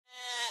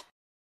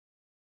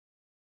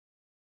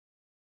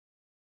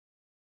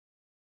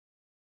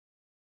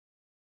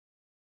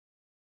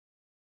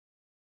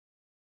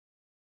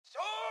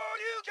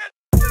you can.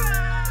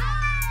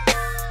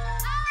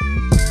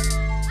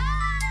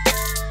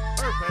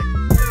 Perfect.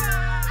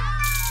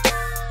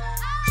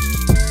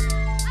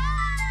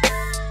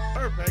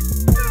 Perfect.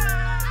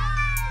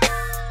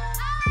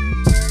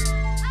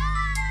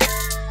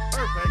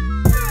 Perfect.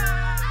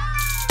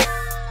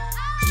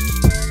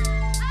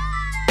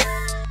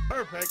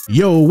 Perfect.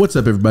 Yo, what's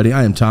up, everybody?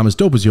 I am Thomas,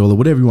 dope as Yola,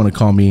 whatever you want to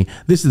call me.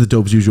 This is the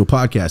Dope as Usual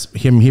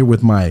podcast. I'm here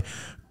with my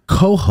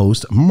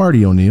co-host,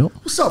 Marty O'Neill.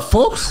 What's up,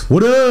 folks?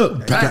 What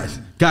up? Guys,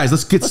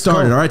 let's get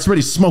started. go. All right, it's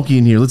already smoky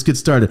in here. Let's get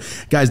started.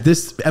 Guys,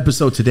 this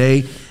episode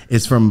today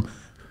is from...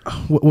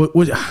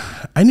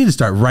 I need to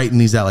start writing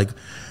these out like...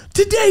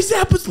 Today's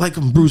episode, like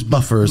I'm Bruce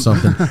Buffer or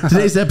something.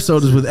 Today's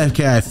episode is with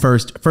FKI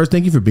first. First,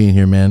 thank you for being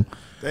here, man.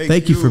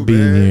 Thank you for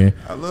being here.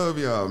 I love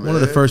y'all, man. One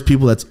of the first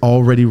people that's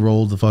already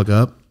rolled the fuck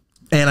up.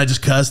 And I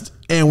just cussed,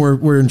 and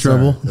we're in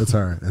trouble. That's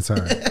all right. That's all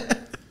right.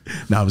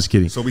 No, I'm just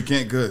kidding. So we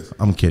can't good.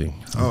 I'm kidding.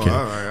 I'm kidding.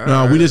 all right, no,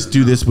 all we right. just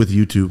do this with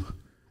YouTube.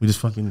 We just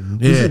fucking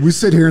We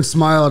sit here and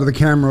smile out of the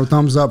camera,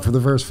 thumbs up for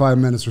the first 5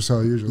 minutes or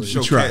so, usually.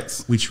 Show try.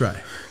 cats. We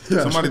try.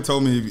 Somebody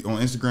told me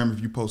on Instagram,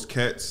 if you post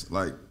cats,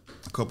 like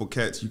a couple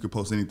cats, you could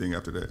post anything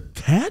after that.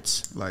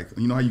 Cats? Like,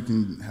 you know how you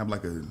can have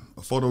like a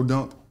photo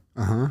dump?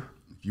 Uh-huh.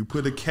 If you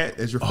put a cat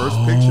as your first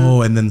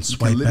picture, and then you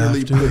swipe can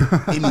literally after.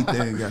 put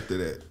anything after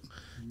that.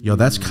 Yo,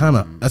 that's kind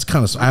of.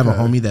 I have a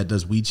homie that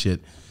does weed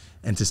shit,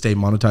 and to stay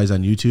monetized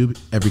on YouTube,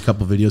 every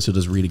couple videos he'll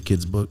just read a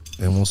kid's book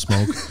and we'll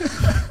smoke.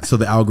 So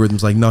the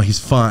algorithm's like, no, he's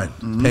fine,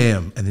 pay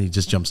him, and then he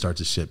just jump starts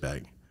his shit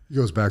bag. He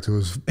goes back to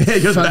his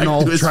He goes back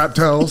fentanyl to his- trap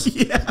tails.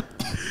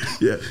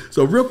 Yeah.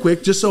 So real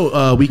quick, just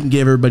so we can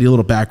give everybody a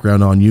little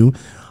background on you.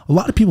 A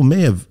lot of people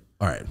may have.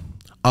 All right.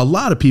 A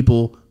lot of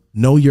people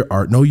know your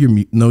art, know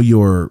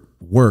your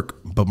work,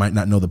 but might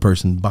not know the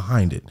person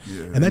behind it,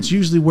 and that's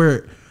usually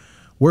where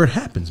it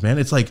happens, man.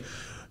 It's like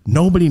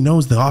nobody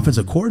knows the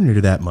offensive coordinator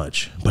that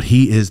much, but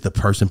he is the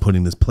person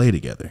putting this play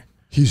together.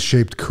 He's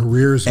shaped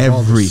careers of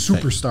all the Everything.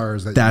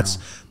 superstars. That's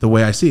the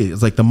way I see it.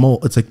 It's like the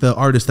mold. It's like the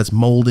artist that's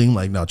molding.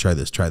 Like, no, try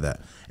this, try that.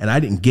 And I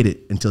didn't get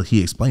it until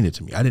he explained it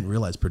to me. I didn't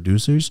realize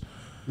producers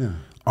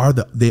are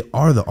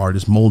the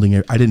artists molding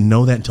it. I didn't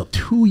know that until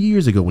 2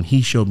 years ago when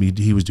he showed me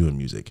he was doing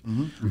music.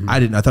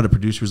 I thought a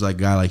producer was like a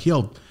guy like,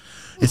 yo,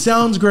 it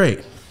sounds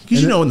great,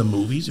 because you know in the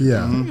movies,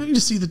 you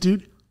just see the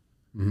dude.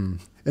 And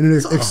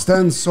it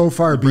extends so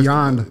far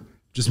beyond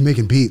just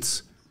making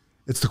beats.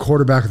 It's the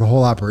quarterback of the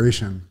whole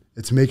operation.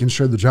 It's making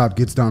sure the job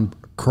gets done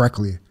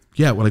correctly.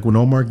 Yeah, well, like when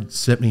Omar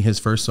sent me his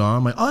first song,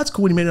 I'm like, oh, that's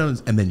cool when he made it on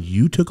his, and then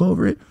you took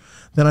over it.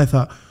 Then I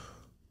thought,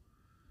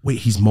 wait,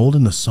 he's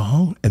molding the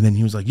song? And then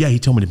he was like, yeah, he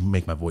told me to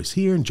make my voice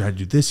here and try to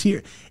do this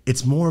here.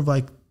 It's more of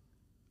like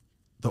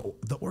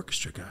the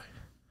orchestra guy.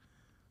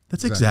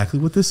 That's exactly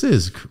what this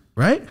is,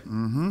 right?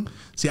 Mm-hmm.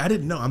 See, I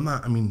didn't know.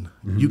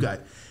 You guys,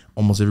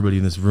 almost everybody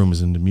in this room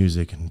is into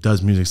music and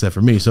does music except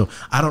for me. So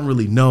I don't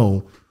really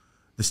know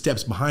the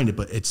steps behind it,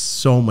 but it's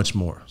so much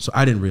more. So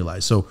I didn't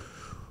realize. So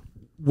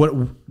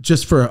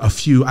just for a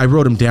few, I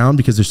wrote them down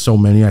because there's so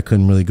many. I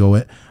couldn't really do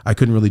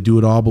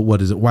it all, but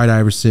what is it? White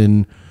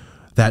Iverson,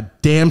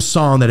 that damn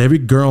song that every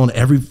girl in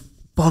every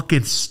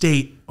fucking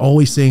state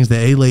always sings, the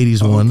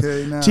A-Ladies one.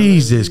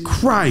 Jesus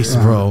Christ,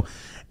 bro.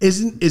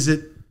 Is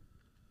it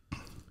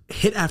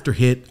hit after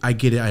hit? I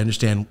get it. I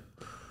understand.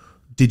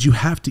 Did you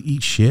have to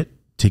eat shit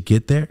to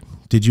get there?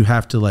 Did you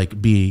have to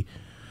like be,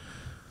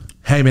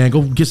 hey man,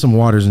 go get some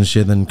waters and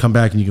shit, then come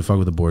back and you can fuck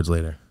with the boards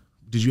later?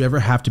 Did you ever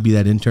have to be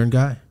that intern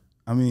guy?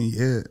 I mean,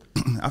 yeah.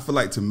 I feel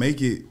like to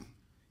make it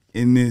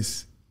in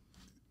this,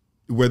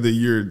 whether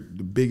you're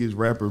the biggest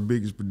rapper,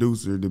 biggest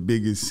producer, the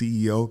biggest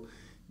CEO,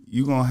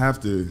 you're going to have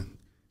to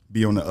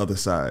be on the other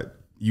side.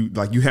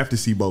 You have to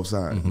see both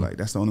sides. Like,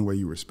 that's the only way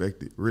you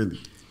respect it, really.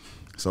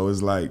 So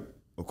it's like,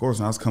 of course,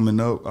 when I was coming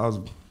up, I was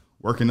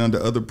working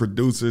under other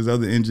producers,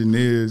 other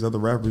engineers, other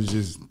rappers,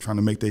 just trying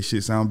to make their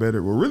shit sound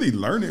better. We're really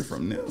learning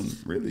from them,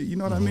 really. You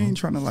know what I mean?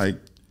 Trying to, like,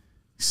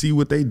 see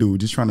what they do,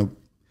 just trying to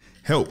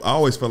help. I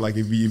always felt like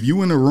if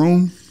you in a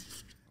room,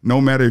 no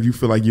matter if you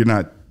feel like you're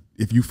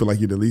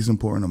the least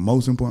important or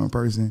most important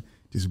person,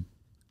 just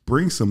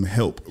bring some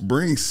help.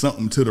 Bring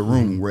something to the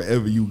room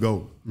wherever you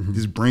go.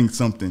 Just bring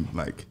something,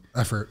 like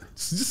Effort.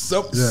 just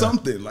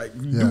something, like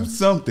do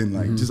something,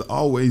 like just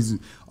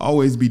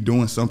always be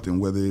doing something,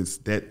 whether it's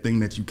that thing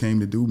that you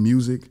came to do,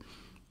 music,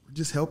 or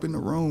just helping the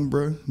room,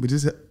 bro. But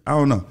just, I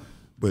don't know.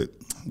 But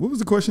what was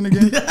the question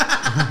again?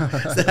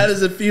 So how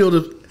does it feel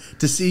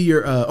to see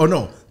your oh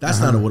no, that's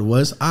not what it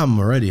was. I'm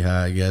already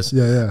high, I guess.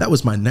 Yeah. That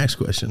was my next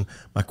question.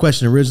 My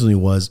question originally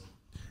was,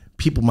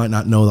 people might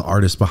not know the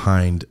artist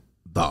behind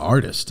the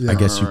artist, I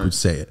guess you could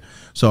say it.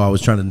 So I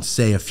was trying to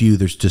say a few.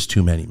 There's just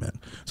too many, man.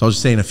 So I was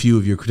just saying a few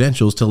of your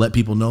credentials to let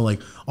people know, like,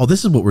 oh,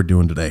 this is what we're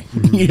doing today.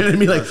 You know what I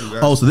mean? Like,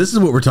 oh, so this is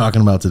what we're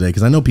talking about today.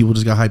 Because I know people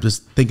just got hyped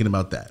just thinking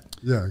about that.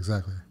 Yeah,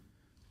 exactly.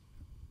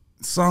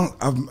 Song,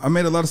 I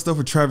made a lot of stuff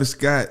with Travis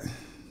Scott.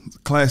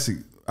 Classic.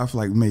 I feel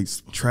like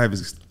makes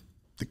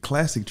the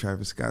classic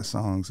Travis Scott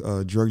songs.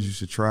 Drugs You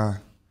Should Try,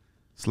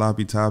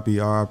 Sloppy Toppy,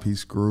 R.I.P.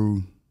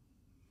 Screw.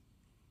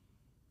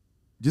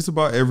 just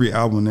about every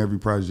album and every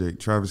project.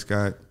 Travis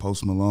Scott,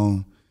 Post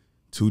Malone,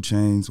 2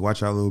 Chainz,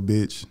 Watch Out Little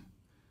Bitch.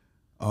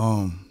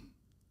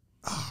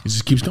 It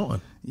just keeps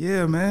going.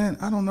 Yeah, man.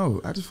 I don't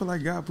know. I just feel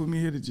like God put me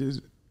here to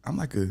just. I'm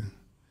like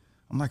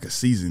a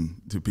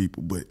season to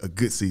people, but a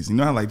good season. You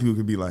know how like people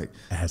could be like,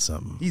 Add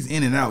something. he's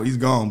in and out, he's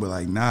gone, but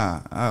like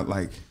nah.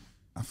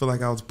 I feel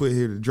like I was put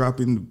here to drop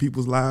into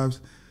people's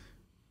lives,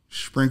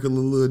 sprinkle a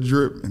little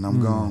drip, and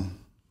I'm gone.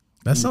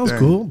 That sounds Dang.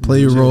 cool.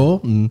 Play your role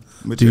and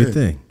do your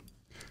thing.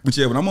 But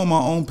yeah, but I'm on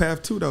my own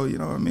path too, though. You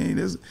know what I mean?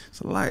 It's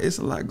a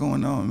lot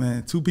going on,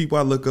 man. 2 people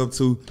I look up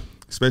to,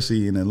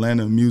 especially in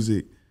Atlanta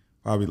music,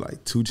 probably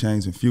like 2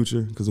 Chainz and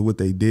Future, because of what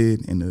they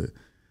did and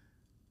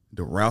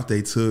the route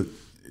they took,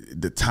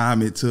 the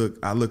time it took.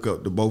 I look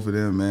up to both of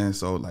them, man.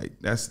 So like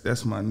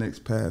that's my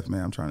next path,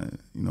 man. I'm trying to,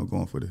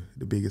 going for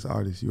the biggest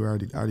artist. You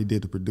already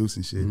did the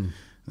producing shit.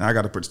 Now I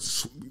got to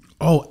produce.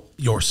 Oh,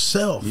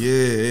 yourself.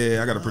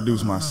 Yeah. I got to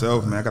produce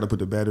myself, man. I got to put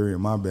the battery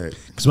in my back.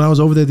 Because when I was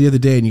over there the other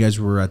day and you guys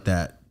were at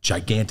that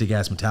gigantic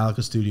ass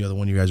Metallica studio, the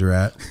one you guys were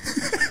at,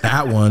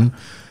 that one,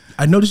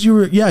 I noticed you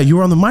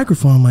were on the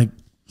microphone. I'm like,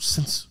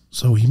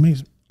 so he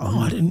makes. Oh,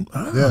 I didn't.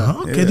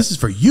 Okay, this is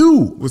for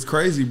you. What's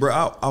crazy, bro?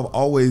 I've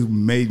always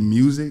made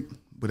music,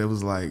 but it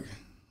was like,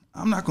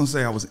 I'm not gonna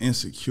say I was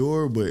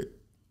insecure, but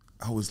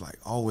I was like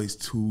always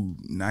too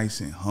nice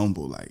and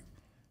humble. Like,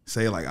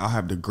 say like I'll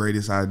have the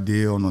greatest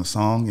idea on a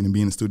song and then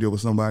be in the studio with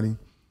somebody.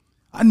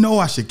 I know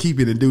I should keep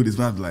it and do this,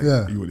 but I'm like,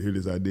 you want to hear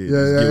this idea?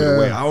 Just give it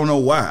away. I don't know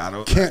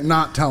why. Can't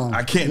not tell him.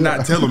 I can't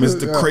not tell him. It's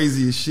the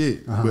craziest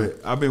shit.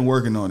 But I've been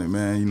working on it,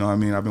 man. You know what I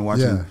mean? I've been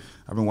watching.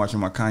 I've been watching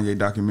my Kanye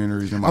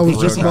documentaries. And my I was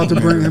just about to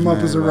bring him up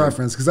as a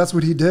reference because that's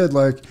what he did.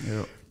 Like,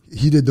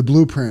 he did the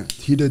Blueprint.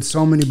 He did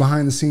so many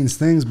behind the scenes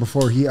things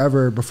before he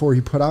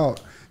put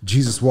out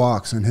Jesus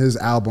Walks and his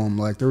album.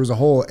 Like, there was a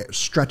whole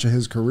stretch of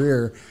his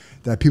career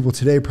that people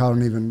today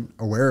probably aren't even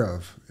aware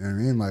of. You know what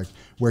I mean? Like,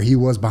 where he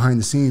was behind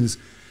the scenes,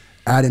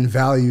 adding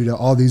value to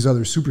all these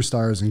other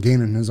superstars and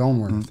gaining his own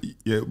worth.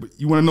 Yeah, but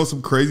you want to know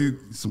some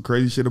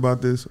crazy shit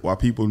about this? Why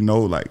people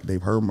know like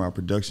they've heard my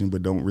production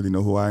but don't really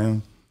know who I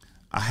am?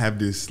 I have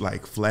this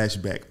like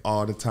flashback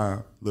all the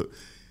time. Look,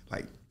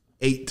 like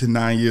 8 to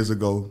 9 years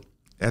ago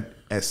at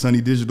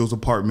Sunny Digital's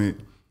apartment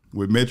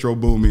with Metro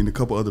Boomin and a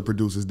couple other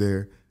producers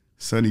there,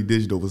 Sunny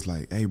Digital was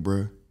like, "Hey,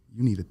 bro,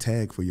 you need a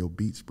tag for your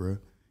beats, bro.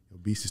 Your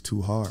beats is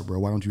too hard, bro.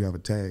 Why don't you have a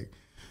tag?"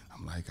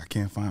 I'm like, "I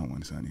can't find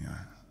one, Sonny.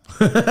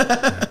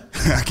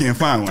 I can't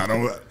find one.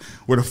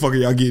 Where the fuck are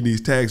y'all getting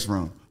these tags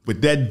from?"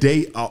 But that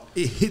day,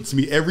 it hits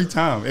me every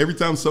time. Every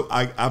time, so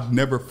I've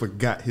never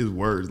forgot his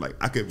words. Like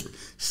I could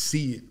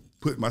see it.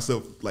 Put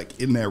myself like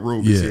in that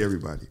room and see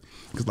everybody,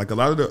 because like a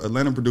lot of the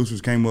Atlanta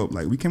producers came up,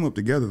 like we came up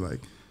together.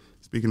 Like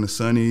speaking of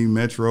Sonny,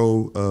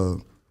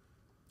 Metro,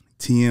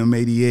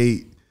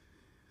 TM88,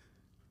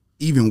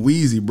 even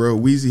Weezy, bro.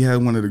 Weezy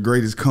had one of the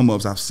greatest come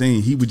ups I've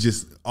seen. He would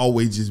just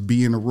always just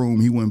be in the room.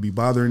 He wouldn't be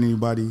bothering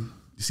anybody.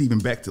 Just even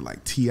back to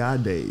like T.I.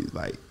 days,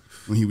 like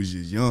when he was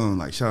just young.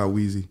 Like shout out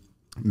Weezy,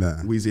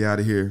 Weezy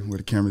out of here where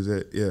the camera's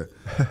at, yeah.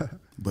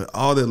 But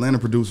all the Atlanta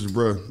producers,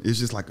 bro, it's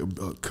just like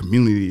a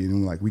community,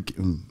 and like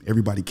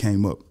everybody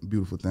came up.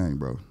 Beautiful thing,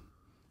 bro.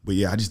 But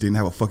yeah, I just didn't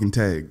have a fucking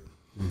tag.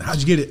 How'd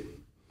you get it?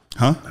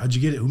 Huh? How'd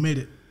you get it? Who made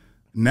it?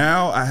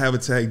 Now I have a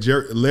tag.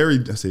 Jerry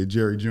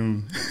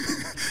June.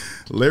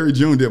 Larry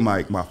June did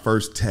my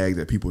first tag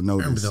that people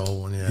noticed. Remember the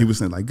old one, yeah. He was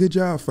saying like, "Good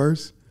job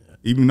first,"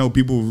 even though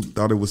people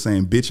thought it was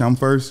saying "bitch, I'm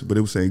first," but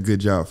it was saying "good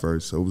job"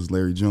 first. So it was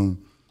Larry June,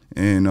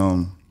 and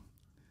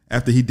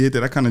after he did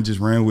that, I kind of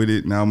just ran with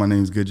it. Now my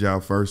name's Good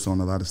Job First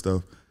on a lot of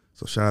stuff.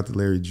 So shout out to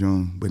Larry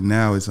June. But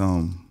now it's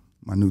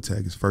my new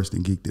tag is First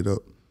and Geeked It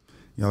Up.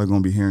 Y'all are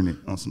gonna be hearing it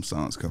on some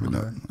songs coming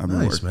up. I've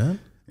been working, man.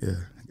 Yeah,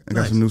 I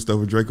got some new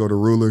stuff with Draco the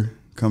Ruler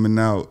coming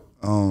out.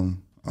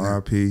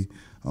 R.I.P.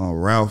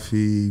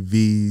 Ralphie,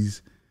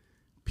 V's,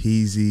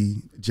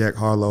 Peasy, Jack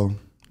Harlow.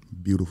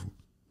 Beautiful.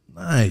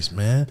 Nice,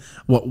 man.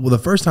 Well, the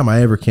first time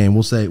I ever came,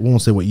 we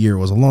won't say what year it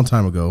was. A long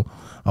time ago.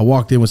 I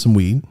walked in with some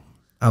weed.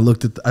 I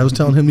was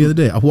telling him the other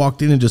day, I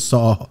walked in and just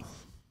saw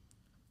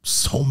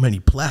so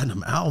many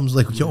platinum albums.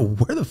 Like, yo,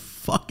 where the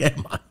fuck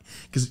am I?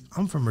 Because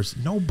I'm from Mercy.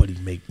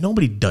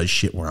 Nobody does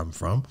shit where I'm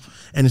from.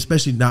 And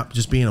especially not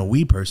just being a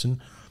weed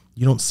person,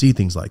 you don't see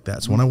things like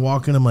that. So when I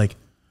walk in, I'm like,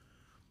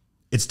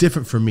 it's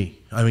different for me.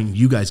 I mean,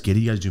 you guys get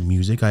it. You guys do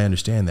music. I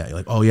understand that. You're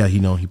like, oh yeah,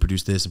 he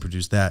produced this and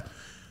produced that.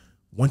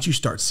 Once you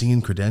start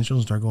seeing credentials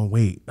and start going,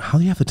 wait, how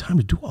do you have the time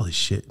to do all this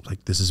shit?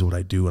 Like, this is what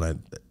I do.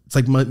 And it's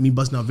like me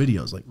busting out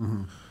videos. Like,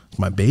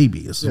 my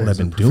baby. This is what I've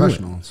been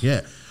doing.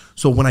 Yeah.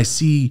 So when I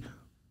see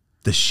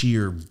the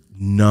sheer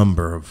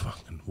number of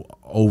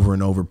over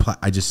and over,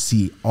 I just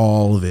see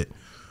all of it.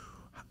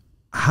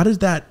 How does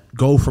that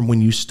go from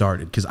when you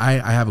started? Because I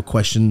have a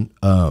question.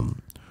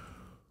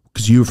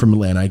 Because you're from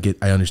Atlanta,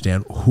 I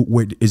understand.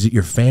 Where is it?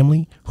 Your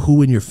family?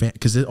 Who in your family?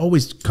 Because it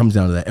always comes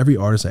down to that. Every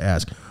artist I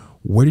ask,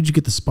 where did you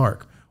get the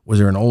spark? Was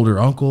there an older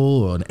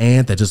uncle or an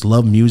aunt that just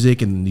loved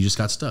music and you just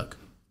got stuck?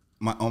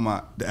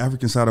 The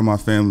African side of my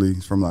family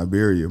is from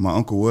Liberia. My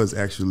uncle was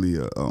actually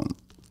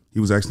He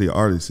was actually an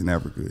artist in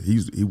Africa.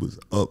 He was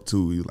up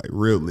too. He was like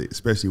real lit,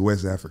 especially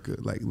West Africa,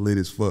 like lit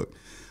as fuck.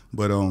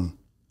 But I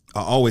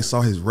always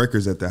saw his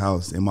records at the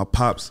house, and my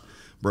pops,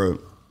 bro.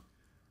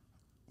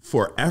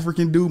 For an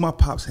African dude, my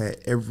pops had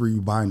every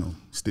vinyl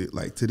still,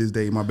 like to this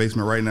day in my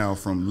basement right now,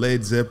 from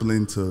Led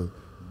Zeppelin to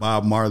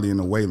Bob Marley and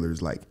the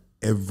Wailers, like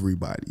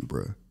everybody,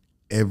 bro.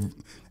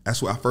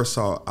 That's what I first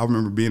saw. I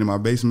remember being in my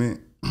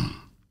basement.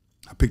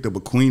 I picked up a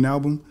Queen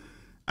album.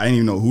 I didn't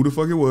even know who the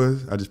fuck it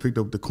was. I just picked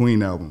up the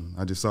Queen album.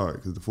 I just saw it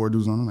because the 4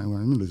 dudes on. I'm like, well,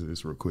 let me listen to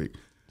this real quick.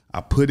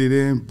 I put it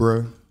in,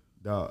 bro.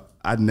 Dog,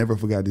 I never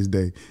forgot this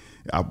day.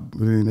 I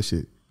put it in, that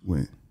shit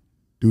went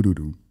do do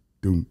do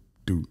do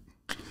do.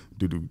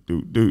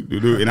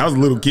 And I was a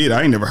little kid.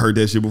 I ain't never heard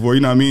that shit before.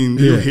 You know what I mean?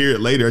 You'll hear it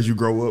later as you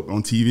grow up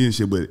on TV and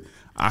shit, but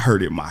I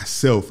heard it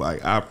myself.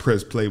 Like I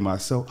pressed play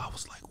myself. I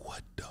was like,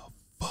 what the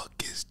fuck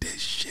is this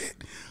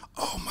shit?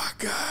 Oh my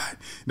God.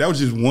 That was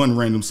just one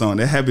random song.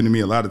 That happened to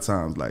me a lot of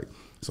times. Like,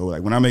 so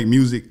like when I make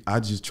music,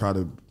 I just try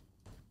to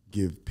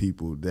give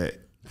people that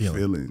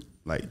feeling.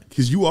 Like,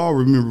 cause you all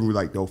remember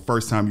like the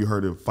first time you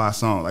heard a Fi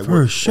song, like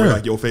for sure, or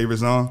like your favorite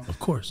song. Of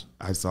course.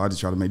 So I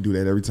just try to do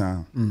that every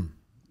time.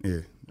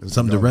 Yeah.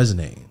 Something to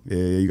resonate. Yeah,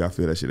 you gotta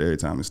feel that shit every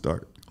time it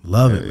starts.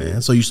 Love it, man. Yeah.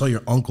 So you saw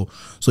your uncle.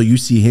 So you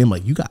see him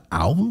like, you got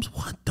albums?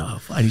 What the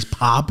fuck? And he's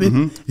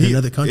popping in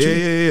another country.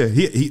 Yeah.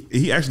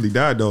 He actually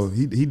died though.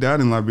 He died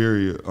in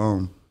Liberia.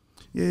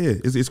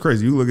 It's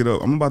crazy. You look it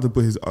up. I'm about to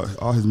put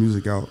all his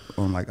music out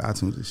on like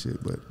iTunes and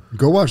shit. But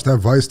go watch that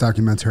Vice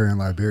documentary in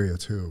Liberia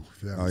too.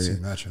 If you haven't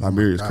seen that shit.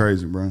 Liberia's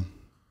crazy, bro.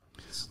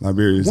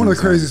 Liberia is one of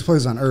the craziest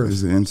places on earth.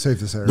 It's safe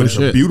to say. But it's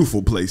a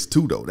beautiful place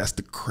too, though. That's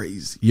the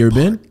crazy. You ever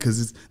been?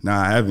 Because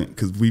I haven't.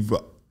 Because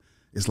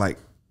it's like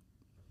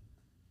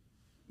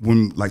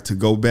when like to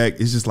go back.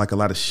 It's just like a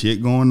lot of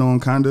shit going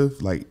on, kind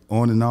of like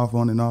on and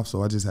off.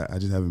 So I just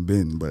haven't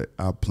been, but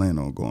I plan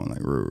on going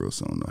like real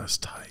soon. Though. That's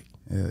tight.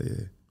 Yeah.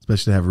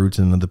 Especially to have roots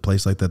in another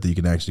place like that you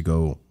can actually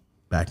go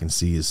back and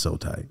see is so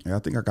tight. Yeah, I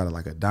think I got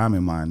like a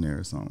diamond mine there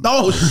or something.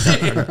 Oh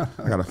shit!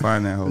 I gotta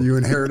find that hoe. You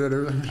inherited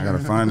it. I gotta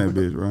find that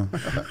bitch, bro.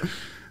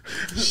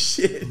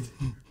 Shit.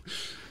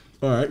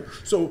 All right.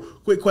 So,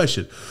 quick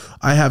question.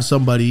 I have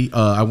somebody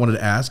I wanted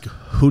to ask.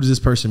 Who does this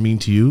person mean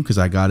to you? Because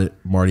I got it,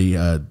 Marty.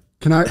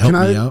 Can I help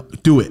me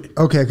out? Do it.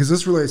 Okay, because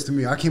this relates to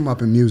me. I came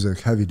up in music,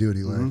 heavy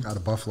duty, like out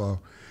of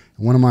Buffalo.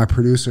 And one of my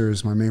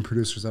producers, my main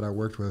producers that I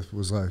worked with,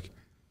 was like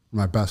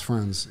my best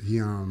friends. He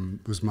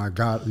was my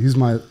He's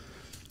my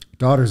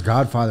daughter's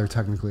godfather,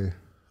 technically.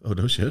 Oh,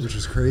 no shit. Which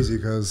is crazy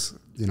because,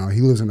 you know,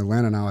 he lives in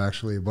Atlanta now,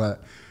 actually.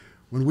 But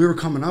when we were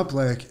coming up,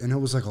 like, and it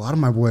was like a lot of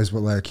my boys, but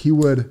like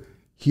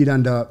he'd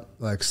end up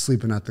like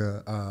sleeping at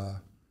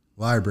the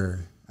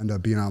library, end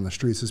up being out on the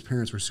streets. His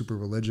parents were super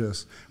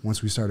religious.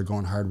 Once we started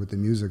going hard with the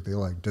music, they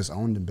like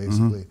disowned him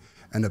basically.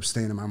 End up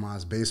staying in my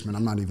mom's basement.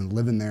 I'm not even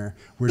living there.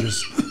 We're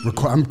just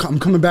I'm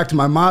coming back to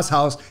my mom's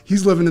house.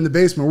 He's living in the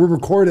basement. We're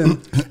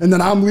recording, and then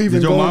I'm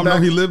leaving. Did your mom back.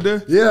 know he lived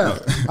there? Yeah,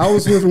 I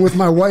was living with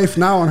my wife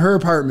now in her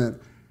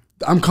apartment.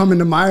 I'm coming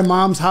to my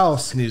mom's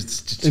house, and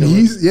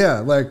he's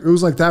like it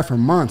was like that for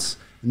months.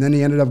 And then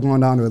he ended up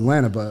going down to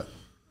Atlanta. But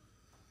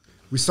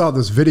we saw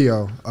this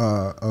video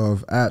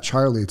of at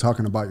Charlie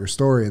talking about your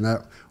story, and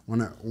that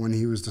when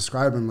he was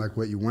describing like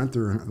what you went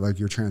through, like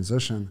your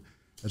transition.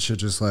 That shit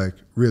just like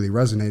really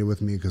resonated with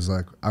me because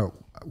like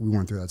we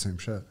went through that same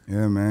shit.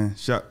 Yeah, man.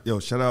 Shout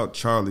out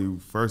Charlie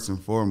first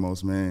and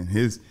foremost, man.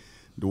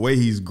 The way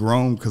he's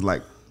grown, because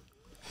like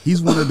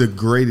he's one of the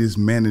greatest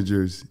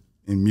managers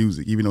in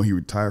music, even though he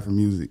retired from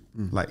music.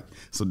 Like,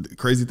 so the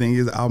crazy thing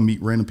is, I'll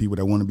meet random people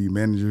that want to be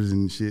managers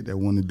and shit, that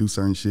want to do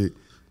certain shit,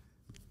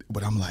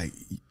 but I'm like,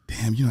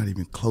 damn, you're not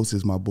even close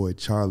as my boy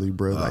Charlie,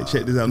 bro. Like,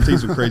 check this out. I'm telling you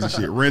some crazy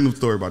shit. Random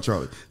story about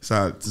Charlie.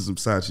 Some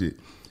side shit.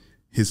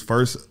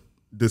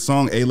 The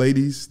song A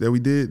Ladies that we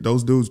did,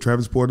 those dudes,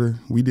 Travis Porter,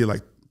 we did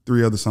like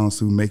 3 other songs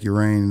too, Make It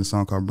Rain and a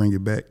song called Bring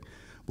It Back.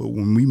 But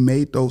when we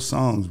made those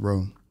songs,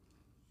 bro,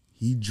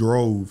 he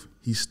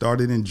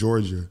started in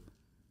Georgia,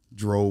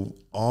 drove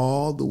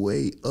all the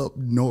way up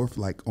north,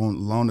 like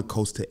along the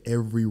coast to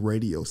every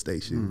radio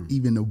station,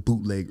 even the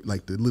bootleg,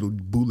 like the little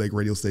bootleg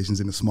radio stations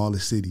in the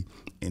smallest city,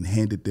 and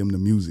handed them the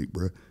music,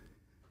 bro.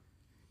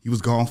 He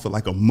was gone for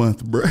like a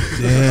month, bro.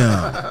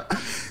 Damn.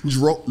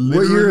 What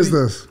year is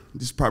this?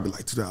 This is probably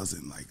like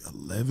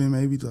 2011,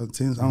 maybe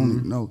 2010. I don't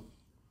even know.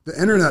 The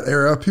internet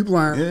era, people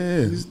aren't.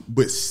 Yeah,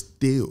 but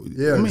still.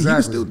 Yeah, I mean,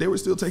 exactly. They were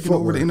still taking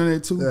over the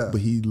internet too. Yeah.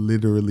 But he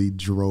literally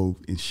drove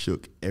and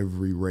shook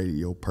every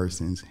radio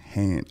person's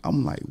hand.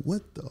 I'm like,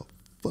 what the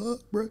fuck,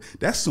 bro?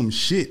 That's some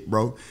shit,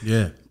 bro.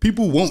 Yeah.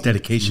 People won't. It's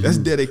dedication. That's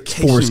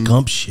dedication. Forrest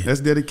Gump shit.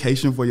 That's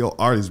dedication for your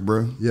artist,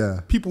 bro.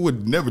 Yeah. People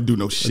would never do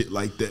no shit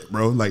like that,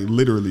 bro. Like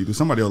literally,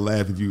 somebody will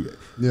laugh if you.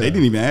 Yeah. They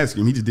didn't even ask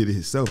him. He just did it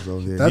himself. So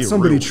yeah, that's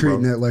somebody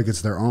treating it like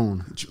it's their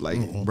own.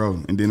 Like,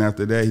 bro. And then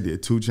after that, he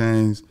did 2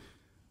 Chainz,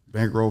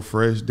 Bankroll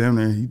Fresh. He damn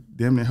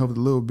near helped a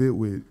little bit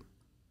with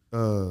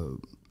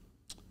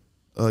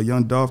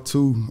Young Dolph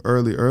too,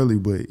 early,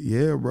 but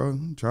yeah, bro,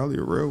 Charlie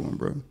a real one,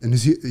 bro. And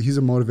he's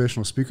a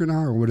motivational speaker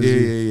now, or what is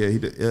he?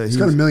 Yeah. He's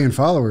got 1 million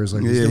followers.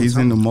 Like, he's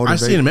in the I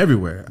motivation. seen him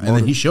everywhere, and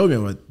then he showed me.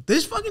 I'm like,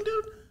 this fucking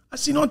dude. I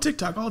seen him on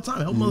TikTok all the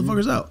time, help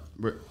motherfuckers out.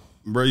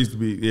 Bro used to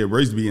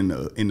be in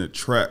the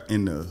trap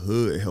in the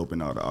hood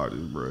helping all the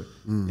artists, bro.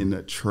 In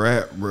the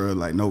trap, bro,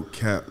 like no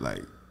cap,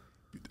 like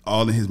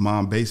all in his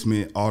mom's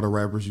basement. All the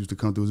rappers used to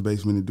come through his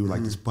basement and do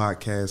like this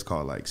podcast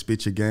called like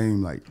Spit Your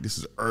Game. Like this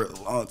is a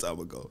long time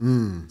ago.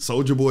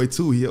 Soulja Boy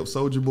too. He helped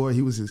Soulja Boy.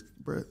 He was his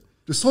bro.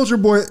 The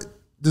Soulja Boy.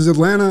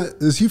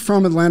 Is he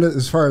from Atlanta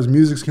as far as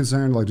music's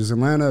concerned? Like, does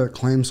Atlanta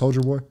claim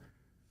Soulja Boy?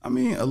 I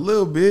mean, a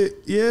little bit,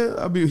 yeah.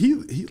 I mean,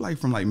 he like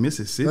from like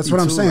Mississippi. That's what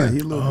I'm too. saying.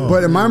 Like,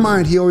 but in my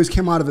mind, he always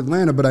came out of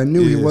Atlanta, but I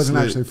knew he wasn't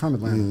slick. actually from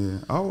Atlanta. Yeah,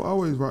 I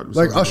always rocked with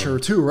Like Soulja Usher Boy.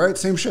 too, right?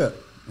 Same shit.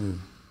 Yeah.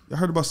 Y'all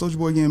heard about Soulja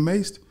Boy getting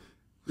maced?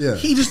 Yeah.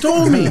 He just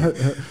told me. You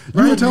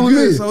were telling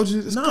me.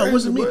 No, it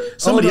wasn't me.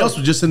 Somebody else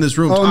was just in this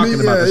room Oh, talking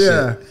me? about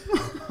Yeah, this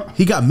shit.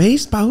 He got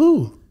maced by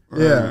who?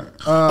 Yeah.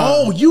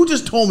 Oh, you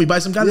just told me by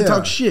some guy that yeah. talk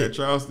That shit.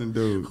 Charleston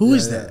dude. Who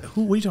is that?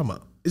 Who? What are you talking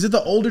about? Is it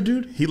the older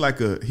dude? He like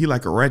a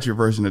ratchet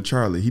version of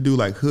Charlie. He do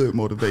like hood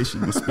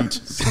motivational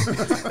speeches.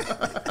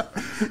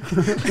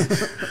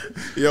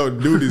 Yo,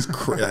 dude is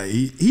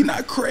crazy. He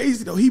not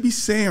crazy though. He be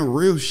saying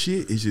real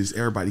shit. It's just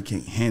everybody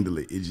can't handle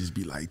it. It just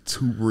be like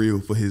too real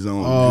for his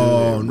own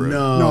good,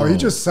 bro. No, he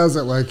just says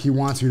it like he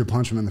wants you to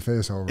punch him in the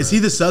face over Is it. he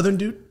the Southern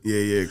dude?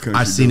 Yeah. country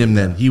I seen dude. him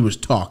then. He was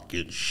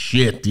talking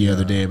shit the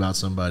other day about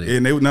somebody.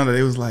 And they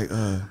was like,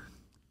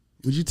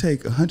 would you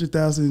take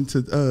 100,000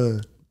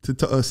 to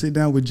sit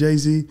down with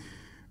Jay-Z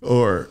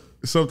or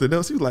something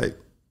else? He was like,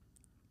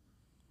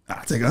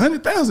 I'll take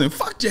 100,000.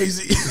 Fuck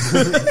Jay-Z.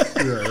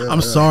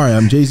 I'm sorry,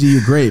 I'm Jay-Z.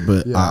 You're great,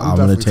 but Yeah, I'm I'm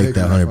gonna definitely take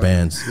that taking 100 that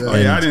bands. fucking- Oh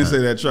yeah, I didn't say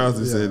that.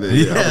 Charleston said that.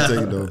 Yeah, Yeah. I'll take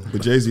it though.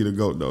 But Jay-Z the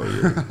GOAT though.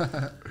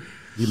 Yeah.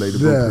 He laid the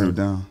blueprint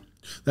down.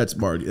 That's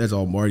Marty. That's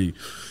all Marty.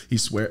 He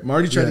swear.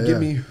 Marty tried to get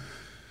me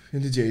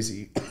into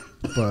Jay-Z.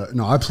 But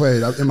no, I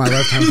played in my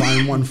lifetime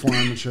volume 1 form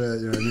and shit.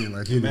 You know what I mean?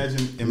 Like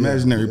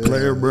Imaginary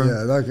player, bro. Yeah,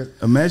 like it.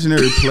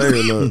 Imaginary player,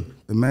 look.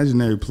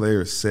 Imaginary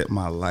player set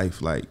my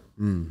life. Like,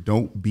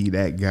 don't be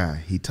that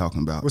guy he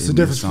talking about. What's the in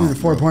difference this between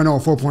song, 4.0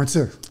 and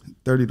 4.6?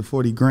 30 to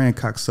 40 grand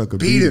cocksucker.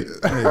 Beat it.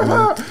 Hey,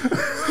 man.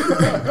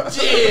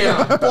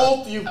 Damn,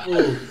 both you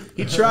fools.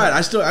 He tried.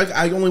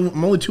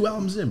 I'm only 2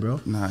 albums in, bro.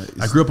 Nah,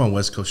 I grew up on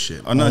West Coast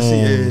shit. Oh, no,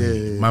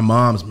 yeah. My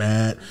mom's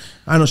mad.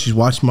 I know she's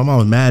watching. My mom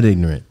was mad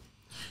ignorant.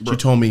 She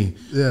told me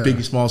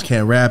Biggie Smalls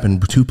can't rap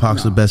and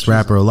Tupac's the best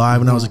rapper alive.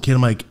 When I was a kid,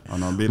 I'm like, Oh,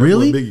 no, B,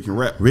 really? Biggie can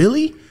rap.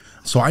 Really?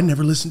 So I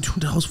never listened to him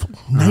until I was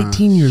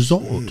 19 years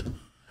old.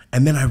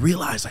 And then I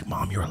realized, like,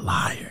 Mom, you're a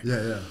liar.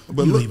 Yeah.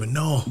 But you don't even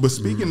know. But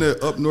speaking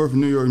of up north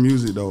New York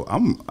music though,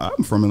 I'm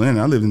from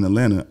Atlanta. I lived in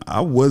Atlanta.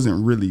 I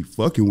wasn't really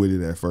fucking with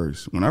it at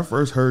first. When I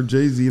first heard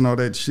Jay-Z and all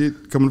that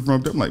shit coming from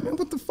up there, I'm like, man,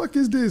 what the fuck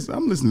is this?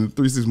 I'm listening to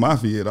 3 6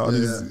 Mafia and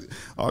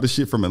all this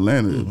shit from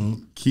Atlanta.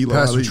 Kilo,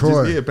 Pastor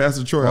Troy.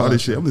 Pastor Troy, all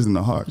this shit. I'm listening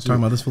to hard. Talking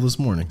about this for this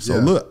morning. So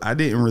look, I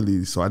didn't really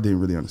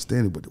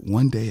understand it, but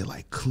one day it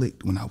like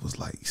clicked when I was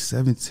like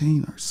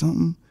 17 or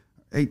something,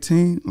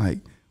 18. Like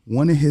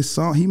one of his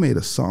songs, he made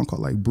a song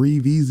called like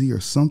Breathe Easy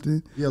or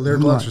something. Yeah,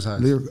 lyrical I'm exercise.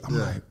 I'm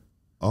like,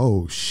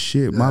 oh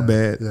shit, my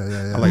bad.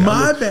 Yeah.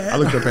 Bad. I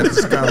looked up at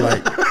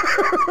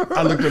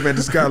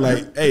the sky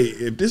like, hey,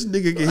 if this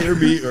nigga can hear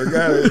me or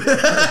gotta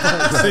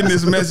send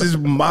this message,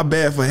 my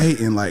bad for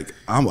hating. Like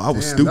I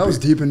was stupid. That was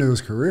deep into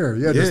his career.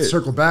 Yeah, just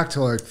circle back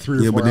to like 3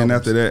 or 4 but then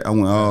albums. after that, I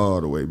went all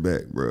the way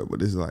back, bro.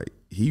 But it's like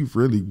he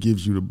really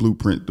gives you the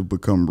blueprint to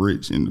become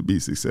rich and to be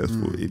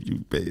successful if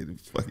you pay the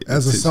fucking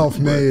As a attention,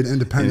 self-made, bro.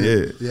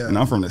 independent. And Yeah. And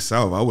I'm from the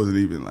South. I wasn't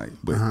even like,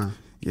 but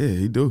yeah,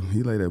 he do.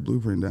 He laid that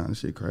blueprint down. That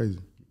shit crazy.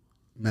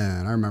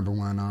 Man, I remember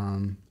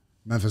when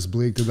Memphis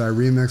Bleak did that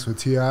remix with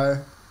T.I.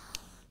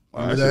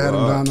 Wow, They had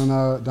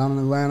him down in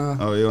Atlanta.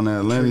 Oh, yeah, on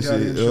that Atlanta Trick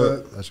Daddy shit. and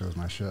shit. That shit was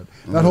my shit.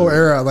 That whole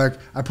era, like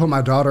I put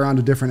my daughter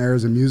onto different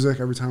eras of music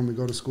every time we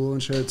go to school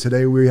and shit.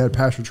 Today we had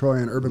Pastor Troy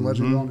and Urban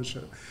Legend going and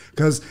shit.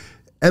 Because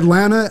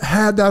Atlanta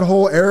had that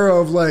whole era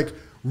of like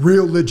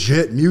real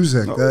legit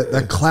music,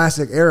 that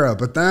classic era.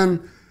 But then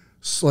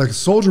like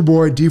Soulja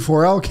Boy,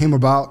 D4L came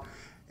about,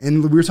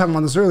 and we were talking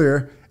about this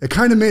earlier. It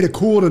kind of made it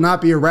cool to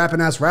not be a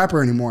rapping ass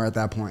rapper anymore at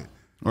that point.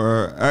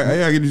 Or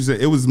I get you say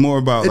it was more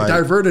about It like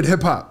diverted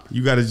hip hop.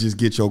 you got to just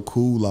get your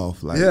cool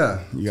off. Like you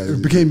gotta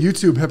it became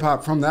YouTube hip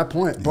hop from that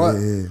point. But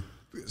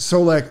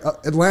so like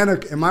Atlanta,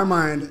 in my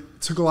mind,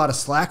 took a lot of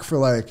slack for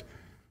like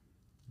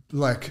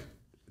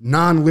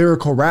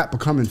non-lyrical rap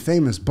becoming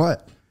famous.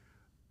 But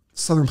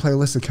Southern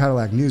Playalistic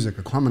Cadillac Music,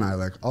 Aquemini,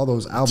 like all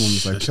those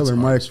albums, like Killer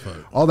Mike,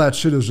 all that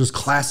shit is just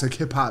classic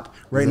hip hop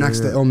right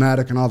next to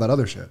Illmatic and all that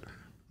other shit.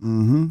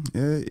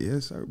 Yeah,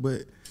 sir.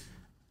 But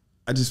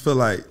I just feel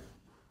like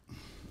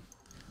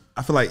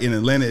in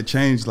Atlanta it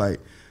changed.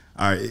 Like,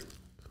 all right,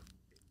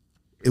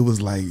 it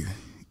was like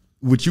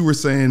what you were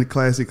saying,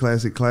 classic.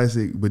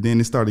 But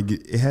then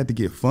it had to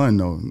get fun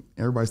though.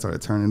 Everybody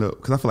started turning up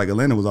because I feel like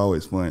Atlanta was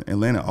always fun.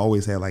 Atlanta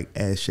always had like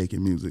ass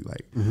shaking music,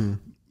 like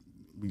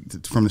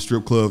from the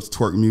strip clubs,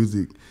 twerk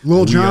music.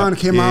 Lil Jon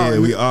came out. Yeah,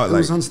 we all it like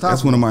was unstoppable.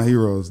 that's one of my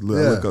heroes. I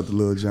Yeah. look up to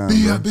Lil Jon.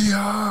 Bia, bro.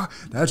 Bia.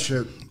 That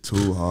shit.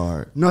 Too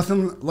hard.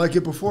 Nothing like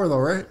it before though,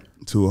 right?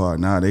 Too hard.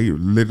 Nah, they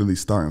literally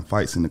starting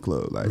fights in the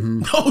club. Like,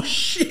 Oh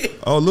shit.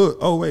 oh look,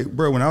 oh wait,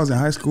 bro. When I was in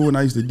high school and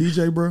I used to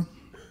DJ, bro,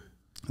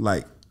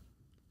 like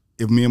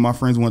if me and my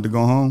friends wanted to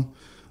go home,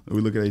 we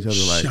look at each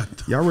other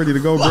like, y'all ready to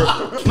go, bro?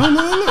 No,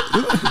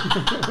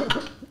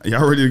 look.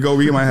 Y'all ready to go?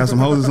 We might have some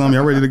hoes or something.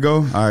 Y'all ready to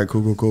go? All right,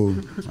 cool.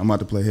 I'm about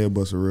to play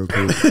Headbuster real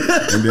quick.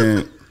 And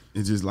then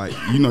it's just like,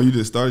 you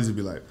just started to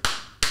be like,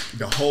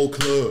 the whole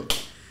club.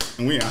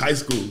 And we in high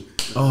school.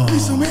 Oh. Need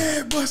some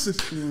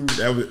Headbusters.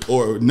 That was,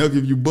 or Nuck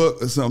If You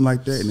Buck or something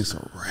like that. And it's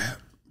a rap,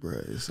 bro.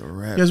 It's a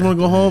rap. You guys want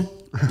to go home?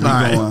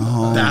 Going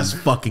home. That's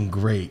fucking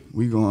great.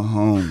 We going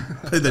home.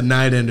 Play the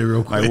night ender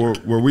real quick. Like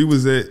where we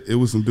was at, it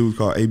was some dudes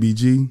called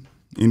ABG.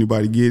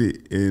 Anybody get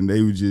it? And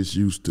they were just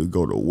used to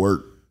go to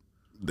work.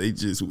 They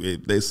just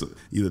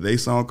either they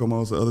song come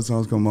on, so other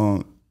songs come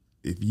on.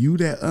 If you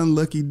that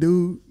unlucky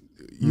dude,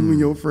 you and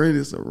your friend,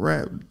 it's a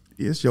rap.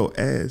 It's your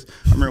ass.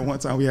 I remember one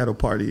time we had a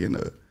party in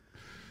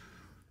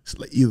it's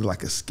like either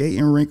like a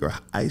skating rink or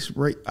ice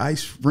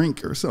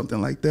rink or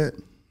something like that,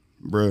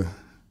 bruh.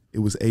 It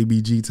was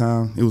ABG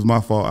time. It was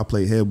my fault. I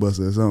played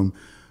Headbuster or something,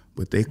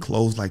 but they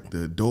closed like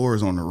the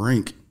doors on the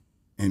rink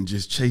and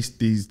just chased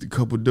these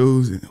couple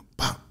dudes and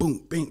pop,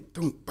 boom, bing,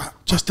 boom,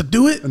 pop. Just to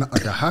do it? And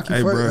like a hockey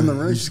Hey, fight bro, in the you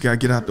ring. just gotta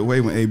get out the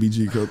way when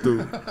ABG come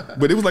through.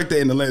 But it was like that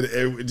in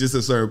Atlanta, just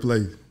a certain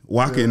place.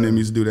 Waka and them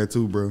used to do that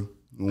too, bro.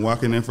 When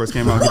Waka and them first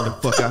came out, get the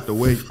fuck out the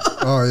way.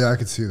 Oh yeah, I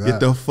could see that. Get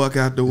the fuck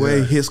out the way.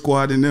 Yeah. Hit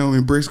Squad and them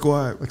and Brick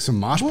Squad. Like some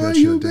mosh Boy, pit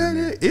you shit.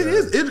 better. damn It near.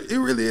 is. It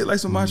really is like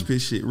some mosh pit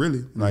shit.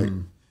 Really, like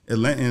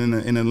Atlanta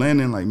in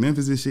Atlanta and like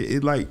Memphis and shit.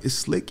 It like it's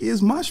slick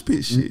as mosh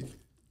pit shit.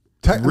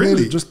 Technically,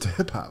 Really? just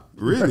hip hop.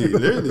 Really,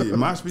 literally,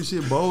 mosh pit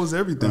shit, bowls,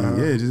 everything.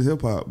 Yeah, just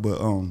hip hop. But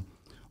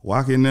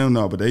Waka and them,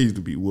 no, but they used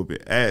to be whooping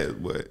ass.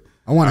 But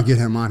I want to get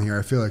him on here.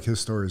 I feel like his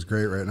story is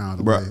great right now.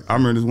 bro, I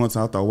remember this one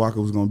time I thought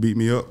Waka was gonna beat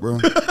me up, bro.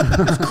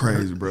 It's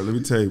crazy, bro. Let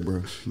me tell you, bro.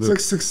 It's like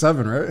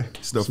 6'7", right?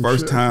 It's the Some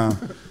first shit. time.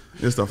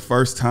 It's the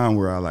first time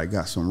where I like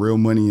got some real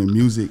money in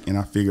music, and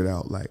I figured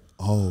out like,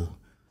 oh,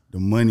 the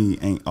money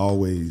ain't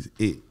always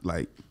it.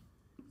 Like,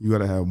 you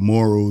gotta have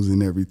morals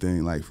and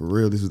everything. Like for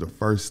real, this is the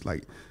first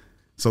like.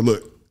 So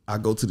look, I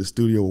go to the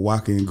studio with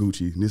Waka and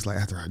Gucci, and it's like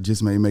after I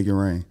just made Make It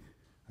Rain.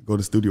 I go to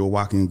the studio with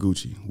Waka and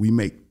Gucci. We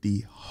make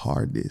the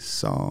hardest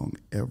song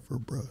ever,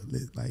 bro.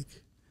 Like,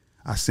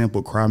 I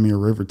sampled Cry Me a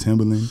River,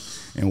 Timberland,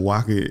 and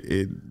Waka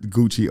and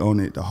Gucci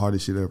on it, the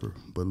hardest shit ever.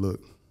 But look,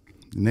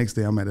 the next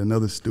day I'm at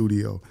another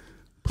studio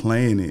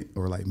playing it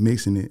or like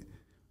mixing it.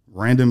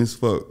 Random as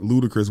fuck,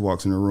 Ludacris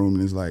walks in the room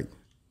and is like,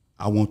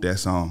 I want that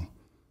song.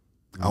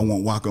 I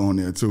want Waka on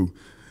there too.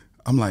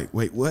 I'm like,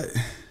 wait, what?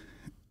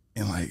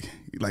 And like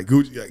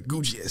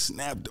Gucci had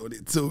snapped on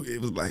it too.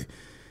 It was like,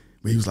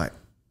 but he was like,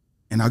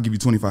 and I'll give you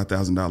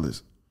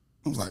 $25,000.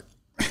 I was like,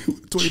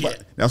 25.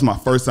 That was my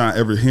first time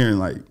ever hearing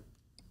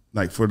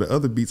like for the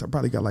other beats, I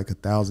probably got like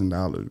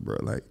 $1,000, bro.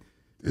 Like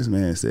this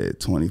man said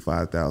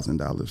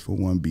 $25,000 for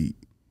one beat,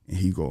 and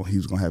he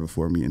was gonna have it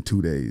for me in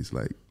 2 days.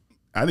 Like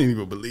I didn't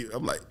even believe it.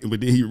 I'm like, but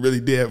then he really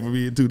did have it for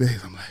me in 2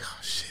 days. I'm like, oh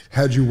shit.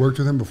 Had you worked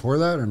with him before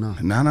that or no?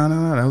 No.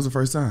 That was the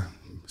first time.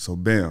 So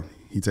bam,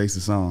 he takes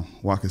the song.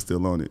 Waka's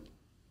still on it.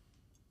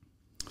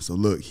 So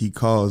look, he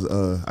calls,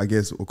 I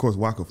guess, of course,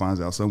 Waka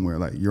finds out somewhere,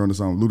 like, you're on the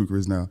song with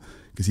Ludacris now,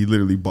 because he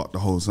literally bought the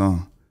whole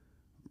song.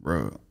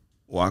 Bro,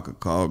 Waka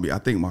called me. I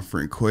think my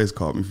friend Quest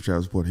called me from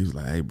Travis Porter. He was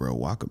like, hey, bro,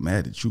 Waka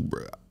mad at you,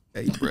 bro.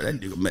 Hey, bro, that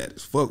nigga mad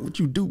as fuck. What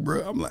you do,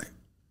 bro? I'm like,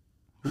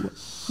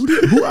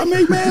 who I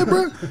make mad,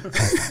 bro?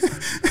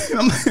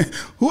 I'm like,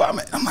 who I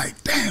make? I'm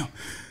like, damn.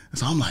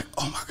 So I'm like,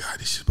 oh my God,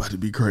 this shit about to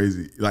be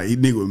crazy. Like, he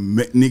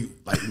nigga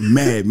like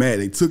mad.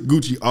 They took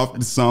Gucci off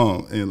the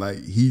song and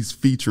like he's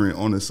featuring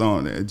on the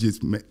song that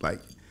just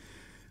like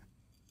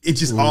it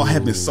just all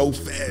happened so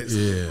fast.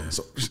 Yeah.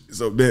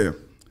 So damn.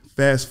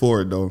 Fast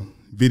forward though,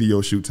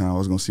 video shoot time. I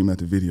was gonna see him at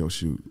the video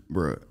shoot,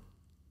 bro.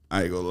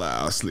 I ain't gonna lie,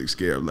 I was slick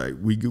scared. I'm like,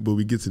 we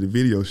get to the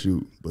video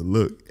shoot, but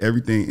look,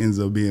 everything ends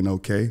up being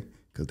okay.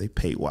 Cause they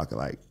paid Waka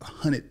like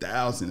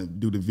 $100,000 to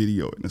do the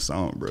video in the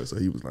song, bro. So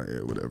he was like, yeah,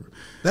 whatever.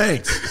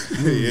 Thanks.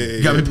 yeah,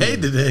 You got me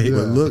paid today.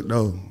 But look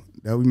though,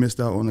 that we missed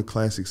out on a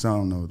classic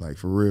song though, like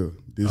for real.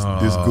 This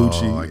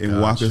Gucci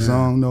and Waka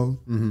song though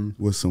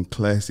was some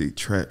classic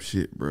trap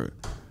shit, bro.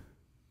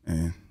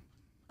 And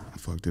I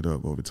fucked it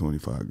up over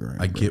 25 grand.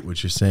 I get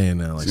what you're saying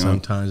now. Like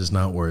sometimes it's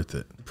not worth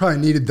it. Probably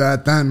needed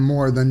that then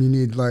more than you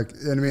need. Like,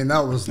 I mean, that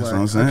was That's like, what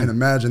I'm I saying. can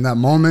imagine that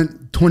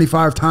moment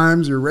 25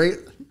 times your rate.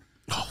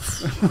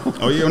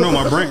 Oh yeah, no,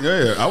 my brain.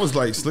 Yeah, I was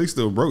like, Slick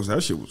still broke. So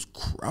that shit was.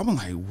 I was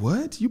like,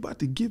 what? You about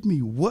to give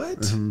me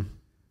what?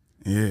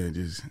 Yeah,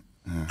 just.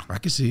 I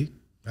can see.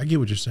 I get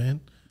what you're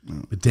saying.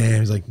 But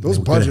damn, it's like Those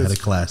we could've had budgets.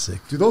 a classic.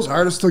 Do those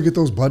artists still get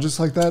those budgets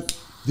like that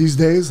these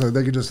days? Like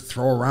they could just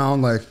throw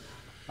around like,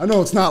 I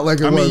know it's not like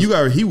it I was.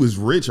 mean, he was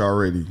rich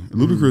already.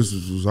 Ludacris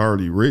was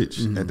already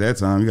rich at that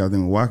time. You got to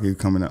think Waka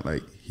coming out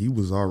like he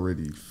was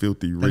already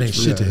filthy rich. That ain't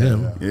shit to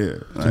him. Yeah,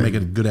 To like, make a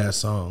good ass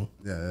song.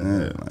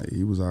 yeah, like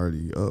he was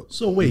already up.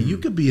 So wait, you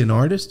could be an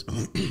artist.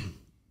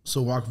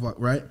 So walk,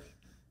 right?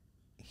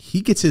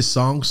 He gets his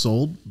song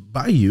sold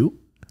by you,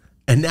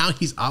 and now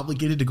he's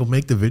obligated to go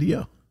make the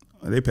video.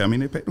 They paid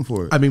him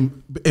for it. I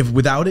mean, if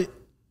without it,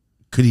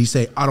 could he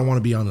say, "I don't want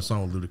to be on the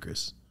song with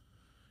Ludacris"?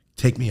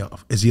 Take me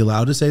off. Is he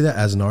allowed to say that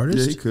as an artist?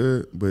 Yeah, he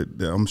could, but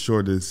I'm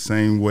sure the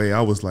same way I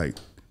was like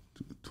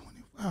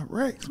 25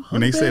 racks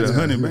when they said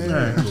 100,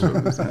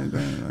 man. Same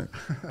thing,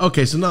 like,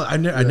 Okay, so no, I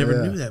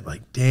never knew that.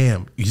 Like,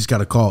 damn, you just got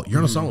a call. You're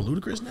on a song with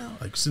Ludacris now.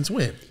 Like, since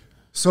when?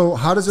 So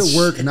how does it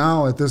work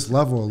now at this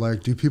level?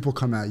 Like, do people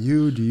come at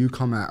you? Do you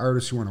come at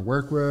artists you want to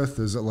work with?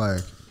 Is it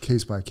like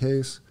case by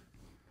case?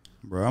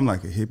 bro, I'm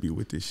like a hippie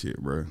with this shit,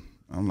 bro.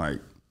 I'm like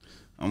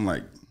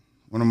another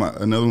one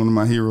of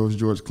my heroes,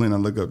 George Clinton.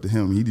 I look up to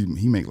him.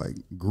 He make like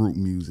group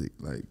music.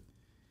 Like,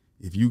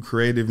 if you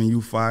creative and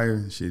you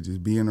fire, shit,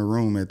 just be in a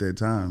room at that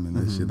time and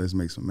that shit, let's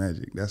make some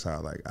magic. That's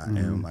how like I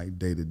am like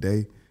day to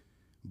day.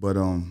 But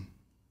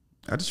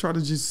I just try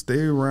to just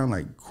stay around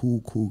like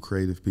cool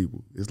creative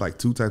people. It's like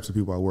two types of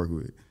people I work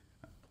with.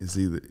 It's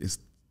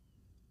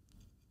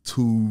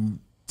two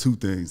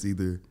things.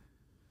 Either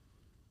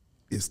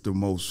it's the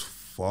most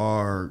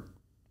far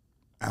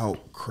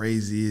out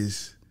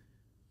craziest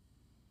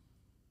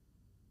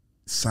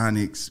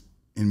sonics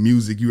and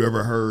music you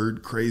ever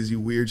heard, crazy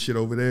weird shit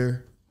over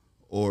there,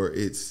 or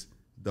it's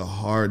the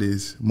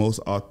hardest, most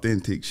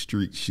authentic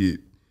street shit.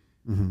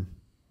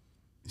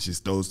 It's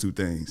just those two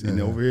things.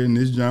 And over here in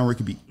this genre, it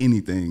could be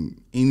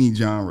anything, any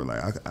genre.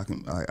 Like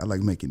I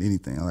like making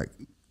anything. I like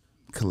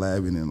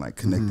collabing and like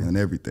connecting and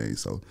everything.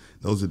 So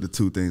those are the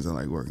two things I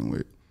like working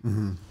with.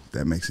 If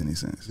that makes any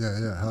sense.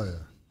 Yeah, hell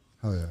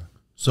yeah.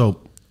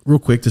 So real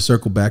quick to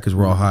circle back, because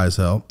we're all high as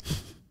hell.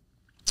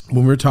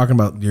 When we were talking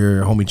about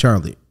your homie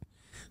Charlie,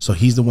 so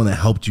he's the one that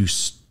helped you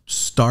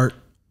start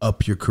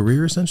up your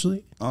career,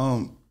 essentially.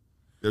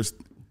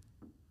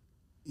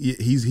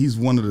 He's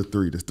one of the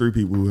three. There's three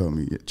people who helped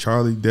me.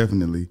 Charlie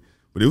definitely,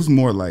 but it was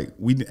more like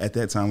at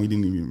that time we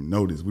didn't even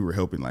notice we were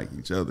helping like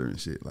each other and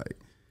shit. Like,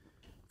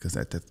 because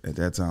at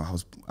that time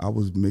I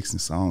was mixing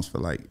songs for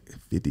like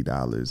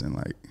 $50 and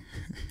like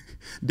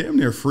damn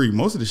near free.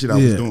 Most of the shit I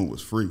was doing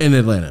was free in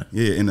Atlanta.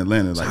 Yeah, in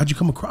Atlanta. So like, how'd you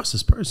come across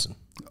this person?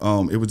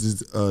 It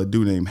was this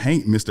dude named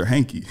Mr.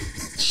 Hanky.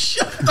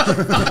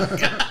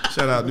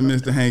 Shout out to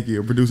Mr. Hanky,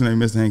 a producer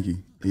named Mr. Hanky.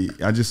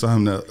 I just saw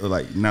him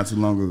like not too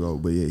long ago,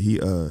 but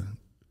yeah,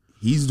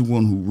 he's the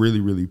one who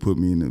really put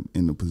me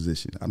in the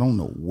position. I don't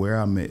know where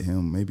I met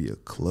him, maybe a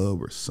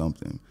club or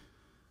something,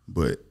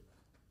 but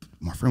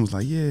my friend was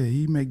like, yeah,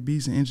 he make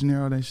beats and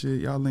engineer all that shit.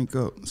 Y'all link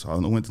up. So I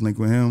went to link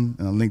with him,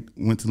 and I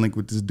went to link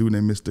with this dude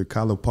named Mr.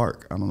 Kylo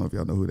Park. I don't know if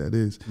y'all know who that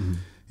is.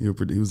 He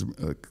was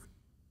a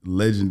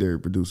legendary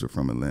producer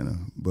from Atlanta.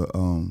 But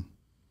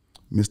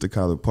Mr.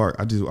 Kylo Park,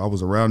 I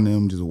was around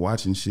them just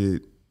watching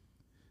shit.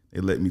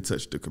 They let me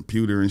touch the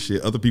computer and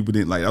shit. Other people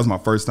didn't. Like, that was my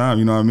first time,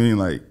 you know what I mean?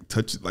 Like,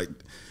 touch, like,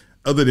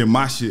 other than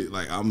my shit,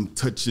 like I'm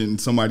touching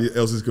somebody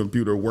else's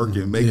computer,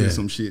 working, making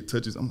some shit,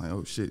 touches. I'm like,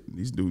 oh shit,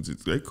 these dudes,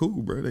 they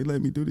cool, bro. They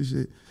let me do this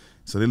shit.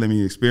 So they let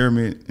me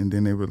experiment, and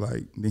then they were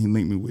like, then he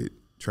linked me with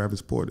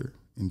Travis Porter,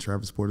 and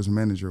Travis Porter's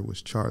manager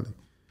was Charlie.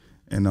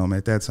 And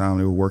at that time,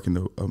 they were working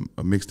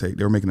a mixtape.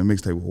 They were making a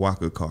mixtape with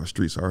Waka called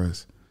Streets R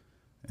Us.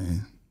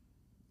 And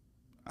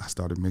I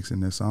started mixing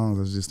their songs.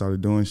 I just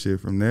started doing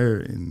shit from there,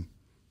 and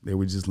they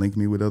would just link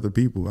me with other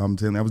people. I'm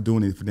telling you, I was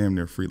doing it for damn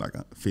near free, like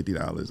 $50,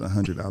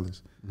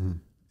 $100.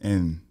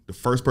 And the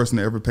first person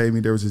that ever paid me,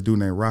 there was this dude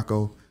named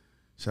Rocco.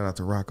 Shout out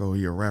to Rocco,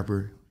 he a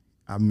rapper.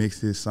 I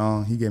mixed his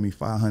song. He gave me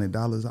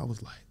 $500. I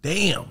was like,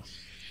 damn,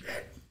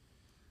 shit.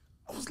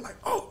 I was like,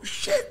 oh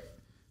shit,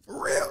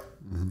 for real?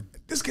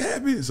 This can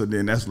happen? So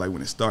then that's like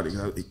when it started.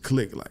 It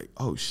clicked like,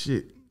 oh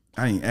shit,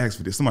 I ain't asked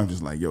for this. Somebody was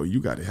just like, yo, you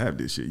got to have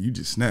this shit. You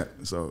just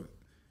snapped. So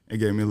it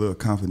gave me a little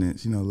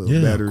confidence, you know, a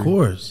little battery. Of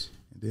course.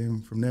 And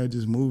then from there,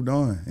 just moved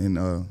on.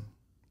 And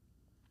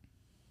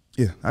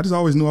yeah, I just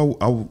always knew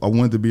I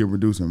wanted to be a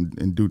producer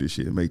and do this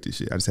shit and make this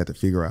shit. I just had to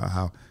figure out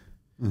how.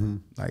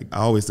 Like, I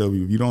always tell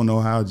people, if you don't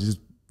know how, just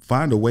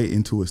find a way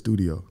into a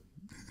studio.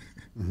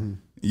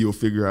 You'll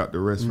figure out the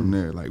rest from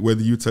there. Like,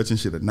 whether you touching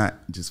shit or not,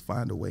 just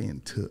find a way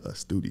into a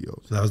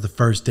studio. So that was the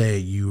first day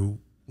you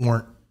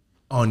weren't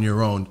on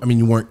your own. I mean,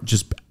 you weren't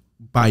just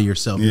by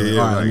yourself. Yeah, like, yeah,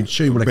 all right, let me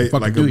show you what I can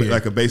fucking do here.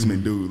 Like a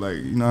basement dude, like,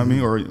 you know what I mean?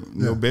 Or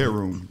your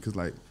bedroom, because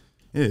like,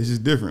 yeah, it's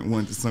just different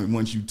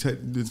once you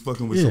just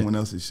fucking with someone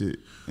else's shit.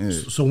 Yeah.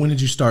 So when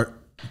did you start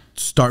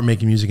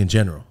making music in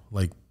general?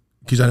 Like,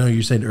 because I know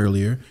you said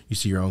earlier, you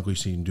see your uncle, you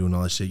see him doing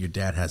all this shit. Your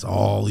dad has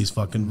all these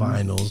fucking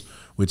vinyls,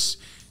 which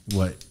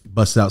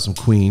busted out some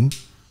Queen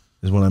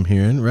is what I'm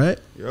hearing, right?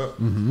 Yep.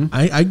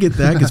 I get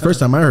that, because first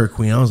time I heard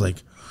Queen, I was like,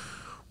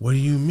 what do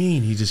you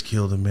mean he just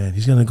killed a man?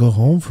 He's gonna go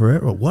home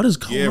forever? What is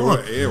going on?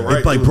 Right, yeah, right.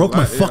 It like broke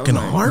my fucking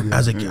like, heart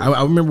as a kid.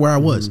 I remember where I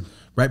was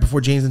right before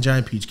James and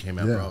Giant Peach came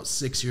out, bro. I was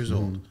 6 years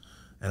old,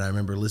 and I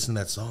remember listening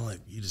to that song like,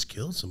 you just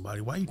killed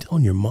somebody. Why are you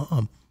telling your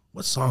mom?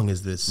 What song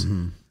is this?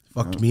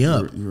 fucked me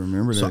up. You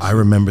remember that? So shit? I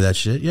remember that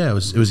shit. Yeah, it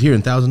was here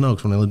in Thousand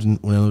Oaks when I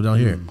lived out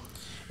here.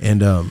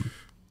 And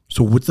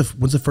so what's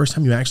the first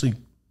time you actually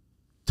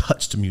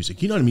touched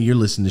music? You know what I mean? You're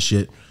listening to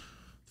shit.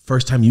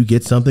 First time you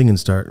get something and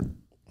start,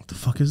 what the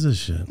fuck is this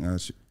shit?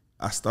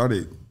 I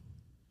started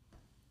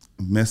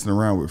messing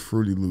around with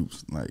Fruity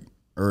Loops like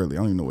early. I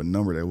don't even know what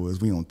number that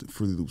was. We on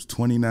Fruity Loops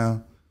 20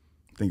 now.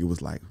 I think it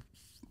was like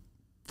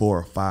 4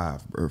 or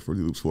 5, or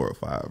Fruity Loops 4 or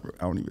 5.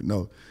 I don't even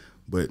know.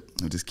 But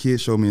this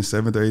kid showed me in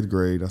 7th or 8th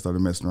grade. I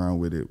started messing around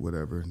with it,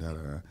 whatever.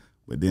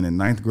 But then in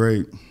 9th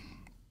grade,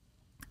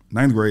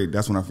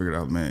 that's when I figured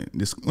out, man,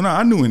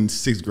 I knew in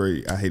 6th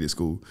grade I hated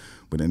school.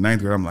 But in 9th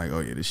grade, I'm like, oh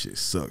yeah, this shit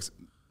sucks.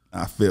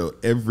 I failed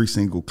every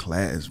single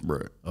class,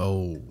 bro.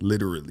 Oh.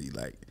 Literally,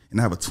 like, and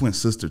I have a twin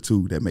sister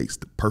too that makes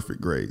the perfect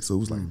grade. So it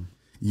was like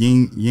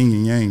yin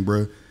and yang,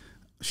 bro.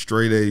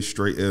 Straight A's,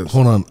 straight F's.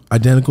 Hold on,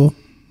 identical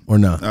or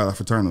not?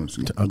 Fraternal,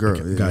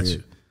 girl. Okay, got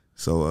you.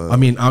 So I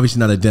mean, obviously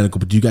not identical,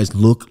 but do you guys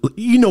look?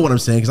 You know what I'm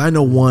saying? Because I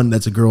know one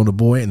that's a girl and a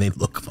boy, and they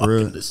look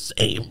fucking the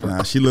same, bro.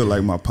 Nah, she looked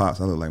like my pops.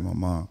 I look like my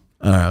mom.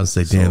 All right, I was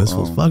say, damn, this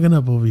fool's fucking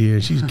up over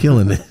here. She's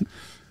killing it.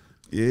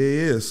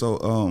 Yeah. So,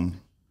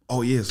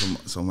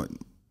 so my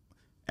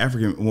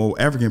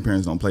African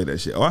parents don't play that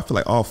shit. I feel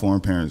like all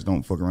foreign parents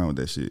don't fuck around with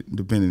that shit,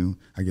 depending,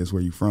 I guess,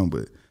 where you from.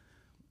 But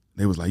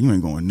they was like, you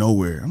ain't going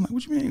nowhere. I'm like,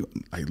 what you mean?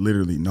 Like,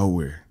 literally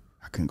nowhere.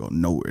 I couldn't go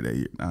nowhere that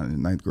year. Not in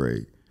 9th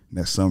grade,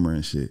 that summer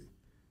and shit.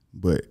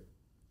 But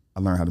I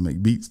learned how to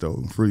make beats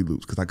though, Fruity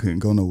Loops, because I couldn't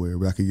go nowhere,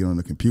 but I could get on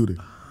the computer.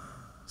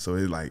 So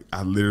it like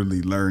I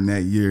literally learned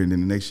that year, and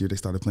then the next year they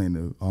started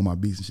playing all my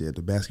beats and shit at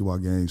the basketball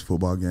games,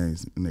 football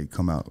games, and they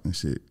come out and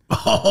shit.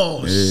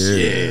 Oh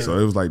shit! Yeah. So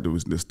it was like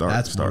the start.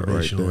 That's start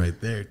motivational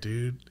right there,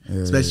 dude.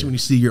 Yeah, especially when you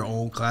see your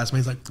own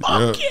classmates like,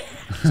 fuck yeah.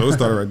 So it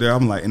started right there.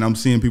 I'm like, and I'm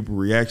seeing people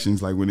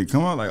reactions like when they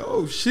come out, like,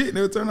 oh shit, and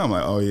they would turn out. I'm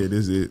like, oh yeah,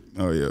 this is it.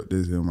 Oh yeah,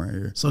 this is him right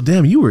here. So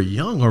damn, you were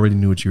young, already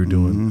knew what you were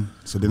doing.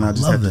 Mm-hmm. So then I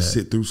just had to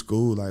sit through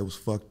school. Like, it was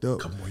fucked up.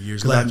 Couple more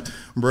years left,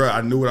 bro.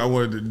 I knew what I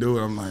wanted to do,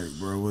 and I'm like,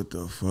 bro, what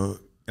the fuck?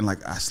 And like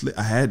I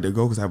had to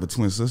go because I have a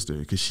twin sister,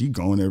 because she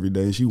going every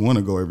day. She want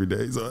to go every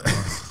day. So,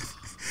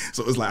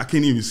 so it's like I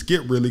can't even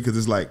skip really, because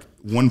it's like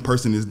one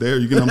person is there.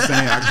 You get what I'm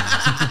saying?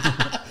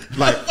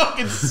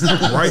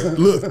 Right?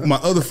 Look, my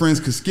other friends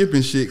could skip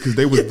and shit because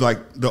they was like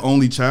the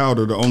only child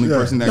or the only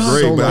person in that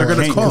grade. But I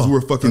can't because we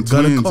were fucking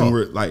twins and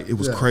we're like, it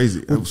was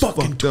crazy. It was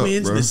fucking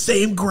twins in the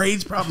same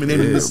grades, probably. They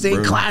were in the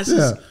same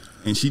classes. Yeah.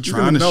 And she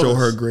trying to show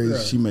her grades.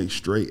 Yeah. She makes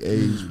straight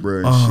A's,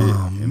 bro, and shit.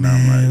 And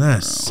man, I'm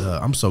like,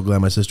 I'm so glad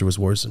my sister was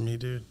worse than me,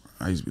 dude.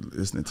 I used to be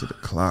listening to the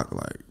clock,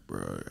 like,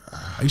 bro.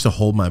 I used to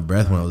hold my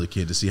breath when I was a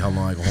kid to see how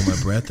long I could hold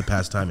my breath to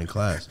pass time in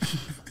class.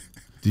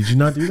 Did you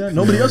not do that?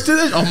 Nobody else did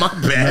that? Oh, my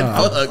bad.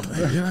 Fuck.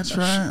 Did I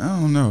try? I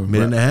don't know.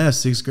 Minute and a half,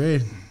 6th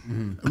grade.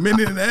 A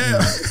minute and a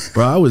half.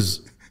 Bro,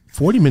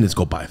 40 minutes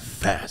go by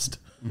fast.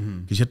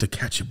 Because you have to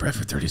catch your breath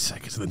for 30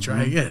 seconds and then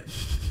try again.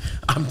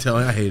 I'm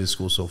telling you, I hated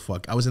school so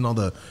fuck. I was in all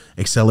the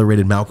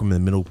accelerated Malcolm in the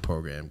Middle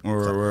program.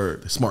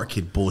 The smart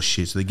kid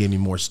bullshit. So they gave me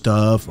more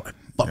stuff. I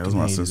fucking that was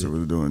my sister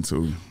was doing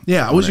too.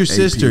 Yeah, I was your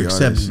sister,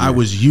 except I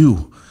was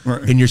you.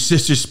 Right. And your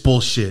sister's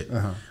bullshit.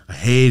 I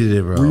hated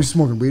it, bro. Were you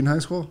smoking weed in high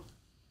school?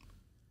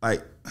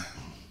 Like,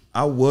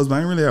 I was, but I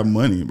didn't really have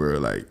money, bro.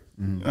 Like,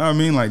 you know what I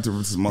mean? Like,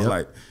 to smoke,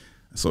 like,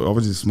 so I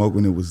was just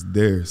smoking when it was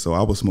there. So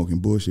I was smoking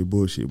bullshit.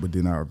 But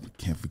then I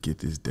can't forget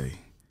this day.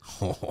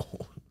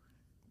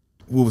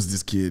 What was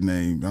this kid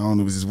named? I don't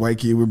know. It was this white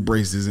kid with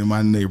braces in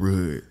my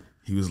neighborhood.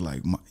 He was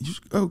like,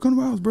 come to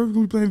my house, bro. We're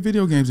going to be playing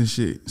video games and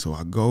shit. So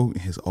I go, and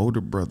his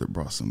older brother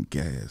brought some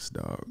gas,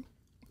 dog.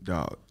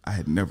 Dog, I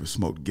had never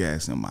smoked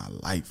gas in my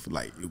life.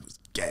 Like, it was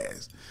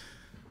gas.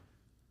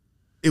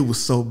 It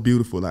was so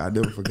beautiful. Like, I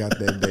never forgot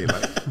that day.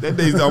 Like, that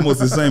day's almost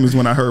the same as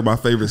when I heard my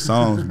favorite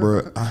songs,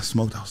 bro. I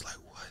smoked. I was like,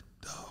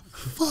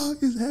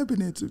 fuck is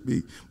happening to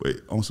me? But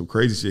on some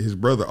crazy shit, his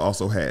brother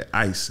also had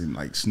ice and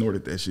like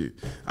snorted that shit.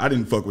 I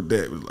didn't fuck with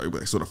that. It was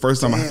like, so the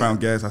first time I found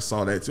gas, I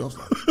saw that too. I was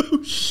like,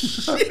 oh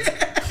shit.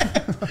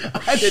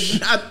 I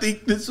did not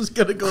think this was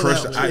gonna go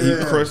that way.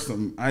 He crushed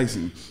some ice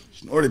and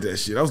snorted that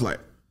shit. I was like,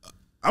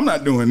 I'm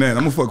not doing that.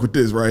 I'm gonna fuck with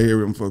this right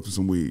here. I'm gonna fuck with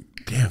some weed.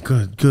 Damn,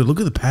 good. Look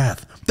at the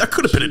path. That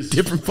could have been a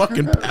different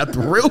fucking path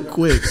real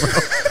quick, bro.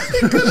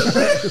 It could have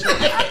been.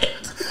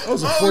 That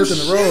was a fork in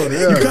the road.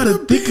 Yeah. You gotta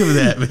think of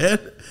that, man.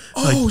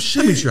 Oh like,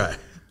 shit! Let me try.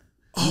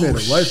 You made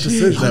a life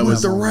decision. That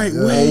was the right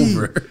way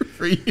over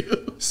for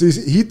you. See,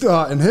 he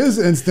thought in his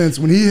instance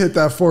when he hit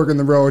that fork in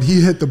the road,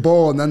 he hit the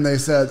bowl, and then they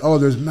said, "Oh,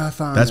 there's meth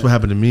on it." That's what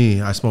happened to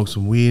me. I smoked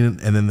some weed, and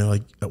then they're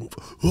like,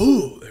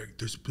 "Oh,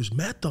 there's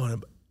meth on it."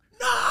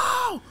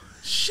 No,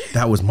 shit.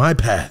 That was my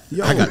path.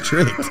 Yo, I got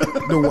tricked.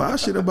 The wild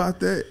shit about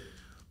that,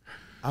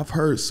 I've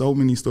heard so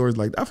many stories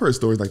like that. I've heard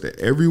stories like that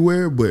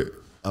everywhere, but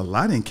a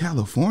lot in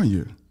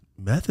California.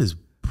 Meth is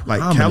like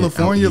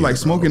California, like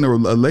smoking a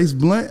lace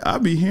blunt. I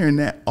be hearing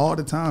that all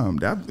the time.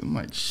 I'm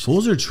like,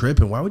 fools are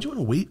tripping. Why would you want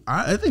to weed?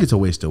 I think it's a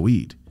waste of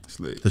weed.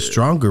 The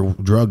stronger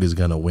drug is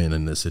gonna win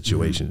in this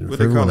situation. What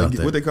they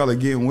call it,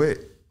 getting wet.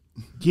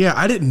 Yeah,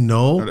 I didn't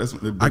know.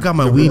 I got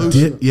my weed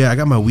dipped. Yeah, I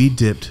got my weed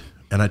dipped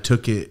and I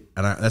took it,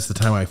 and that's the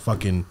time I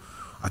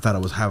thought I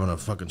was having a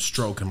fucking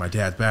stroke in my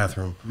dad's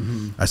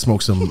bathroom. I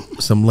smoked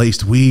some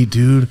laced weed,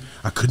 dude.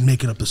 I couldn't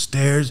make it up the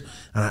stairs,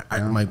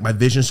 and my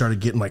vision started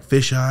getting like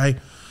fisheye,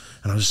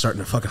 and I was just starting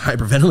to fucking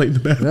hyperventilate in the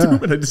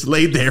bathroom, and I just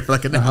laid there for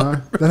like an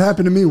hour. That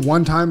happened to me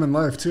one time in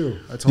life too.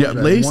 I told you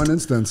that in one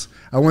instance.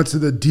 I went to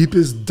the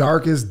deepest,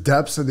 darkest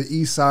depths of the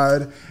east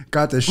side,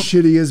 got the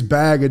shittiest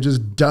bag of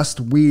just dust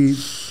weed.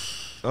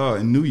 Oh,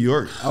 in New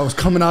York. I was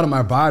coming out of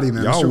my body,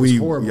 man. Y'all weed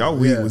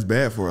was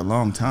bad for a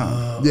long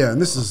time. Yeah, and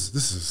this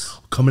is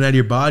coming out of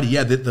your body.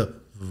 Yeah, it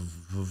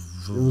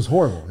was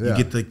horrible. Yeah.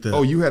 You get the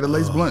oh, you had a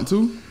lace blunt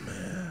too?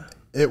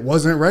 It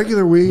wasn't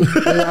regular weed.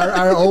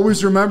 I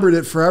always remembered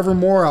it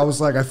forevermore. I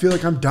was like, I feel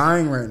like I'm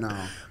dying right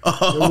now.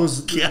 Oh, it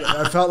was. God.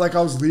 I felt like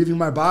I was leaving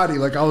my body.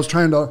 Like I was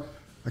trying to.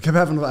 I kept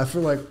having. I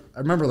feel like I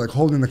remember like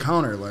holding the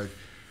counter. Like,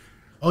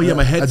 oh yeah,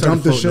 my head. I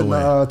started dumped the shit in the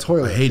away.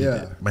 toilet. I hated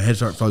it. My head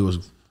started felt like it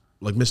was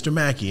like Mr.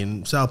 Mackey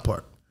in South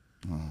Park.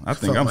 I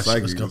think I'm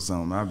psychic or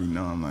something. I'll be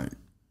knowing like.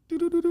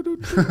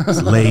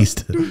 It's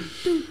laced.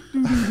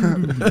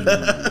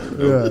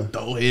 Yeah.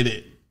 Don't hit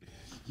it.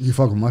 You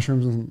fuck with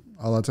mushrooms and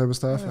all that type of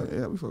stuff?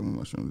 Yeah, we fucking with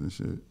mushrooms and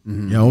shit.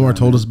 Yeah, Omar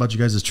told us about you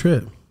guys'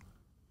 trip.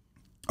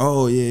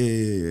 Oh,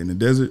 yeah. In the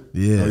desert?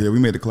 Yeah. Oh, yeah, we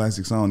made a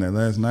classic song that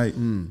last night.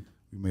 We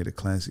made a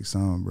classic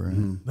song, bro.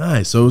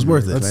 Nice. So it was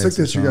worth it. That's sick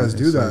that you guys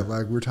do that.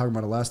 Like, we were talking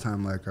about it last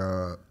time. Like,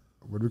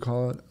 what do we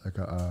call it? Like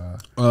a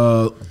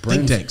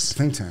think tanks.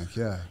 Think tank,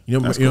 yeah. You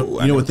know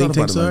what think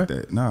tanks are?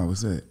 Like no,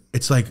 what's that?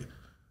 It's like,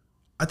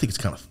 I think it's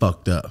kind of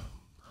fucked up.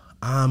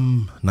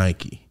 I'm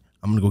Nike.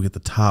 I'm going to go get the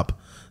top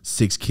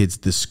 6 kids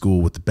at this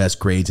school with the best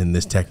grades in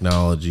this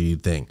technology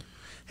thing.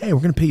 Hey, we're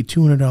going to pay you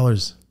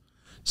 $200.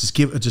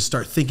 Just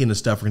start thinking of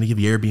stuff. We're going to give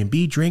you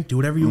Airbnb, drink, do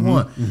whatever you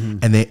want.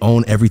 And they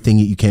own everything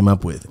that you came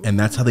up with. And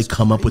that's how they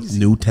come up with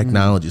new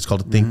technology. It's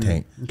called a think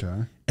tank.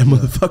 Okay. And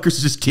motherfuckers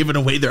are just giving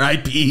away their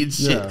IP and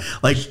shit. Yeah.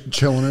 Like just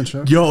chilling and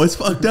shit. Yo, it's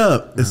fucked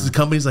up. This is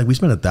companies like, we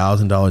spent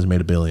 $1,000 and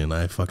made $1 billion.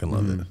 I fucking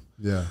love it.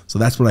 Yeah. So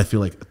that's what I feel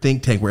like, a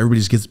think tank where everybody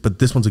just gets, but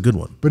this one's a good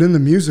one. But in the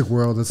music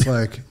world, it's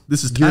like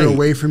this is you're tight.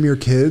 away from your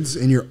kids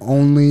and you're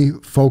only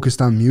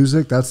focused on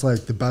music. That's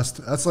like the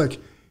best. That's like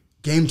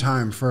game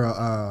time for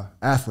a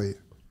athlete.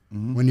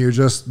 When you're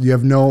just, you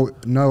have no,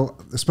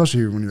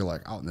 especially when you're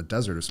like out in the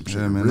desert or some shit.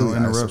 Yeah, man, really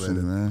no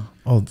interruptions, man.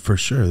 Oh, for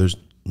sure. There's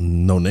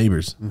no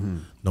neighbors.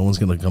 No one's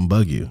going to come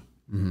bug you.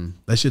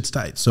 That shit's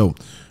tight. So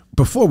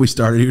before we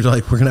started, he was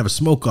like, we're going to have a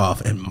smoke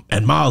off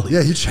and Molly.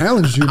 Yeah, he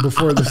challenged you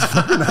before this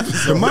fucking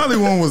episode. The Molly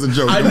one was a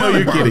joke. I know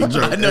you're kidding.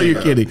 I know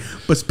you're kidding.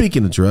 But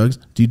speaking of drugs,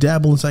 do you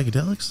dabble in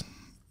psychedelics?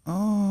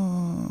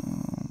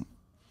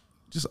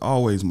 Just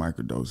always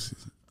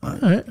microdoses.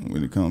 Like, all right.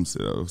 When it comes to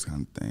those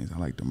kind of things, I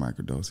like the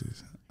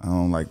microdoses. I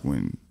don't like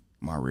when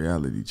my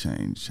reality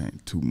change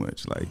too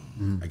much. Like,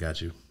 I got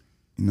you.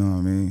 You know what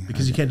I mean?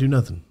 Because you can't do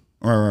nothing.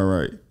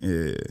 Right.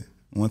 Yeah.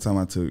 One time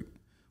I took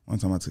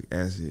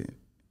acid.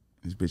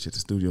 This bitch at the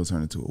studio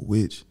turned into a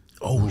witch.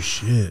 Oh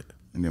shit.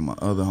 And then my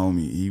other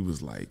homie, he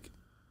was like,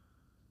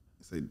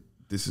 say,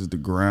 this is the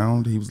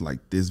ground. He was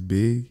like this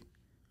big.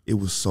 It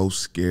was so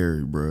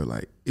scary, bro.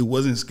 Like, it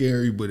wasn't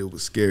scary, but it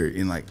was scary.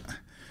 And like,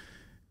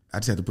 I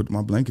just had to put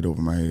my blanket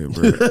over my head,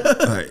 bro.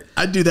 Like,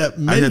 I do that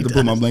many I had to times.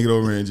 put my blanket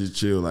over and just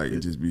chill, like,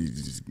 and just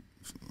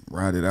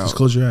ride it out. Just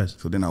close your eyes.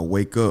 So then I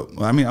wake up.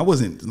 Well, I mean,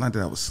 it's not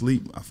that I was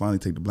asleep. I finally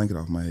take the blanket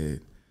off my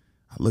head.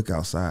 I look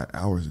outside.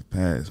 Hours have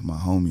passed. My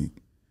homie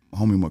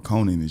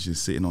McConan is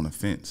just sitting on a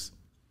fence.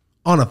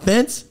 On a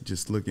fence?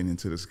 Just looking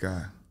into the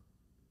sky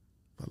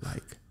for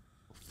like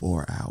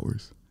 4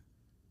 hours.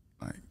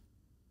 Like,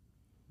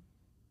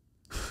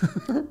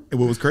 and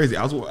what was crazy,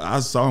 I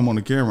saw him on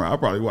the camera. I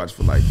probably watched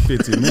for like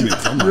 15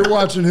 minutes. I'm You're like,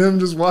 watching him,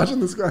 just watching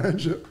this guy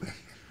and shit.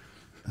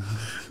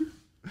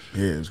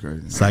 yeah, it was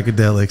crazy.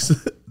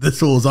 Psychedelics. This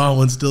fool was on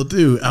one still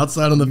too.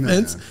 Outside on the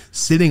fence,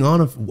 sitting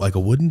on a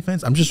wooden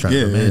fence. I'm just trying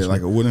to imagine. Yeah,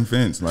 like a wooden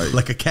fence,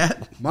 like a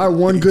cat. My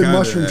one good kinda,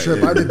 mushroom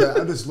trip, yeah. I did that.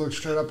 I just looked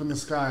straight up in the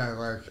sky.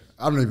 Like,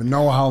 I don't even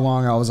know how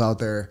long I was out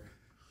there.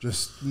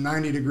 Just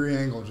 90-degree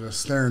angle,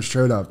 just staring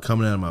straight up.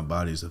 Coming out of my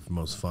body is the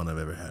most fun I've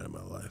ever had in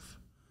my life.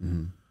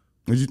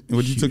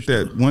 Would you took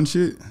that one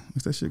shit?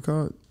 What's that shit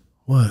called?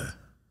 What?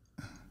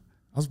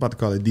 I was about to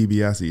call it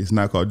DBIC. It's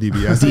not called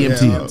DBIC.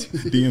 DMT.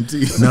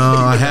 DMT. No,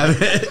 I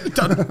haven't.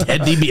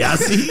 Ted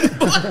DiBiase.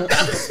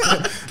 That's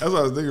what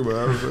I was thinking about.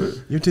 I was like,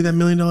 You ever take that $1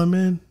 Million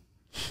Man?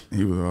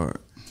 he was hard.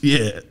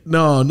 Yeah.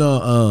 No.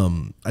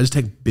 I just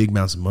take big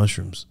amounts of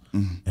mushrooms.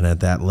 And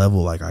at that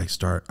level, like I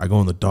go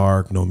in the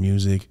dark, no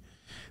music.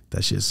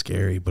 That shit's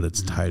scary, but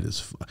it's tight as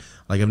fuck.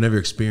 Like I've never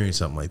experienced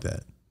something like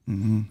that.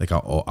 Like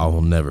I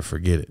will never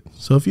forget it.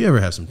 So if you ever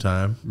have some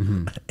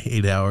time,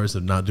 8 hours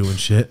of not doing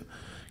shit,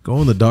 go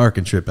in the dark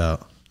and trip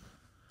out.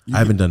 I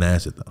haven't done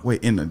acid though.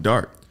 Wait, in the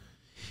dark?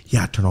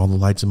 Yeah, I turn all the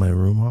lights in my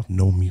room off,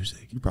 no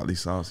music. You probably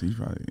saw, so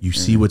You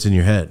see what's in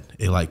your head.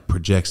 It like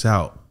projects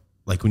out.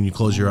 Like when you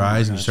close your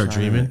eyes and you start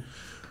dreaming,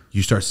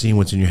 you start seeing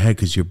what's in your head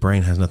because your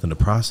brain has nothing to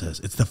process.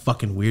 It's the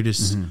fucking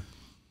weirdest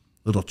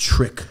little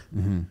trick.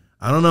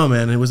 I don't know,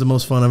 man. It was the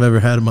most fun I've ever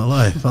had in my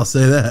life. I'll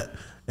say that.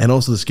 And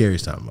also the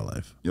scariest time of my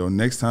life. Yo,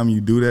 next time you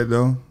do that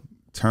though,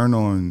 turn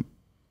on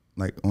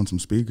like on some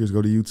speakers,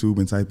 go to YouTube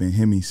and type in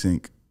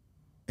HemiSync.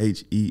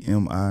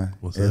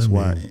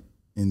 HEMISYNC.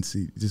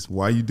 Just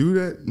while you do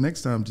that,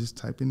 next time just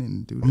type it in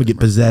and do that. I'm gonna get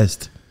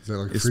possessed. Is that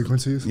like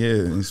frequencies? Yeah,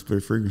 and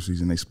split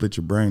frequencies, and they split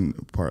your brain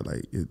apart.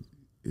 Like it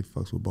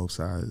fucks with both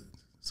sides,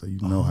 so you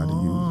know how to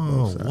use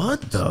both sides.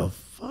 What the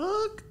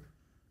fuck?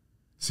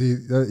 See,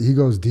 he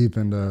goes deep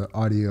into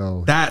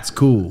audio. That's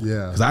cool.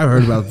 Yeah. Because I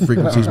heard about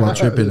frequencies while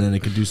tripping, and it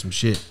could do some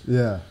shit.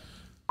 Yeah.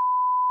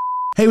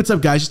 Hey, what's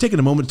up, guys? Just taking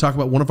a moment to talk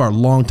about one of our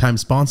longtime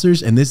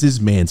sponsors, and this is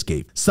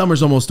Manscaped.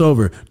 Summer's almost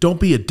over. Don't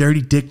be a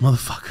dirty dick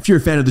motherfucker. If you're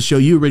a fan of the show,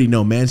 you already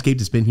know Manscaped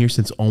has been here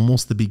since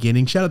almost the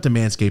beginning. Shout out to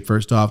Manscaped,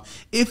 first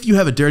off. If you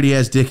have a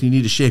dirty-ass dick and you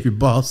need to shave your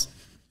balls,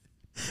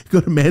 go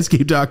to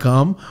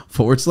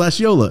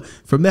manscaped.com/Yola.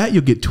 From that,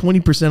 you'll get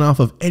 20% off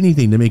of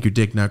anything to make your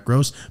dick not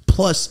gross,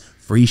 plus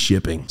free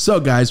shipping. So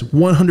guys,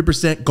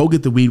 100% go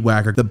get the Weed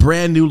Whacker, the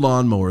brand new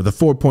lawnmower, the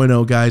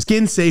 4.0, guys.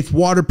 Skin safe,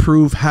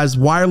 waterproof, has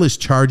wireless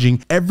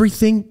charging,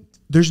 everything.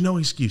 There's no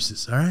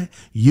excuses, all right?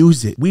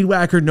 Use it. Weed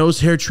Whacker,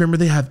 nose hair trimmer,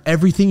 they have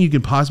everything you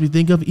can possibly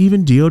think of,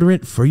 even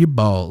deodorant for your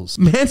balls.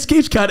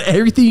 Manscaped's got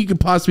everything you can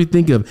possibly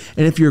think of.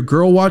 And if you're a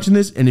girl watching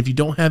this, and if you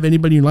don't have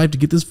anybody in your life to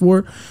get this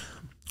for,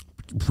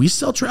 we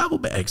sell travel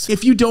bags.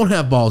 If you don't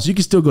have balls, you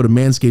can still go to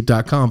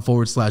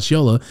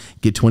manscaped.com/Yola,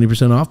 get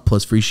 20% off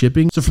plus free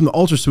shipping. So from the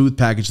ultra smooth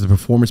package to the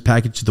performance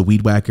package to the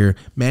Weed Whacker,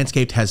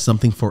 Manscaped has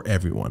something for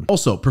everyone.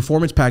 Also,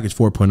 performance package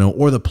 4.0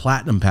 or the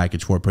platinum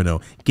package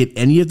 4.0. Get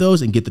any of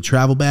those and get the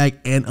travel bag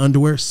and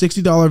underwear.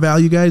 $60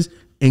 value, guys,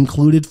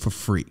 included for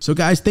free. So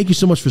guys, thank you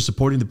so much for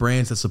supporting the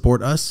brands that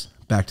support us.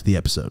 Back to the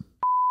episode.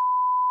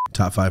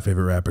 Top 5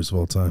 favorite rappers of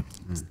all time.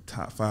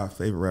 Top 5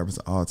 favorite rappers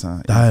of all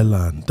time.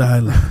 Dylan.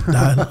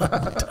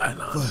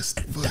 First.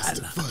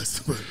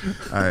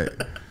 All right.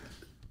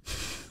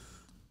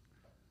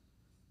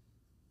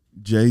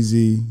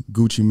 Jay-Z,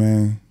 Gucci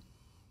Mane,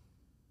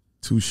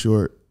 Too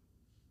Short.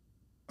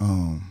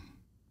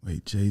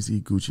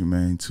 Jay-Z, Gucci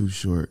Mane, Too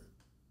Short.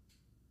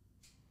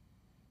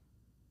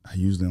 I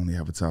usually only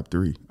have a top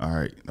 3. All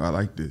right. I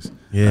like this.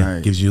 Yeah, all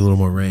right. Gives you a little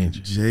more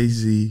range.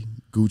 Jay-Z,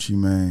 Gucci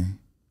Mane.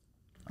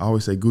 I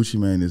always say Gucci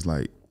Mane is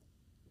like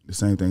the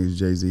same thing as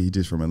Jay-Z. He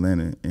just from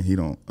Atlanta, and he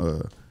don't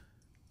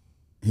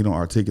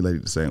articulate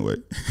it the same way.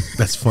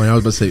 That's funny. I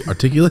was about to say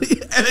articulate,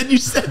 and then you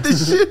said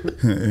this shit.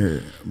 Yeah,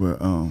 but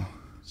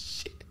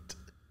Shit,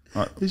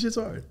 this shit's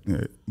hard.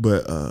 yeah,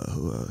 but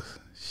who else?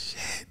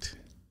 Shit.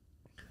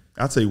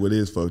 I'll tell you what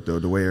is fucked though.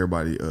 The way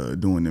everybody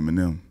doing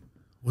Eminem.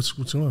 What's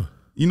going on?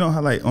 You know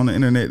how like on the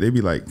internet they be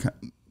like, I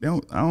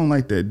don't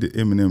like that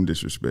Eminem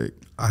disrespect.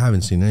 I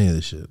haven't seen any of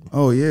this shit.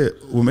 Oh yeah,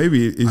 well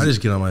maybe it's, I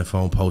just get on my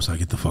phone, post, I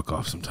get the fuck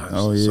off sometimes.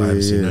 Oh, so I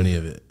haven't seen yeah. any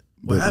of it.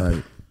 What but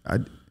happened?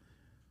 like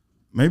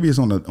maybe it's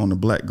on the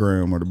Black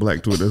Gram or the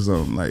Black Twitter or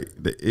something. Like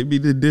it be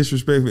the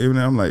disrespect for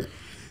Eminem. I'm like,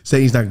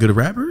 Saying he's not good at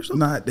rapper or something?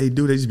 nah, they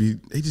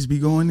just be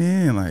going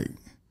in like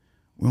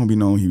we don't be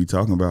knowing who he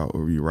talking about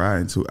or be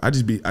riding to. I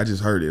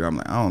just heard it. I'm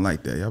like, I don't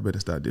like that. Y'all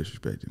better stop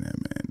disrespecting that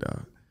man,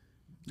 dog.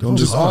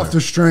 Just off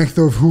the strength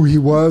of who he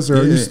was, or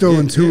are you Yeah, still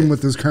in tune yeah.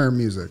 with his current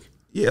music?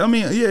 Yeah, I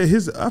mean, yeah,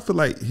 I feel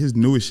like his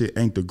newest shit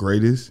ain't the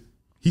greatest.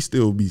 He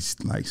still be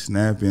like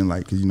snapping,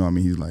 like, cause you know what I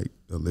mean, he's like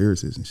a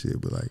lyricist and shit,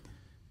 but like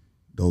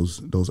those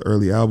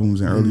early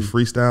albums and early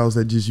freestyles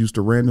that just used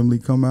to randomly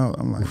come out,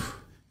 I'm like,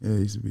 yeah, he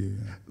used to be.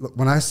 Look,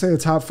 when I say a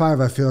top 5,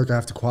 I feel like I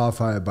have to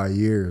qualify it by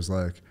years.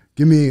 Like,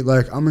 give me,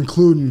 like, I'm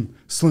including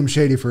Slim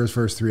Shady for his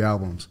first 3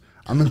 albums.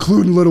 I'm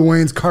including Lil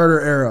Wayne's Carter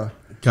era.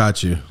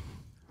 Got you.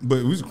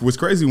 But what's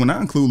crazy, when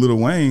I include Lil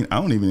Wayne, I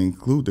don't even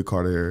include the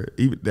Carter era.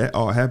 Even that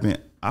all happened,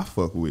 I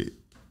fuck with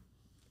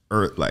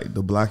like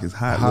The Block is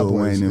Hot, Hot Lil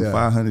Boys, Wayne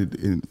yeah.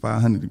 and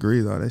 500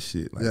 degrees, all that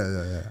shit. Like,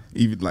 Yeah.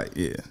 Even like,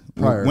 yeah.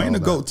 Prior to Wayne all the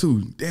that. GOAT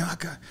too. Damn, I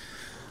got.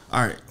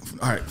 All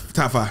right,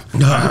 top 5.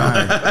 All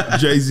right.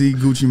 Jay-Z,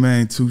 Gucci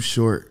Mane, Too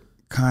Short,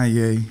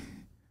 Kanye,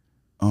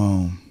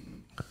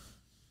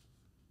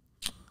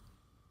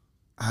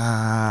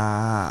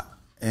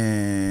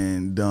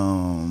 and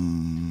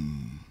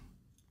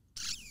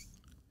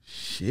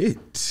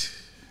shit.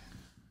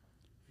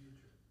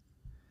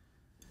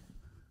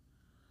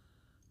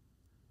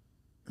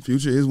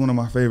 Future is one of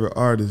my favorite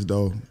artists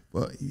though,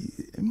 but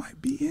it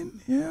might be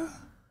in, yeah.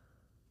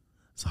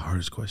 It's the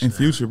hardest question. In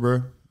Future,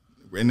 bro.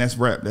 And that's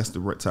rap. That's the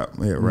top.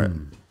 Yeah, rap.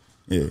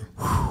 Yeah.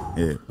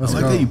 Yeah. I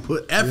like how you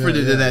put effort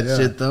into that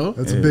shit, though.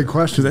 That's a big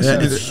question. That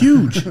shit is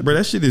huge. Bro,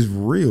 that shit is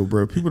real,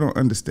 bro. People don't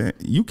understand.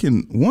 You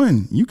can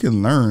learn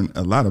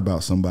a lot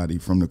about somebody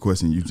from the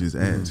question you just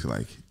asked.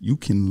 Like, you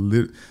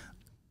can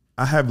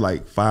I have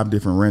like 5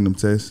 different random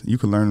tests. You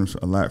can learn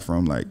a lot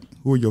from, like,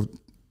 who are your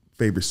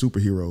favorite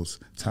superheroes?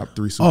 Top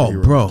 3 superheroes.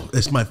 Oh, bro,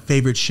 it's my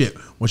favorite shit.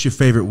 What's your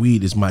favorite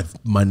weed? Is my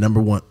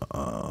number one.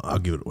 I'll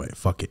give it away.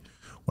 Fuck it.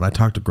 when I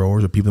talk to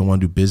growers or people that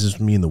want to do business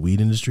with me in the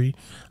weed industry,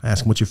 I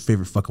ask them, what's your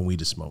favorite fucking weed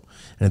to smoke?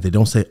 And if they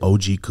don't say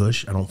OG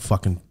Kush, I don't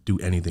fucking do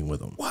anything with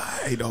them.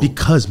 Why though?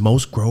 Because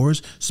most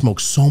growers smoke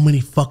so many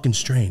fucking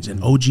strains,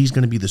 and OG is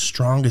going to be the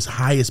strongest,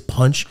 highest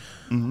punch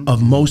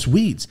of most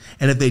weeds.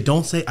 And if they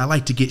don't say, I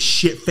like to get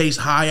shit-faced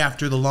high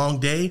after the long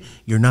day,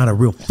 you're not a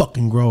real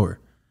fucking grower.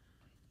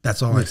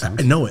 That's all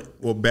I know it.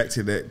 Well, back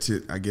to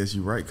that, I guess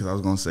you're right, because I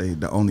was going to say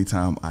the only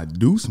time I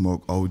do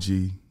smoke OG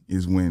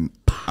is when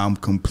I'm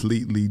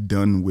completely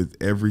done with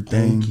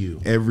everything. Thank you.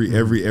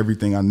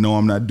 Everything. I know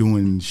I'm not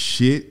doing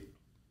shit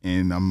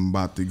and I'm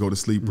about to go to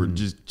sleep or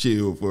just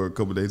chill for a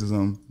couple days or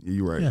something. Yeah,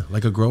 you're right. Yeah,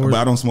 like a grower. But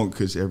I don't smoke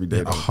kush every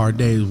day. A hard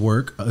day's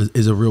work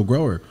is a real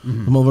grower. The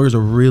motherfuckers are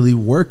really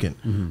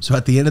working. So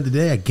at the end of the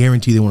day, I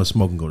guarantee they want to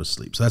smoke and go to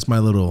sleep. So that's my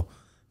little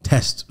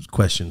test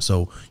question.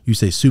 So you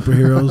say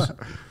superheroes.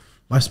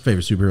 My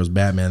favorite superhero is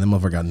Batman. That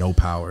motherfucker got no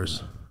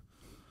powers.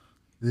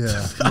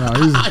 Yeah,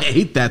 no, I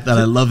hate that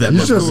I love that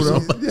he's motherfucker just, so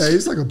much. yeah,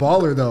 he's like a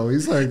baller though.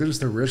 He's like they're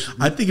just a rich.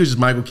 I think it was just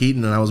Michael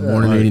Keaton, and I was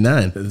born in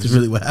 '89. That's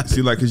really what happened.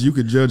 See, like, because you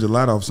could judge a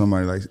lot off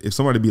somebody. Like, if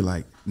somebody be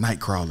like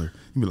Nightcrawler,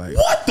 you'd be like,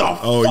 What the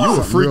oh, you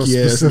a freaky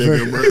ass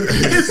specific. nigga,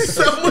 bro.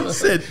 Someone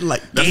said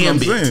like, That's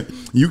Gambit. what I'm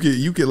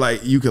saying.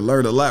 You could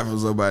learn a lot from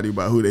somebody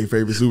about who their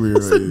favorite superhero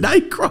It's a is.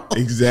 Nightcrawler.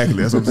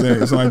 Exactly, that's what I'm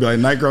saying. If somebody be like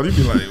Nightcrawler, you'd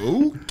be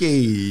like, okay,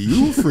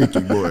 you a freaky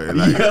boy.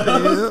 Like,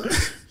 yeah.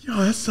 Yo,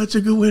 that's such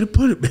a good way to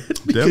put it, man.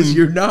 Because Definitely.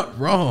 you're not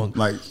wrong.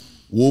 Like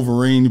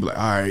Wolverine, you be like,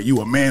 all right, you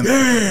a man.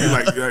 Yeah.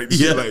 Like,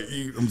 Yeah.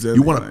 I'm telling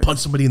You want to like, punch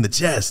somebody in the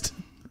chest.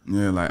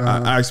 Yeah, like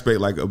I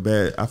expect like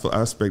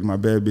I expect my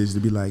bad bitch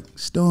to be like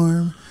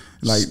Storm.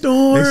 Like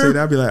Storm. they say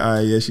that, I'd be like, all right,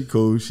 yeah, she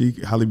cool.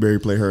 Halle Berry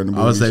played her in the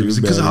movie. I was like, She was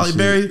because of bad Halle as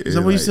Berry? shit. Is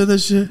that why you said that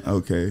shit?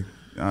 Okay,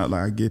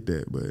 I get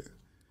that, but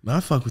No,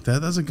 I fuck with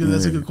that. That's a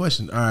good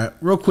question. All right,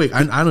 real quick.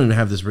 I don't even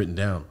have this written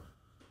down.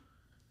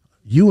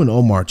 You and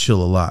Omar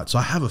chill a lot, so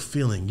I have a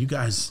feeling you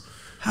guys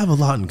have a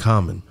lot in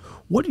common.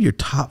 What are your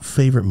top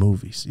favorite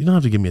movies? You don't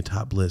have to give me a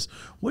top list.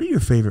 What are your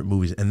favorite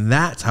movies? And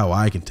that's how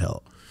I can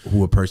tell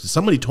who a person.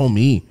 Somebody told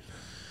me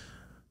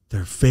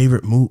their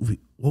favorite movie.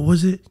 What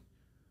was it?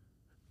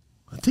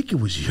 I think it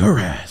was your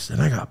ass,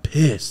 and I got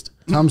pissed.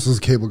 Thomas was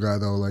a cable guy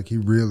though. Like he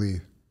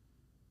really.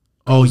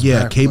 Oh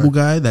yeah, back, cable like-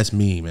 guy. That's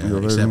me, man. Yeah,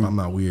 Except baby. I'm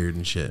not weird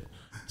and shit.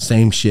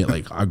 Same shit.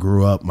 Like I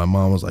grew up. My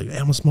mom was like, "Hey,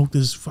 I'm gonna smoke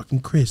this fucking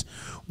Chris.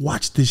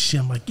 Watch this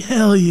shit." I'm like,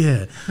 "Hell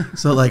yeah!"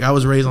 So like I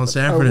was raised on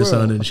Sanford and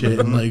Son and shit,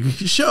 and like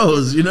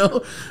shows, you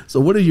know. So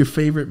what are your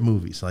favorite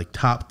movies? Like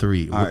top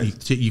three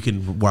you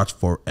can watch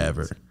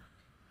forever.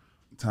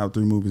 top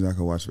 3 movies I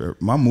can watch forever.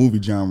 My movie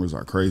genres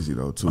are crazy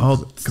though too, Oh.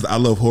 because I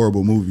love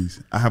horrible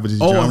movies. I have a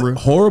genre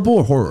horrible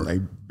or horror?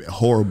 like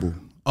horrible.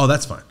 Oh,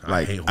 that's fine.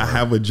 Like hate I horror.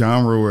 have a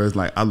genre where it's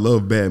like I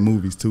love bad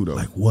movies too though.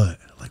 Like what?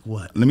 Like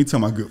what? Let me tell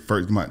my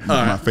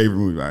my favorite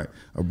movie. Right,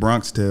 A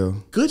Bronx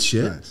Tale. Good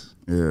shit.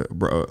 Yeah,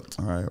 bro.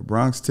 All right, A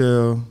Bronx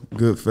Tale,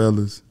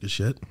 Goodfellas, Good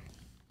shit.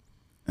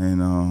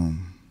 and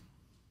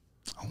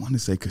I want to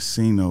say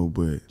Casino,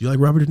 but Do you like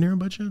Robert De Niro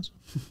by chance?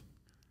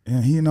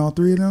 yeah, he in all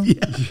 3 of them.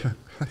 Yeah.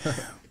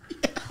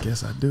 I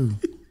guess I do.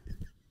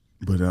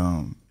 But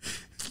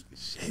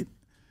shit.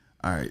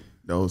 All right,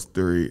 those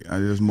 3.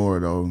 There's more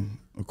though.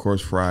 Of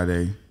course,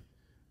 Friday,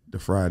 the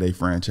Friday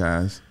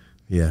franchise.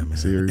 Yeah, man.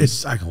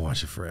 Series. I can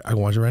watch it for it. I can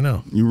watch it right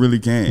now. You really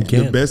can. You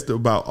can. The best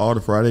about all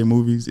the Friday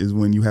movies is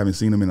when you haven't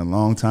seen them in a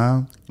long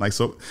time. Like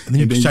so, And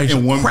then you start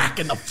in one,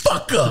 cracking the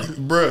fuck up.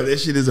 bro, that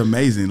shit is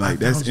amazing. Like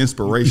that's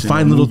inspiration. You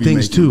find of little movie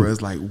things, making, too. Bro.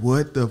 It's like,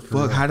 what the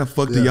fuck? How the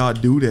fuck do y'all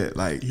do that?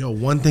 Like, Yo,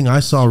 one thing I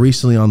saw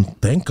recently on,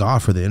 thank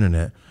God for the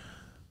internet.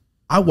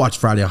 I watched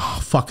Friday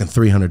fucking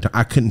 300 times.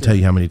 I couldn't tell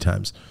you how many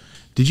times.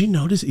 Did you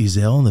notice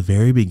Ezel in the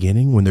very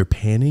beginning when they're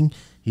panning,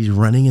 he's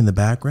running in the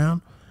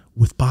background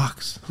with the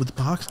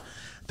box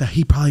that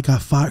he probably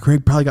got fired.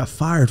 Craig probably got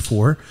fired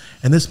for,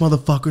 and this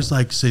motherfucker's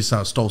like, say,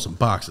 stole some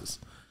boxes.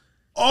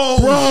 Oh,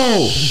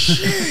 bro,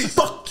 shit,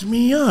 fucked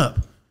me up.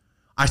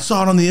 I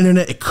saw it on the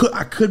internet.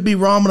 I could be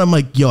wrong, but I'm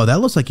like, yo, that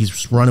looks like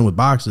he's running with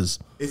boxes.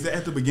 is that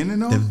at the beginning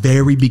though? The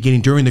very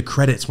beginning, during the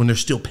credits, when they're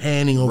still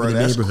panning over Bro, the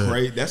that's neighborhood.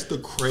 crazy. That's the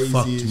Fucked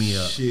me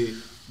craziest up. shit.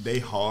 They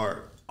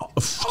hard.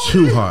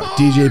 Too hard.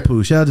 DJ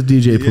Pooh. Shout out to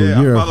DJ Pooh.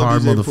 Yeah, You're a I follow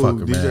hard DJ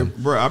motherfucker, Pooh. man.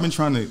 Bro, I've been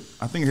trying to.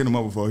 I think I hit him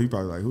up before. He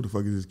probably like, who the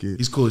fuck is this kid?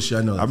 He's cool as shit.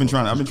 I know that. I've been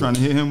trying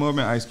to hit him up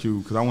and Ice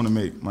Cube because I want to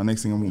make my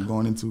next thing I'm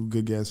going into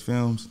Good Gas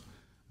Films.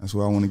 That's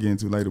what I want to get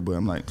into later. But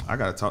I'm like, I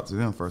gotta talk to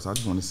them first. I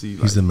just want to see.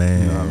 Like, He's the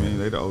man. You know what I mean?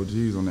 They the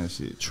OGs on that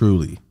shit.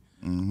 Truly.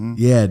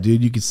 Yeah,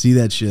 dude, you can see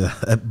that shit.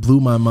 That blew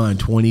my mind.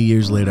 20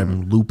 years later, I've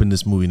been looping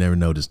this movie, never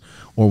noticed.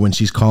 Or when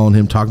she's calling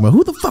him, talking about,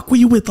 who the fuck were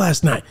you with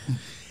last night?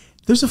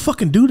 There's a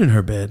fucking dude in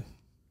her bed.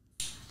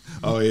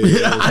 Oh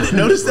yeah. I didn't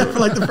notice that for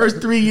like the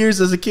first 3 years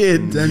as a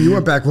kid. Damn, you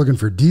went back looking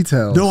for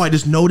details. No, I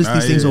just noticed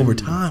these things yeah. over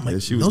time. Like, Yeah,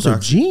 she was those are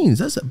toxic. jeans.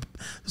 There's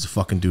a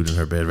fucking dude in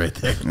her bed right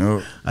there.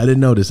 Yep. I didn't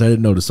notice.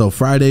 So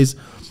Fridays,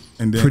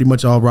 And then pretty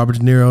much all Robert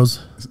De Niro's.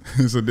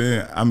 so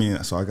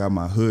then so I got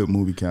my hood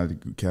movie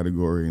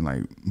category and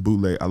like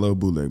bootleg. I love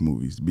bootleg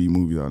movies, B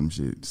movies, all them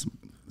shit.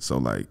 So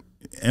like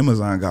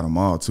Amazon got them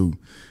all too.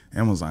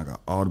 Amazon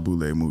got all the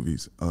bootleg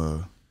movies.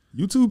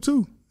 YouTube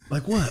too.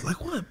 Like what? Like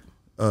what?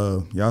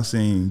 Y'all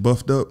seen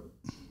Buffed Up?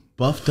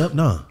 Buffed Up?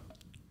 Nah.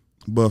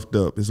 Buffed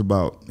Up.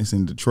 It's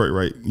in Detroit,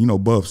 right? You know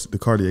Buffs, the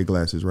Cartier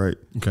glasses, right?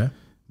 Okay.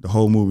 The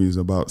whole movie is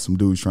about some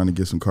dudes trying to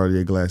get some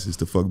Cartier glasses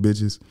to fuck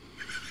bitches.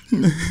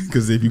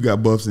 Because if you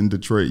got buffs in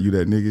Detroit, you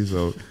that nigga.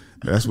 So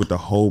that's what the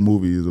whole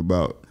movie is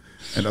about.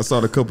 And I saw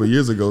it a couple of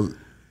years ago.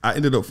 I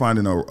ended up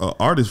finding a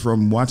artist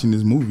from watching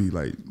this movie.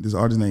 Like this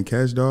artist named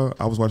Cash Dog.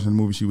 I was watching the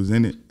movie. She was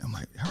in it. I'm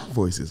like, her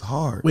voice is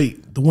hard.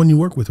 Wait, the one you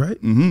work with,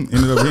 right? Mm-hmm.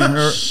 Ended up hitting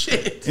her.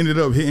 Shit. Ended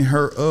up hitting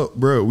her up,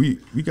 bro. We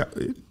got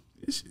it.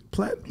 It's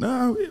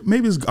platinum.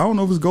 Maybe it's, I don't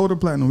know if it's gold or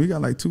platinum. We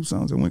got like 2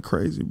 songs that went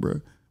crazy, bro.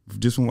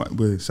 Just one,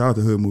 but shout out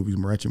to hood movies,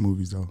 ratchet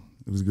movies though.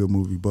 It was a good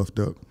movie. Buffed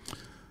Up.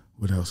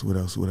 What else? Wait,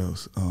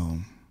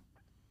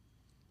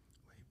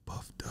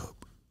 Buffed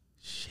Up.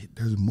 Shit,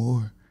 there's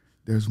more.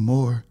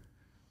 You're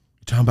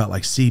talking about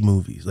like C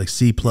movies, like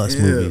C plus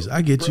movies.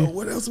 I get you.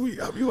 What else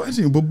I be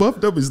watching? But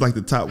Buffed Up is like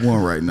the top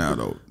one right now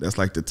though. That's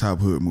like the top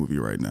hood movie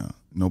right now.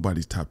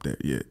 Nobody's topped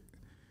that yet.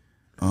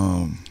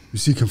 You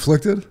see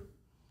Conflicted?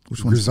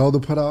 Which one? Griselda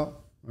put out.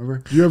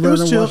 Remember? You ever It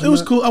was chill. watching It was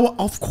that? cool.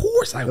 Of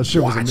course I That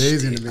shit was watched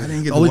amazing it. to me. I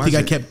didn't get The to only watch thing I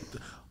it. kept,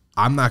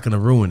 I'm not going to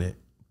ruin it,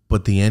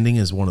 but the ending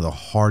is one of the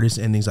hardest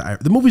endings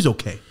the movie's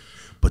okay,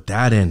 but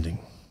that ending,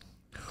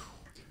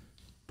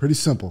 Pretty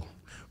simple.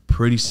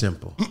 pretty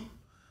simple.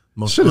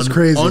 Most Shit is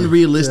crazy.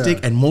 unrealistic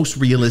Yeah. and most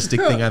realistic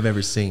thing I've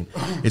ever seen.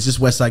 It's just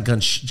West Side Gun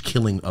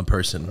killing a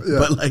person. Yeah.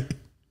 But like,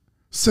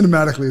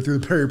 Cinematically through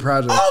the Perry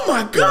Project. oh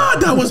my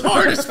God, that was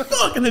hard as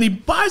fuck. And then he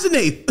buys an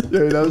eighth.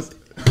 Yeah, he does.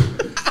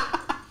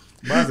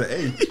 Mine's an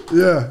 8.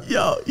 Yeah.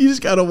 Yo, you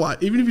just gotta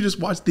watch. Even if you just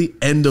watch the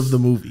end of the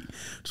movie,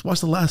 just watch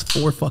the last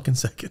 4 fucking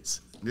seconds.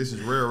 This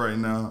is rare right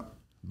now.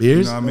 Beers?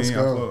 You know what I mean? Let's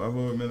go. I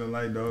vote Miller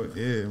Lite, dog.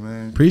 Yeah,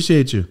 man.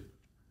 Appreciate you.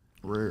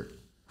 Rare.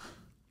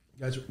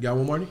 Got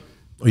one, Marty?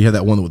 Oh, you had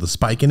that one with the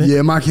spike in it?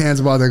 Yeah, my can's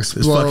about to This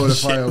explode fucking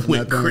if I shit open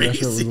went that thing. That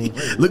shit was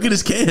crazy. Look at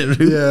his can,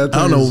 dude. Yeah, I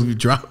don't know if we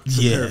dropped.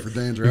 Yeah, prepare for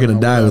danger. you're I gonna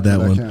don't know die what with that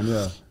happened one. to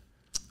that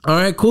can, All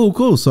right,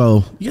 cool.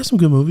 So you got some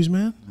good movies,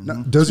 man.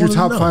 Now, does your Wanted to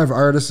top know. 5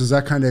 artists, does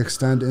that kind of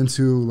extend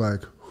into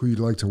like who you'd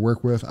like to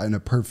work with in a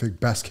perfect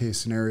best case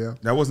scenario?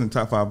 That wasn't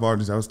top 5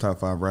 artists. That was top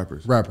 5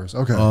 rappers. Rappers.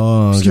 Okay.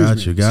 Oh,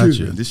 Excuse me. got Excuse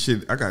you. me. This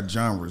shit, I got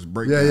genres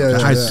breakdown. Yeah.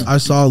 I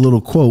saw a little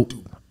quote.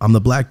 I'm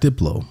the Black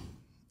Diplo.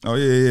 Oh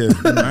yeah.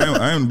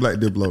 I am Black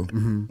Diplo.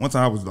 One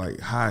time I was like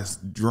high,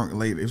 drunk,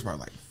 late. It was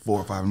probably like 4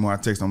 or 5 in the morning.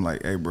 I text him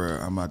like, "Hey, bro,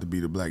 I'm about to be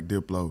the Black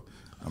Diplo.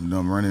 I'm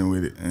done running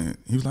with it." And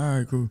he was like, "All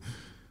right, cool."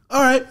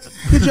 All right,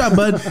 good job,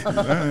 bud. All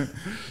right.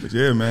 But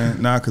yeah,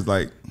 man, cause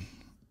like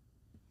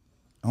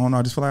I don't know.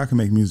 I just feel like I can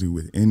make music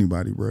with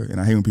anybody, bro.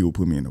 And I hate when people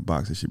put me in a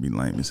box. It should be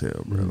lame as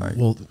hell, bro. Like,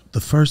 Well, the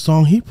first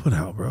song he put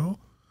out, bro.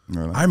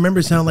 like, I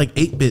remember it sounded like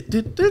 8-bit.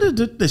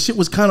 The shit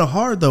was kind of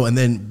hard though, and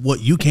then what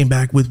you came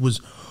back with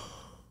was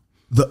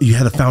you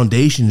had a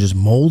foundation, just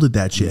molded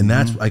that shit, and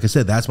that's like I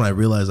said, that's when I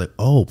realized like,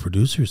 oh,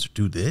 producers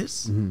do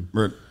this.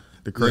 bro,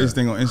 the craziest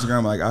thing on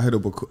Instagram, like I hit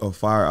up a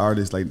fire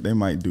artist, like they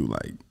might do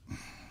like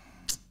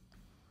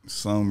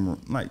some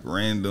like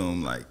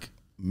random, like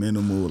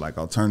minimal, like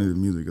alternative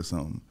music or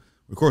something.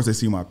 Of course, they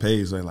see my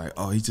page, they're like,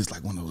 oh, he's just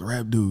like one of those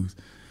rap dudes.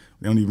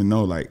 They don't even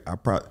know, like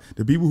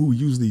the people who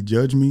usually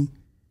judge me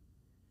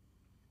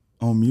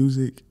on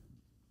music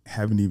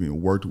haven't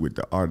even worked with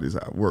the artists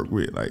I work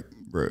with. Like,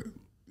 bro,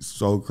 it's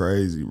so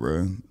crazy,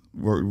 bro.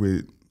 Worked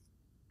with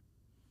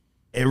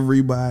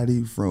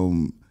everybody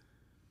from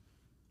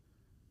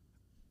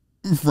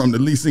the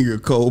lead singer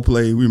of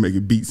Coldplay, we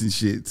making beats and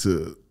shit,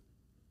 to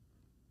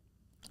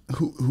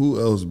who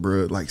else,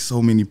 bro? Like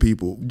so many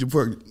people.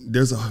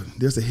 There's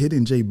a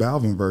hidden J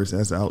Balvin verse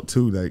that's out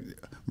too. Like,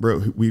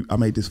 bro, I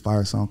made this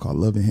fire song called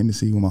Love and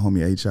Hennessy with my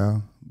homie H.I.,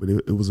 but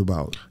it was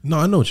about, No,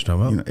 I know what you're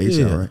talking about.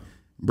 H.I., right?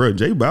 Bro,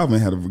 J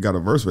Balvin got a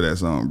verse for that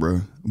song,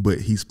 bro. But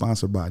he's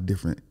sponsored by a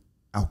different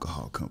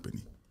alcohol company.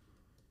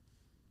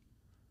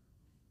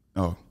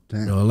 Oh.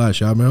 Damn. Miller Lite,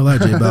 shout out Miller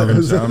Lite, J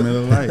Balvin. Shout out Miller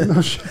Lite.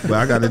 But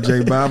I got a J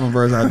Balvin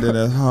verse out there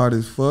that's hard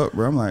as fuck,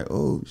 bro. I'm like,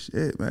 oh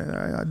shit, man,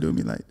 I do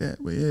me like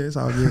that. But yeah, it's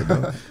all good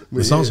though.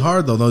 The song's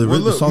hard though. The Well,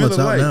 look, song that's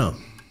Miller out Lite. now.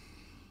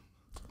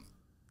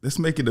 Let's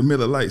make it a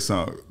Miller Lite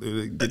song.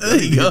 Get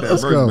There you go. that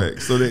Let's verse go.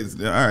 back. So that's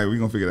all right. We're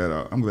gonna figure that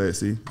out. I'm glad you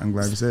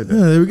said that.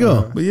 Yeah, there we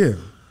go. But yeah,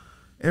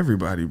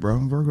 everybody, bro.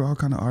 I work with all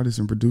kind of artists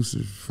and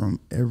producers from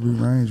every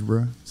range,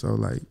 bro. So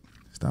like,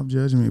 stop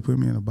judging me and put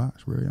me in a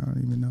box, bro. Y'all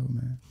don't even know,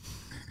 man.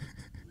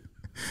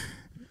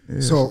 Yeah.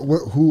 So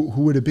who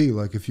would it be?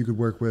 Like if you could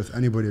work with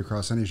anybody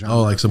across any genre?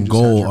 Oh, like if some you just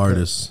had goal your pick?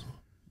 artists,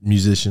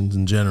 musicians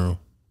in general.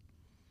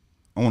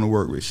 I want to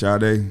work with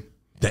Sade.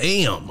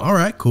 Damn. All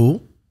right,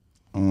 cool.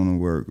 I want to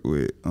work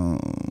with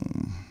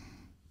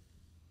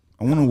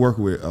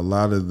a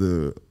lot of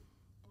the.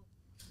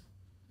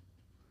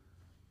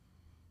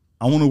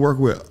 I want to work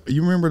with.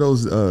 You remember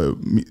those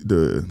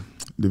the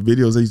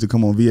videos that used to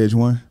come on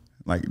VH1,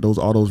 like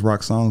all those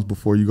rock songs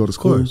before you go to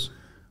school. course.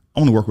 I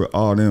want to work with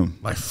all them,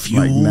 Like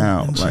Fuel like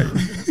now, and like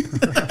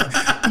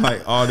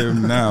like all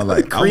them now,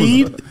 like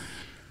Creed?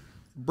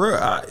 Bro,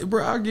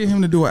 I'll get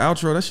him to do an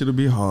outro. That shit'll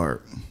be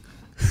hard.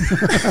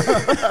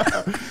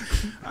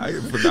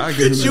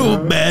 Could you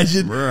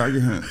imagine?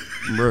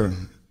 Bro,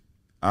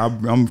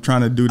 I'm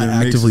trying to do the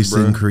mixes, actively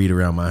bro. sing Creed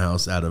around my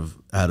house out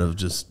of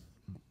just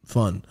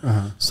fun.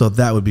 So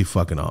that would be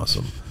fucking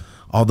awesome.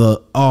 All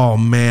the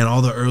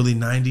early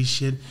 90s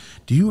shit.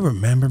 Do you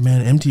remember,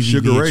 man, MTV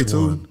Sugar Ray VH1?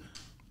 too.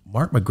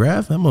 Mark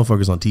McGrath, that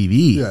motherfucker's on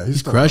TV. Yeah,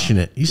 he's crushing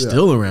it. He's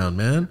still around,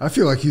 man. I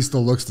feel like he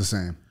still looks the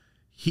same.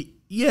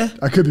 Yeah.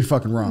 I could be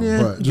fucking wrong,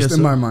 Yeah, but I just guess in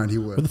so. my mind, he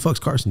would. Where the fuck's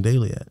Carson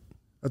Daly at?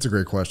 That's a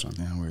great question.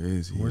 Damn, where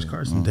is he? Where's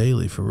Carson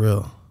Daly for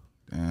real?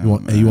 Damn, You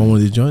want one of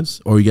these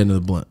joints, or you getting to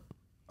the blunt?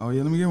 Oh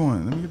yeah, let me get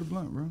one. Let me get the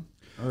blunt, bro.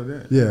 Oh,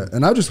 that. Yeah,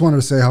 and I just wanted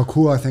to say how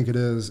cool I think it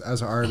is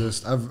as an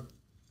artist. I've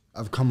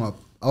come up.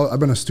 I've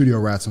been a studio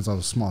rat since I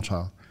was a small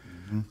child.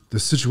 The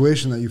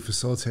situation that you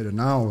facilitated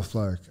now with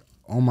like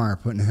Omar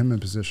putting him in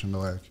position to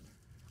like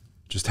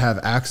just have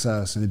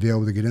access and to be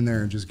able to get in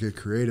there and just get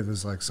creative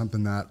is like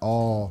something that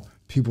all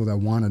people that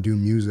want to do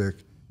music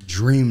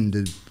dream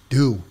to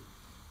do.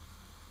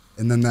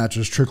 And then that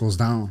just trickles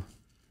down.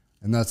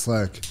 And that's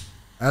like,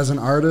 as an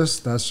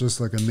artist, that's just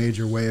like a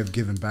major way of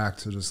giving back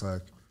to just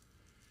like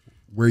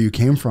where you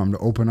came from, to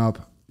open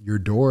up your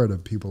door to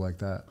people like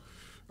that.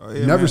 Oh,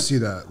 yeah, you never man. see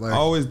that. Like I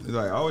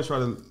always try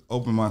to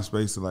open my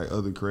space to like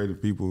other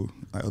creative people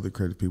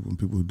and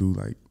people who do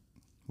like,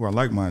 who are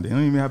like-minded. It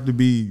don't even have to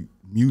be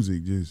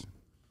music, just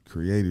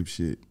creative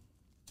shit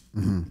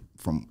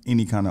from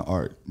any kind of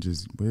art.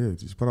 Just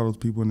put all those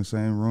people in the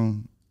same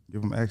room,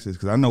 give them access.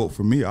 Because I know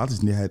for me, I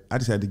just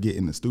had to get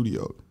in the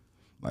studio.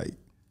 Like,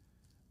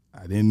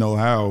 I didn't know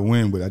how or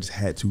when, but I just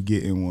had to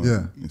get in one.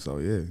 Yeah. And so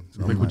yeah.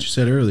 So Like what you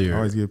said earlier,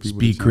 always give people just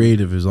be the chance.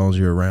 creative as long as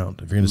you're around.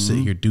 If you're going to sit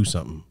here, do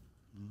something.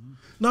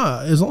 No,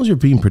 as long as you're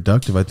being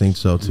productive, I think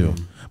so too.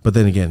 But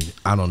then again,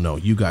 I don't know.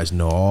 You guys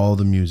know all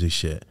the music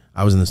shit.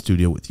 I was in the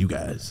studio with you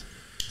guys.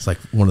 It's like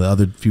one of the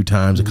other few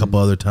times, a couple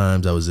other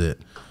times, that was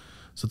it.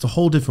 So it's a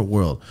whole different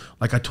world.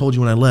 Like I told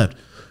you when I left,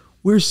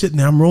 we're sitting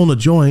there, I'm rolling a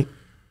joint.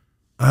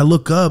 I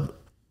look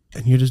up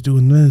and you're just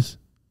doing this.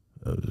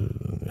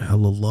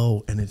 Hella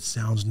low, and it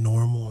sounds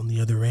normal on the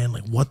other end.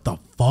 Like, what the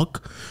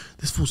fuck?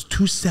 This fool's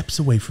 2 steps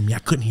away from me. I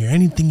couldn't hear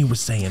anything you were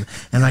saying,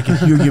 and I can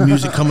hear your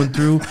music coming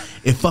through.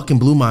 It fucking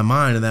blew my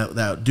mind. And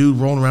that dude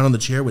rolling around on the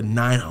chair with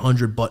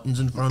 900 buttons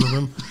in front of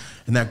him,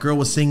 and that girl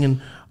was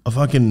singing a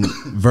fucking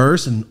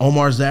verse, and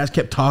Omar's ass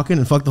kept talking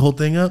and fucked the whole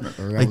thing up.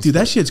 Like, dude,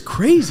 that shit's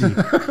crazy.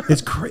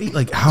 It's crazy.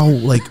 Like, how,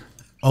 like,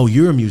 oh,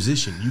 you're a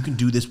musician. You can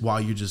do this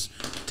while you're just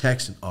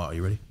texting. Oh,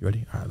 you ready? You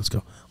ready? All right, let's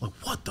go. Like,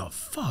 what the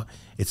fuck?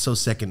 It's so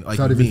second. Like,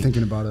 Without even me,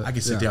 thinking about it. I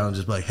can sit Yeah. down and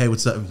just be like, hey,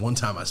 what's up? One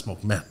time I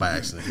smoked meth by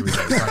accident. Here we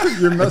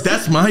go. Like,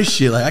 that's my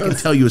shit. Like, I can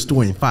tell you a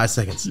story in 5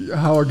 seconds.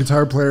 how a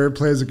guitar player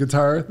plays a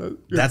guitar.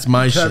 That's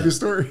my Have shit. your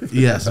story.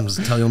 Yes, I'm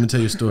just telling you. Let me tell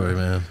you a story,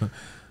 man.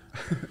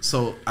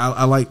 So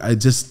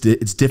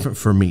it's different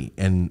for me,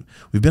 and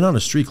we've been on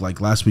a streak.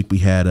 Like last week, we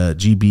had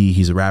GB.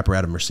 He's a rapper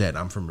out of Merced.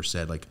 I'm from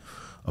Merced, like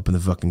up in the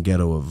fucking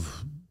ghetto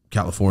of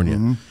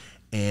California,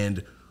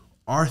 and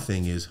our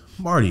thing is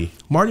Marty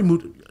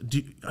moved.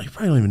 You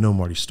probably don't even know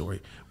Marty's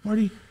story.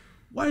 Marty,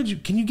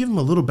 can you give him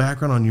a little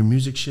background on your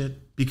music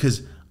shit?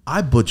 Because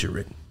I butcher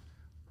it.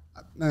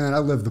 Man, I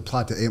lived the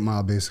plot to 8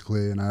 Mile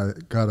basically, and I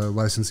got a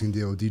licensing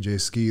deal with DJ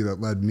Ski that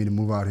led me to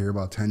move out here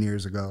about 10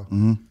 years ago.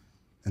 And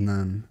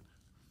then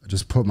I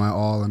just put my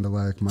all into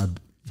like my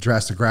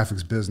drastic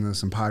graphics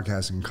business and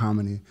podcasting and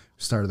comedy.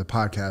 Started the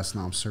podcast,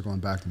 now I'm circling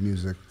back to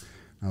music.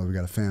 Now that we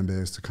got a fan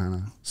base to kind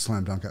of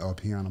slam dunk an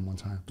LP on them one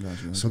time.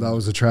 Gotcha. So that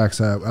was the tracks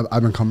that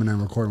I've been coming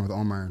in recording with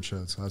Omar and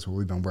shit. So that's what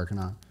we've been working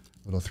on.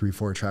 Little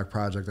 3-4 track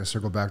project. I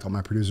circled back to all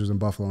my producers in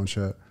Buffalo and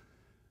shit.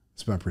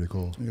 It's been pretty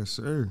cool. Yes,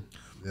 sir.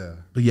 Yeah.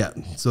 But yeah,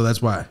 so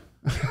that's why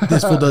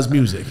this fool does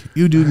music.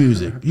 You do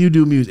music. You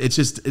do music. It's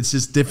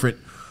just different.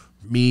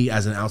 Me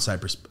as an outside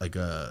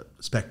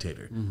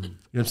spectator. You know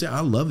what I'm saying?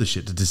 I love this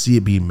shit. To see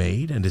it being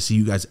made and to see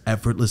you guys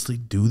effortlessly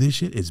do this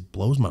shit, it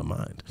blows my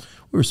mind.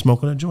 We were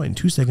smoking a joint.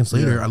 2 seconds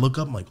later, I look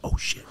up. I'm like, oh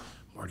shit,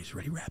 Marty's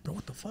already rapping.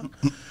 What the fuck?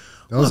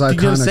 That was Look,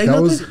 did you just say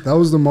iconic. That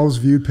was the most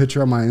viewed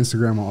picture on my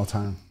Instagram all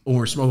time. When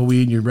we're smoking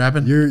weed and you're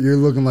rapping? You're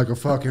looking like a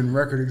fucking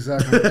record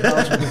exec on the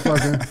couch with a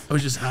fucking. I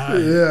was just high.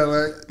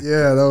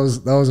 That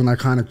was an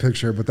iconic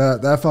picture. But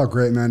that felt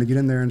great, man, to get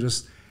in there and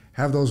just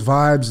have those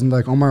vibes. And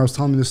like Omar was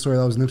telling me this story.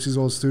 That was Nipsey's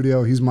old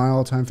studio. He's my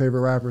all-time favorite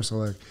rapper. So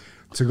like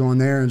to go in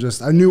there and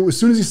just, I knew as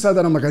soon as he said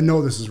that, I'm like, I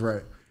know this is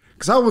right.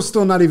 Because I was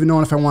still not even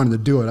knowing if I wanted to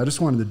do it. I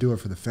just wanted to do it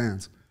for the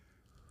fans.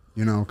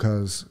 You know,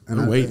 just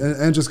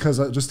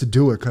to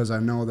do it because I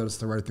know that it's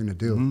the right thing to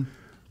do.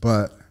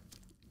 But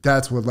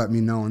that's what let me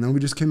know. And then we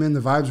just came in, the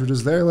vibes were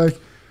just there. Like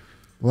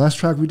the last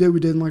track we did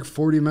in like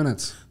 40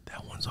 minutes.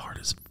 That one's hard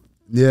as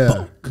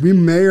Yeah. We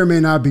may or may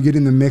not be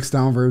getting the mixed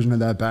down version of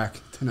that back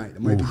tonight.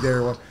 It might be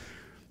there. Well,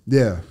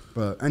 yeah.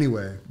 But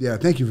anyway, yeah,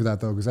 thank you for that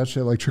though, because that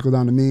shit like trickled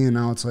down to me and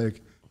now it's like,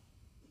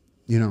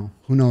 you know,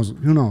 who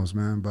knows,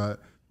 man.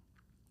 But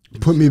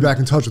put me back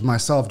in touch with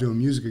myself doing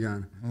music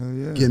again.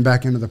 Yeah. Getting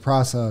back into the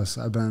process.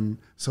 I've been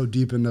so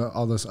deep into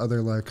all this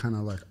other like kind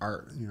of like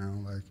art, you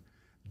know, like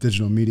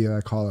digital media,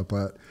 I call it.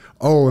 But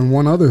and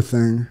one other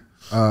thing.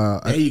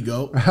 There you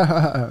go.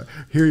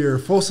 Here, you're a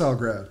Full Sail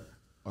grad.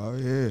 Oh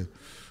yeah.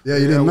 Yeah,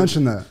 you didn't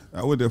mention that.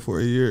 I went there for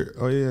a year.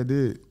 Oh yeah, I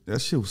did.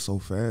 That shit was so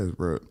fast,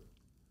 bro.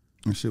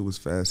 That shit was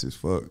fast as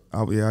fuck.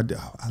 I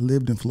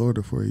lived in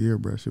Florida for a year,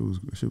 bro. Shit was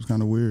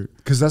kind of weird.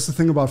 Because that's the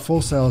thing about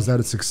Full Sail is that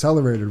it's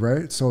accelerated,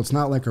 right? So it's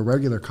not like a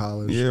regular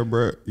college. Yeah,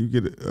 bro. You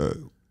get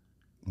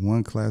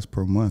one class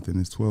per month, and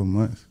it's 12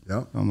 months.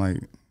 Yep. I'm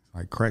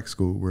like crack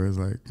school, where it's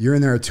like You're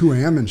in there at 2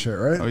 a.m. and shit,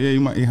 right? oh yeah,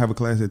 you have a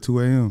class at 2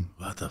 a.m.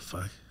 What the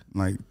fuck?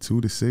 like 2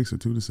 to 6 or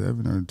 2 to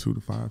 7 or 2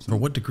 to 5. For something.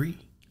 what degree?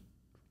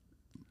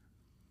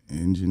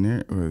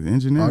 Engineering.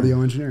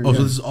 Audio engineering. Oh, yeah.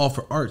 so this is all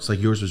for arts,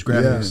 like yours was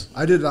graphics. Yeah,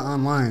 I did it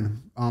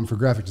online for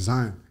graphic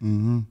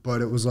design,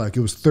 but it was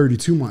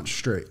 32 months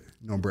straight,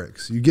 no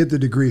breaks. You get the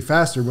degree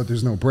faster, but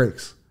there's no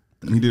breaks.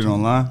 You did it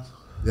online?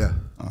 Yeah,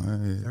 Oh,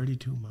 yeah.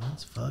 32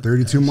 months? Fuck.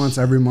 32 that months,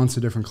 shit. every month's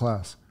a different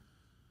class.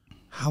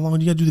 How long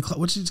do you got to do the class?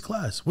 What's each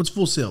class? What's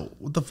Full Sail?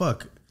 What the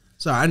fuck?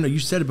 Sorry, I know you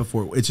said it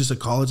before. It's just a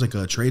college, like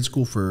a trade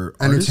school for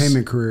artists?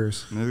 Entertainment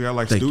careers. And they got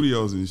like Thank you.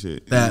 studios and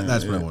shit.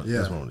 That's what I want. Yeah.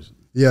 That's what I want.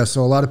 Yeah,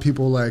 so a lot of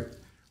people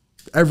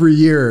every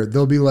year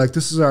they'll be like,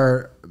 this is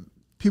our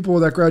people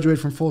that graduate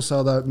from Full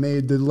Sail that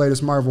made the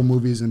latest Marvel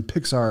movies and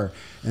Pixar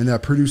and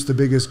that produced the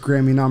biggest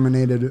Grammy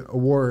nominated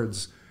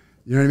awards.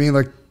 You know what I mean?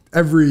 Like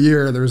every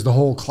year there's the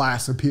whole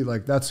class of people.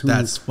 Like that's who.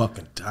 That's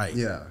fucking tight.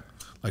 Yeah.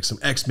 Like some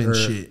X-Men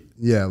shit.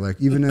 Yeah, like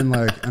even in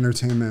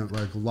entertainment,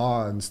 like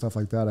law and stuff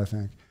like that, I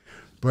think.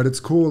 But it's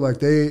cool.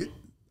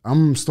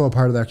 I'm still a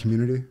part of that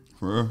community.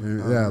 For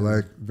real?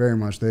 Yeah, very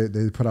much. They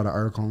put out an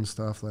article and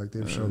stuff. Like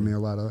they've showed me a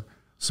lot of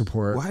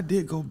support. Well, I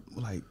did go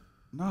I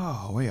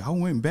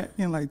went back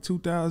in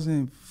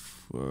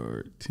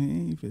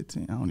 2014,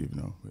 15. I don't even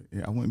know. But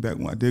yeah, I went back.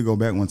 I did go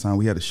back one time.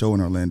 We had a show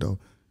in Orlando,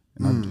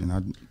 and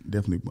I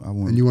definitely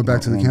went. And you went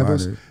back to the by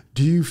campus? there.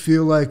 Do you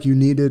feel like you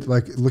needed,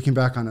 looking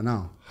back on it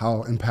now,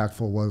 how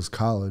impactful was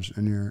college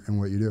in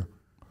what you do?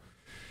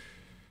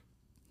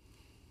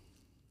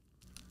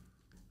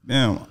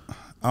 Damn,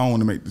 I don't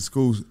want to make the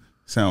school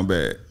sound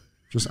bad.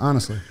 Just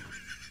honestly.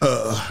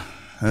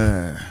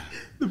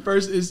 The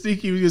first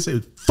instinct he was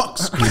gonna say, "Fuck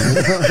school,"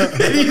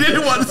 and he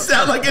didn't want to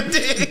sound like a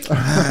dick.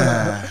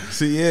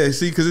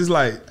 Because it's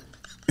like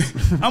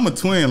I'm a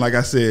twin. Like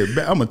I said,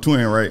 I'm a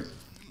twin, right?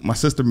 My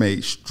sister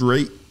made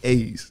straight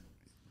A's.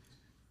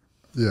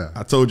 Yeah.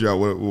 I told y'all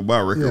what my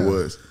record Yeah.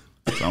 was.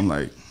 So I'm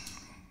like,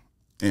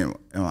 and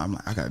I'm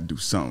like, I gotta do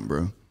something,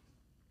 bro.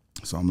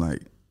 So I'm like,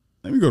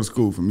 let me go to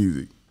school for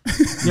music.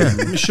 Yeah,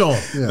 let me show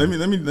him. Yeah.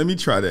 Let me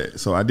try that.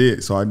 So I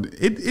did. So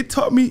it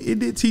taught me. It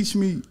did teach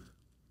me.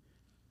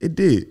 It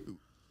did.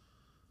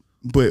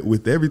 But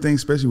with everything,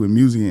 especially with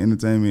music and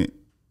entertainment,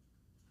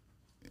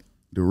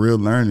 the real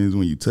learning is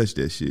when you touch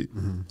that shit.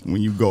 When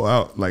you go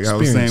out, like I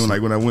was saying,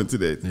 when I went to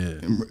that,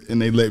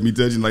 and they let me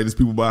touch it, like there's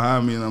people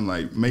behind me, and I'm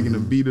like making a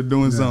beat or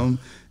doing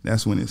something.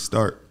 That's when it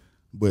start.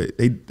 But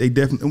they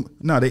definitely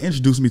they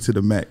introduced me to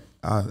the Mac.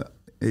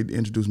 They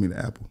introduced me to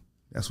Apple.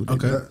 That's what they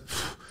did.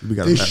 We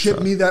got They a shipped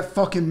laptop. me that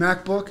fucking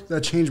MacBook.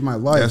 That changed my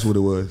life. That's what it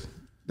was.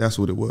 That's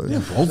what it was. Yeah,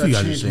 both of you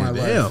guys are changed saying, my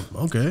damn, life.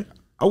 okay.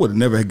 I would have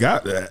never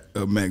got that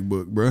a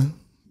MacBook, bro.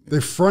 They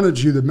fronted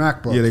you the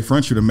MacBook. Yeah, they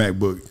front you the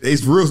MacBook.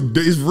 It's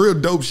real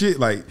dope shit.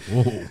 Like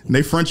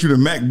they front you the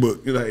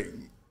MacBook. Like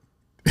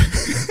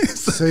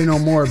Say no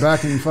more.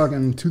 Back in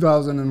fucking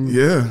 2007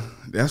 yeah,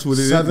 that's what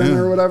it is.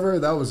 or whatever.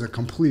 That was a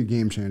complete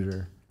game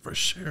changer. For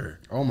sure.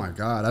 Oh my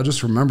God. I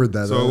just remembered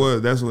that. So it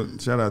was. That's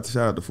what. Shout out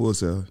to Full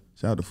Sail.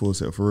 Shout out to Full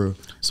Sail for real.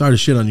 Sorry to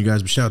shit on you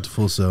guys, but shout out to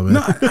Full Sail, man.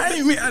 No, I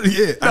didn't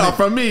mean. No,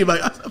 from me,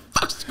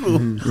 fuck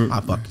school. I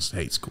fucking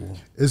hate school.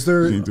 Is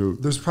there? Me too.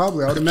 There's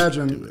probably. I would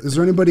imagine. Is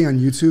there anybody on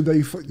YouTube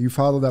that you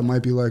follow that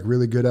might be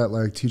really good at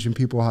teaching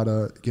people how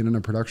to get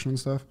into production and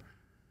stuff?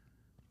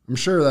 I'm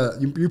sure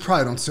that you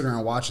probably don't sit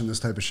around watching this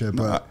type of shit,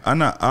 but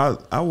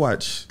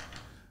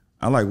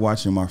I like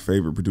watching my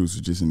favorite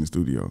producers just in the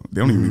studio. They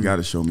don't even got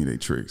to show me their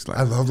tricks. Like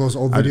I love those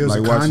old videos like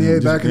of watching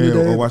Kanye back in the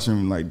day. or watching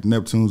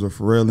Neptunes or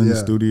Pharrell in the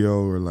Yeah.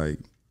 studio, or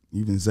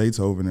even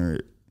Zaytoven. Or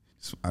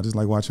I just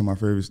like watching my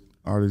favorite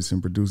artists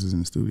and producers in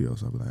the studio.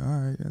 So I'll be like, all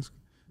right,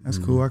 that's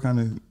cool. I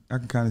can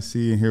kind of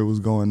see and hear what's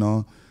going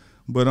on.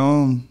 But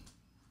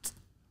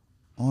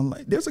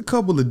there's a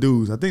couple of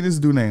dudes. I think this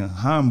dude named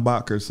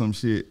Heimbach or some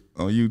shit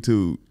on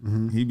YouTube.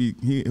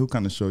 He'll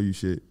kind of show you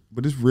shit,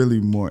 but it's really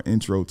more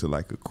intro to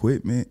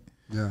equipment.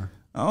 Yeah.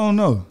 I don't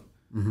know.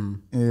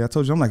 Yeah, I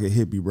told you I'm like a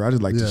hippie, bro. I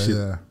just like the shit,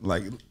 yeah.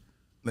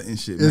 letting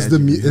shit. Is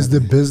magic the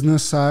happen.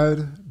 business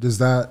side, does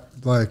that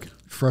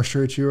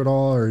frustrate you at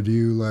all, or do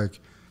you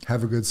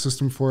have a good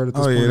system for it at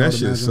this point? Oh yeah, I that would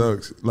shit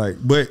imagine? sucks.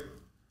 But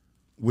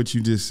what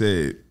you just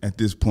said, at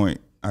this point,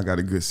 I got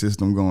a good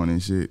system going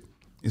and shit.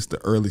 It's the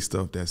early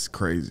stuff that's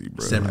crazy,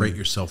 bro. Separate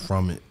yourself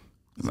from it.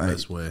 That's the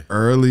best way.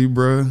 Early,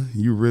 bro,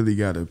 you really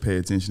gotta pay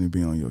attention to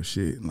be on your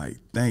shit.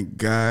 Thank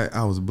God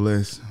I was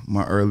blessed.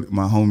 My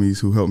homies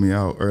who helped me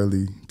out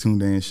early,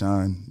 Tunde and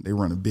Shine, they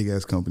run a big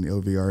ass company,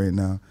 LVRA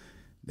now.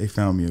 They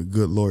found me a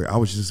good lawyer. I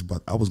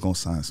was gonna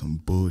sign some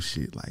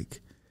bullshit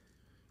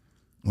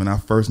when I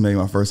first made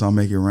my first song,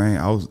 Make It Rain,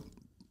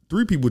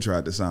 3 people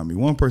tried to sign me.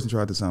 One person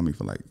tried to sign me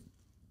for like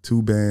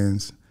 2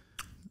 bands.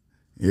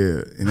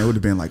 Yeah, and it would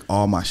have been like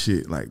all my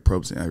shit, like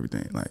props and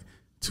everything. Like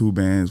 2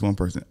 bands, one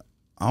person.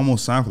 I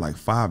almost signed for like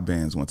 5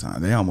 bands one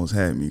time. They almost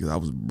had me because I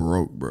was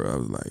broke, bro. I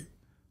was like,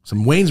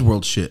 some Wayne's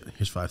World shit.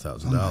 Here's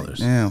 $5,000. like,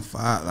 damn,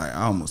 5. Like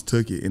I almost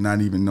took it and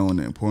not even knowing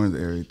the importance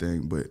of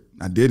everything. But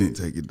I didn't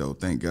take it though,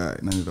 thank God.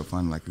 And I ended up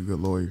finding like a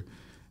good lawyer.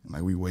 And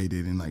like we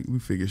waited and like we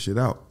figured shit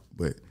out.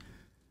 But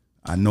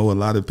I know a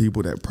lot of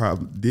people that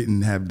probably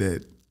didn't have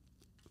that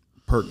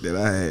perk that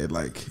I had.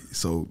 Like,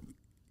 so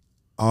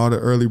all the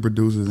early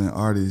producers and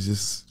artists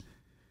just,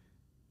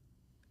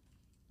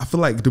 I feel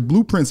like the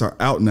blueprints are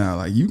out now.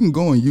 Like you can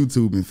go on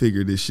YouTube and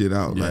figure this shit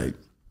out. Yeah. Like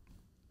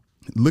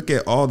look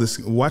at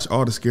watch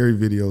all the scary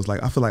videos.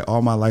 Like I feel like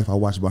all my life I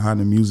watched Behind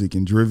the Music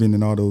and Driven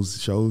and all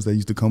those shows that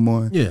used to come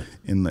on. Yeah.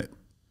 And like,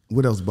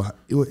 what else?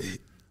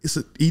 It's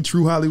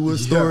True Hollywood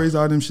Stories,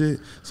 all them shit.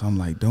 So I'm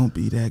like, don't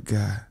be that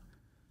guy.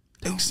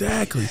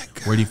 Exactly.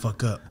 Where'd he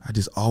fuck up? I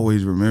just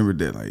always remembered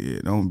that, like, yeah,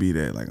 don't be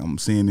that. Like, I'm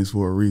seeing this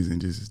for a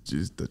reason.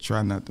 Just to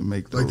try not to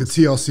make those. Like the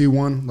TLC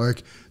one,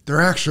 like they're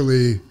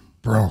actually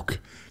broke.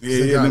 Yeah,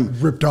 they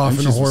got ripped off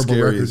in a horrible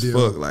record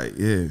deal. Fuck, like,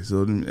 yeah.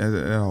 So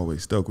that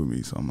always stuck with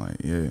me. So I'm like,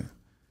 yeah.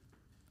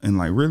 And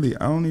like, really,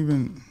 I don't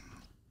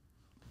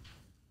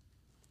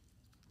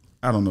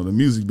know. The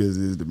music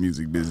business is the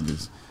music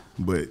business,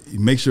 but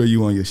make sure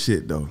you on your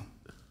shit though.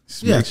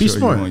 Yeah, be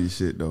smart. You on your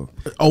shit though.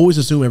 Always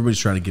assume everybody's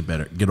trying to get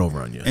better, get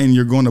over on you. And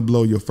you're going to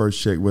blow your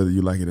first check whether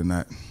you like it or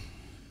not.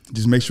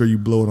 Just make sure you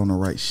blow it on the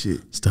right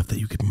shit. Stuff that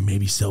you could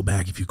maybe sell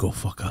back if you go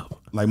fuck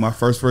up. Like my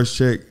first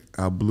check,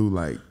 I blew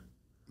like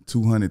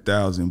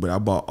 200,000, but I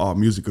bought all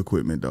music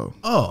equipment though.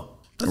 Oh,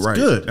 that's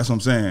good. That's what I'm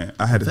saying.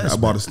 I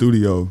bought a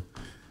studio,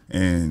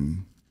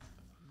 and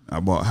I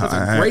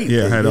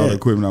had all the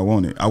equipment I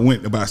wanted.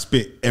 But I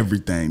spent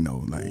everything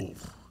though, like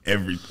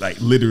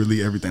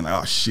literally everything.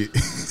 Like, oh shit.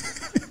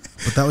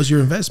 But that was your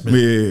investment.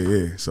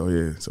 Yeah. So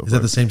is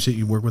that the same shit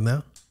you work with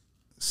now?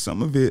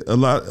 Some of it, a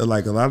lot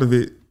of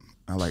it,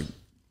 I like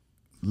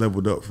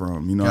leveled up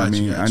from. You know what I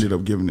mean? I ended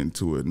up giving it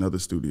to another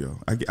studio.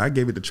 I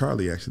gave it to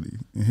Charlie actually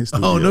in his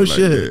studio. Oh no, like,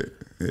 shit.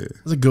 Yeah.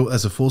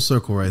 That's a full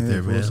circle right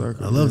there, man.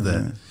 Circle, I love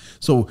that. Man.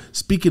 So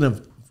speaking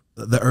of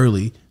the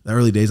early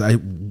days, I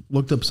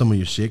looked up some of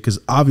your shit because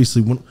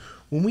obviously when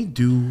we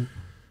do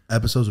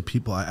episodes with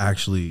people I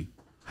actually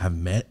have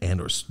met and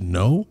or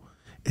know,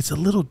 it's a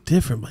little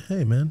different. But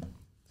hey, man,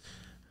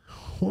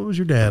 what was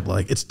your dad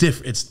like? It's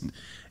different.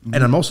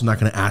 And I'm also not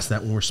going to ask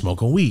that when we're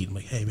smoking weed. I'm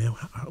like, hey, man,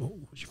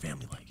 what was your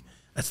family like?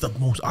 That's the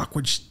most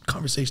awkward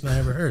conversation I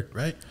ever heard,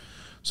 right?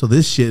 So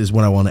this shit is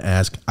what I want to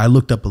ask. I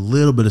looked up a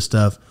little bit of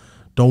stuff.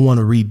 Don't want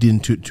to read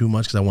into it too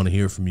much because I want to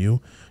hear from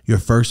you. Your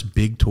first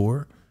big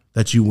tour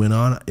that you went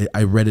on,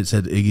 I read it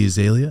said Iggy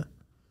Azalea.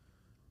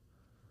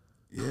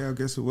 Yeah, I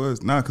guess it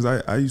was. Nah, because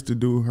I used to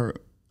do her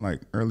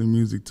like early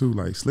music too.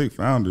 Like Slick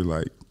Founder,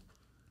 like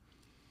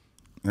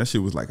that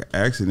shit was like an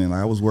accident. Like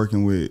I was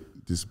working with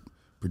this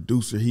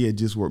producer. He had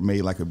just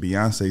made like a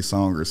Beyonce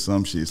song or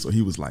some shit. So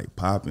he was like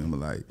popping, but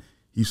like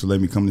he used to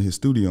let me come to his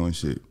studio and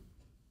shit.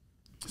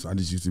 So I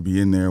just used to be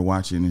in there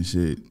watching and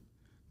shit.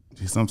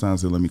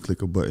 Sometimes he'll let me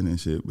click a button and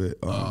shit. But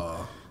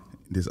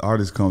this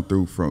artist come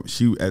through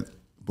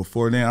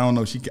before then, I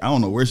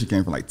don't know where she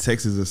came from, like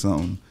Texas or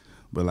something.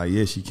 But like,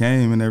 yeah, she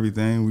came and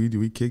everything.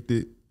 We kicked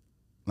it.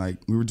 Like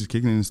we were just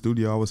kicking it in the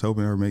studio. I was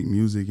helping her make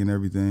music and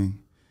everything.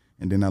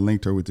 And then I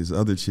linked her with this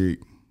other chick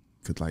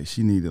because like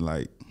she needed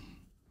a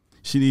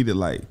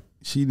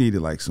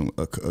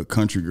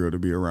country girl to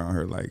be around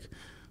her, like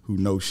who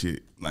knows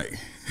shit, like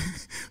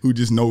who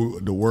just know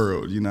the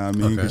world, you know what I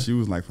mean? Because she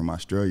was like from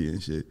Australia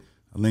and shit.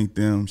 I linked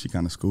them. She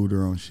kind of schooled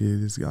her on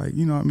shit. This guy,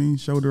 you know what I mean?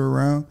 Showed her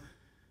around.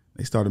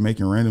 They started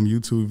making random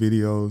YouTube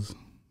videos.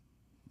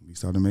 We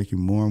started making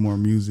more and more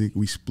music.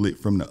 We split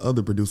from the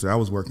other producer I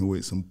was working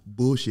with. Some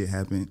bullshit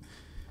happened.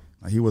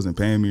 Like he wasn't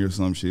paying me or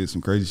some shit.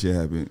 Some crazy shit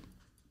happened.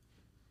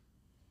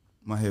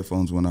 My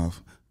headphones went off.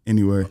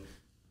 Anyway,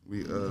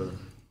 we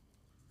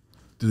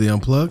Did they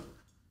unplug?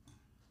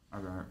 I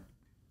got it.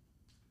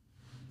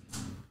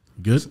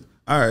 Good?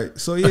 All right.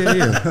 So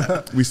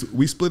yeah.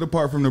 we split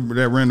apart from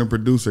that random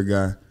producer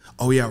guy.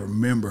 Oh yeah, I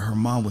remember her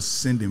mom was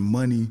sending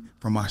money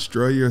from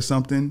Australia or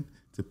something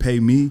to pay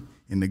me,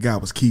 and the guy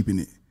was keeping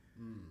it.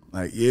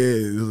 Like, yeah,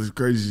 it was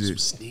crazy shit.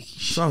 Sneaky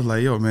shit. So I was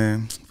like, yo,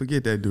 man,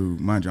 forget that dude.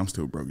 Mind you, I'm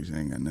still broke. I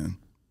ain't got nothing.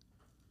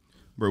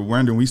 But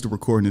random, we used to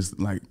record this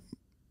like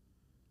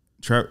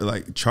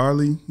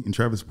Charlie and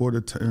Travis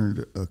Porter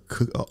turned a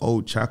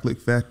old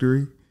chocolate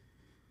factory.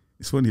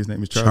 It's funny, his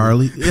name is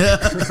Charlie. Yeah.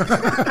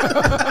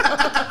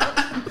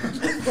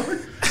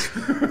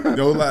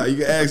 Don't lie,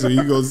 you can ask him,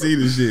 you go see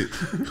this shit.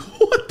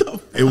 What the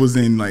fuck? It was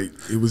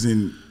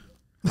in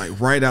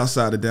right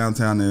outside of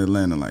downtown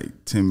Atlanta,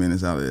 like 10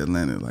 minutes out of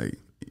Atlanta. Like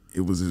it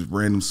was this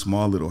random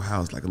small little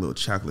house, like a little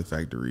chocolate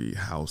factory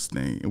house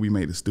thing. And we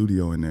made a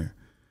studio in there.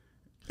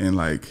 And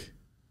like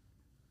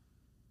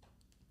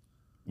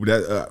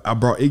I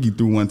brought Iggy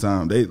through one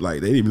time. They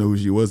didn't even know who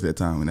she was that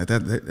time, and at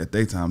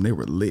that time they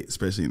were lit,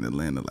 especially in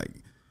Atlanta. Like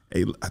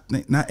I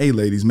think not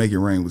A-Ladies, Make It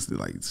Rain was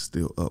like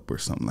still up or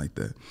something like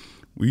that.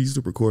 We used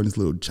to record in this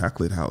little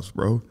chocolate house,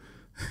 bro.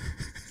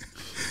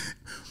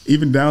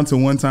 Even down to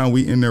one time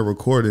we in there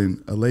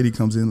recording, a lady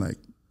comes in like,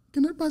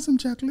 "Can I buy some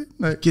chocolate?"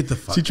 Like, Get the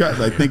fuck. She tried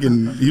like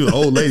thinking you an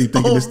old lady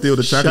thinking it's still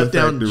the chocolate shut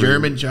down factory.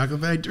 German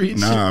chocolate factory.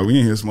 Nah, we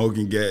ain't here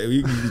smoking gas.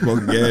 We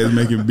smoking gas,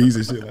 making beats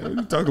and shit. Like, what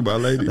you talking about,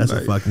 lady? That's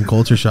like, a fucking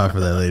culture shock for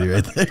that lady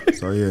right there.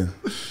 So yeah,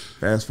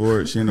 fast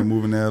forward, she ended up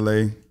moving to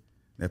LA.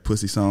 That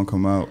Pussy song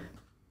come out.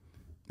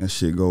 That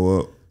shit go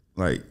up.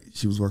 Like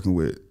she was working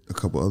with a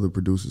couple other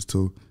producers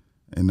too,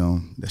 and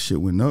that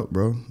shit went up,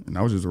 bro. And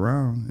I was just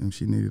around, and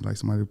she needed like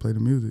somebody to play the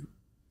music.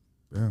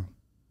 Yeah.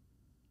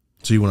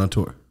 So you went on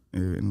tour. Yeah,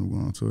 and we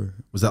went on tour.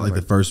 Was that like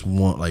the first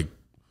one? Like,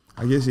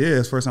 I guess yeah.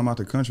 It's first time out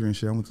the country and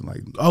shit. I went to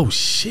like. oh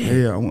shit.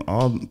 Yeah, I went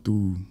all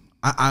through.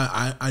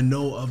 I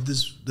know of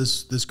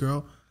this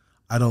girl.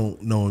 I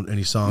don't know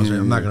any songs. Yeah,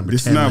 I'm not gonna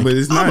pretend. But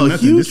it's not I'm a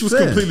nothing. huge This was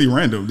fan. completely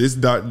random. This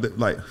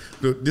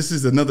this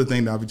is another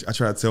thing that I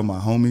try to tell my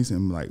homies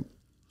and like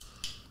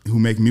who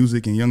make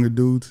music and younger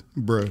dudes,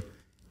 bruh.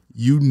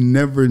 You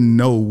never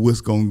know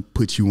what's gonna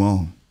put you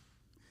on.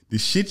 The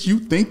shit you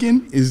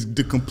thinking is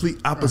the complete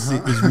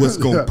opposite is what's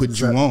gonna put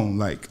you on.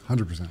 Like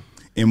 100%.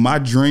 in my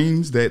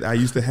dreams that I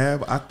used to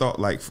have, I thought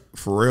like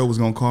Pharrell was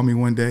gonna call me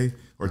one day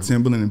or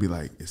Timbaland and be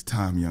like, "It's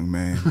time, young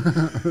man.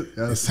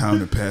 It's time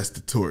to pass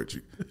the torch.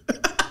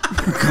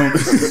 Come,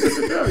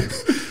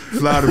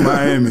 fly to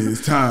Miami.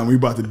 It's time. We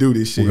about to do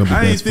this shit."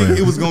 I didn't think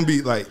it was gonna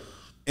be like,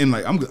 and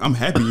like I'm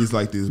happy it's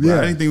like this, but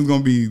I didn't think it was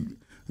gonna be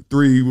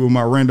 3 with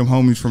my random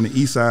homies from the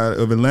east side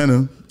of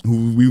Atlanta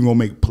who we were gonna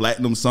make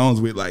platinum songs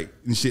with, like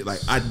and shit. Like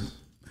I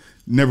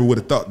never would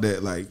have thought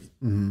that. Like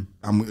I'm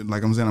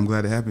saying, I'm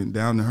glad it happened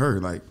down to her.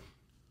 Like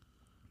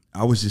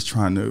I was just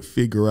trying to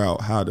figure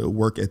out how to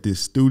work at this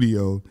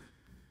studio.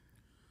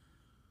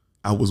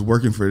 I was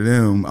working for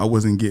them. I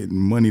wasn't getting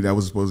money that I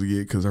was supposed to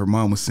get because her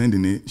mom was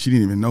sending it. She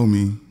didn't even know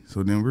me.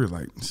 So then we were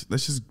like,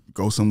 let's just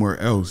go somewhere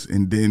else.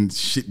 And then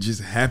shit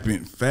just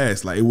happened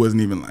fast. Like it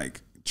wasn't even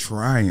like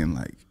trying.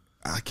 Like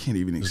I can't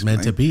even explain. It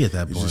was meant to be at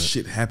that It's point. just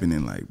shit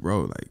happening. Like,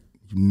 bro, like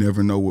you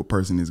never know what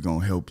person is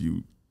gonna help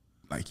you.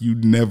 Like you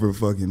never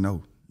fucking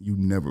know. You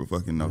never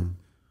fucking know.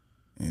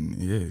 And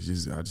yeah, it's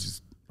just I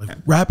just Like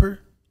rapper?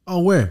 Oh,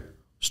 where?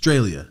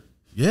 Australia.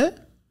 Yeah?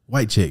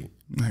 White chick.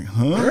 like,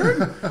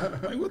 huh?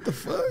 Like what the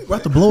fuck?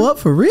 About to blow up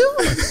for real?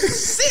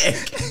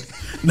 Sick.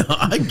 No,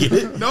 I get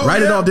it. No,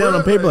 Write it yeah, all down bro,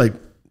 on paper like,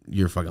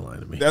 you're fucking lying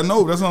to me. I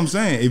know, that's what I'm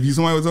saying. If you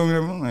somebody was telling me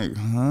that, I'm like,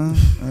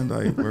 huh? I'm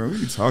like, bro, what are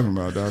you talking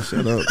about, dog?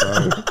 Shut up,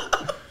 dog.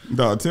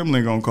 Dog,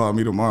 Timbaland gonna call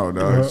me tomorrow,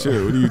 dog.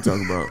 Shit, what are you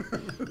talking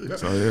about?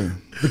 So yeah.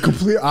 The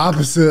complete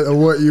opposite of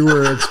what you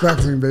were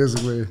expecting,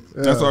 basically. Yeah.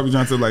 That's why I be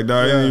trying to like,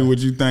 dog, ain't what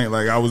you think.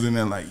 Like I was in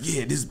there like,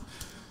 yeah, this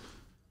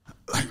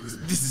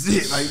is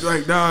it.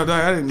 Like, dog,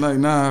 I didn't like,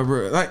 nah,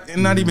 bro. Like,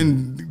 and not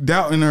even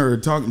doubting her or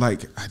talking.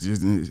 Like,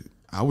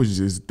 I was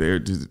just there,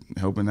 just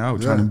helping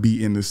out, trying to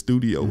be in the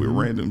studio with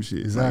random shit.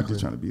 Exactly. Like, just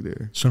trying to be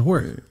there. Trying to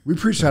work. We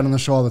preach that on the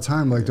show all the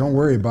time. Like, don't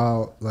worry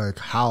about like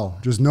how.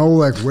 Just know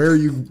like where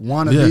you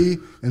want to be,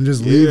 and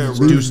just leave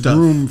do stuff.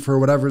 room for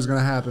whatever's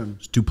gonna happen.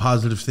 Just do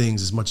positive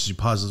things as much as you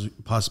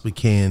possibly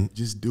can.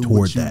 Just do toward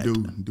what you that. do.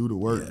 Do the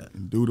work.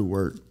 And do the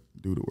work.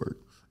 Do the work.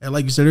 And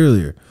like you said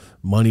earlier,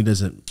 money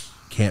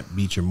can't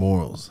beat your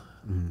morals.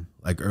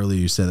 Like earlier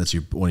you said that's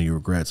one of your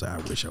regrets. Like, I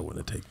wish I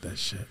wouldn't have taken that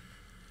shit.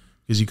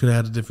 Because you could have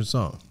had a different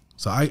song.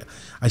 So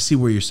I see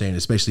where you're saying,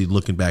 especially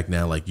looking back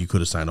now, like you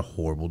could have signed a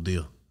horrible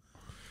deal.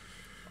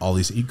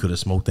 You could have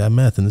smoked that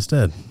meth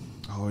instead.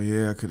 Oh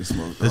yeah, I could have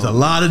smoked. There's a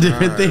lot of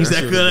different things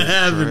that could have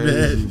happened,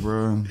 man.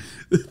 Bro.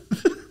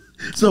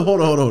 So hold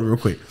on real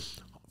quick.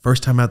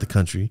 First time out the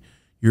country,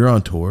 you're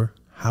on tour.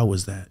 How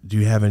was that? Do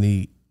you have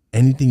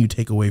anything you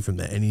take away from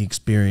that? Any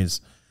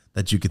experience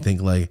that you could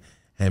think like,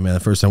 hey man, the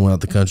first time I went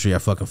out the country, I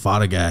fucking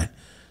fought a guy.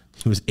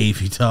 He was 8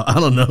 feet tall. I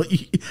don't know.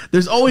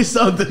 There's always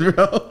something,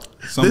 bro.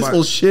 This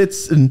fool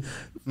shits and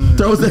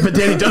throws them at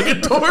Danny Duncan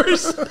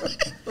doors.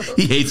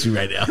 He hates me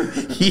right now.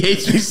 He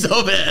hates me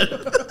so bad.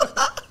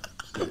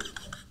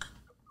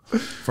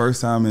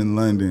 First time in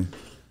London.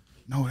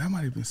 No, that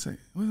might have been second.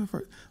 What was the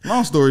first?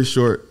 Long story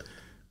short,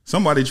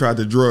 somebody tried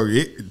to drug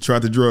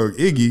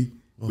Iggy,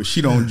 but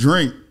she don't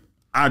drink.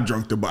 I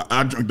drunk the bottle.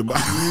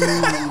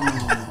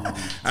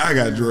 I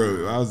got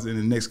drugged. I was in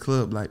the next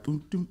club like,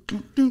 boom, doom,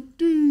 doom, doom,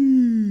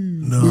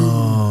 doom.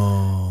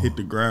 No. Hit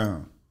the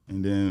ground.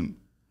 And then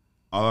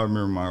all I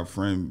remember my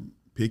friend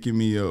picking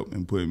me up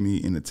and putting me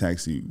in a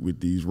taxi with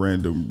these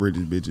random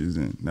British bitches,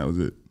 and that was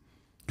it.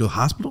 Go to the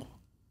hospital?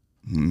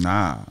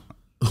 Nah.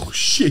 Oh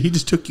shit! He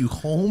just took you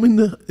home in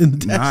the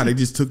taxi? Nah, they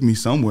just took me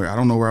somewhere. I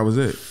don't know where I was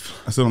at.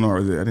 I still don't know where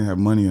I was at. I didn't have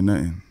money or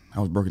nothing. I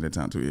was broke at that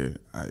time too.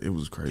 Yeah, it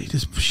was crazy. They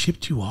just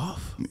shipped you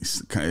off?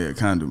 Yeah,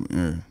 kind of.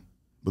 Yeah.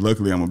 But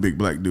luckily, I'm a big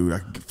black dude. I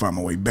can find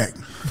my way back.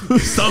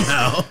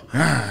 Somehow.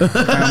 Find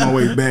my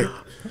way back.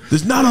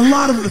 There's not a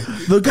lot of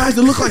the guys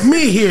that look like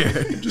me here.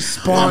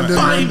 Just spawned in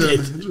Find London.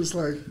 it. Just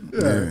like,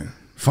 Yeah.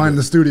 Find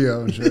the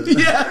studio and shit.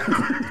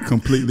 Yeah.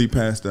 Completely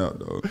passed out,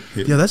 dog.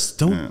 Yeah, that's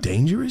so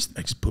dangerous.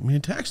 I just put me in a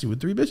taxi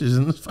with 3 bitches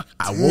and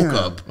I woke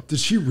up. Did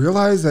she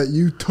realize that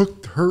you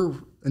took her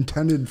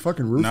intended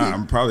fucking roofie? Nah,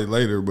 I'm probably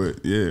later,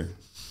 but yeah.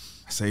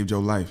 I saved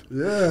your life.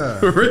 Yeah.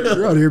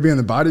 You're out here being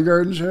the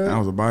bodyguard and shit? I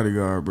was a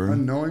bodyguard, bro.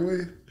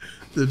 Unknowingly?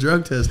 The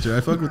drug tester.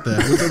 I fuck with that.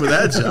 What's up with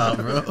that job,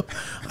 bro?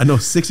 I know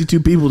 62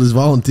 people just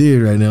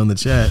volunteered right now in the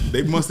chat.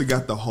 They must have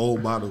got the whole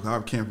bottle. I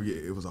can't forget.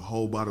 It was a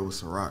whole bottle of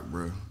Ciroc,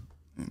 bro.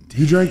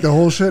 You drank the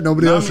whole shit?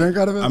 Nobody else drank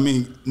out of it? I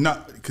mean,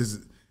 not because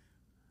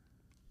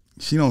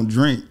she don't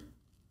drink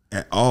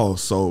at all.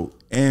 So,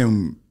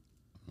 and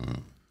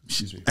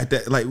at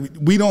that, like,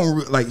 we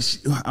don't like.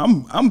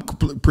 I'm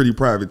pretty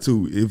private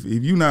too. If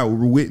you not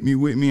with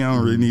me, I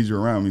don't really need you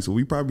around me. So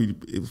it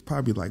was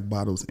probably like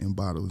bottles and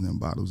bottles and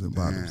bottles and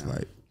bottles.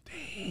 Like,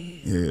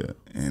 yeah.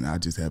 And I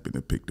just happened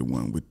to pick the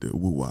one with the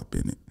woo wop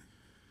in it.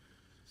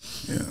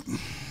 Yeah.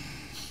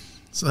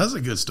 So that's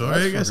a good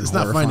story. I guess it's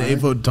fucking not finding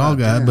the horrifying. 8-foot tall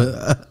guy,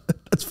 but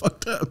that's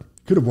fucked up.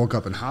 Could have woke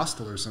up in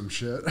hostel or some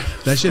shit.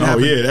 That shit Oh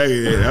happened. yeah,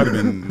 that'd have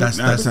been. That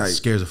tight.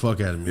 scares the fuck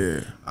out of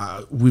me.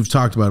 Yeah. We've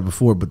talked about it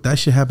before, but that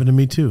shit happened to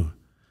me too.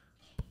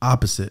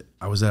 Opposite.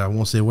 I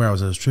won't say where, I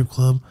was at a strip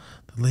club.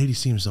 The lady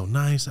seemed so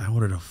nice. I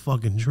ordered a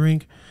fucking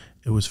drink.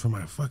 It was for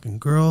my fucking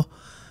girl.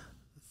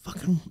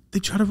 They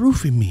tried to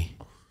roofie me.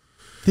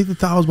 I think they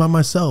thought I was by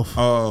myself.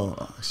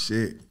 Oh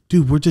shit.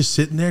 Dude, we're just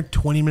sitting there.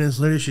 20 minutes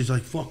later, she's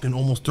like fucking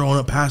almost throwing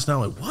up, passing out.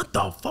 Like, what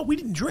the fuck? We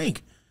didn't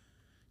drink.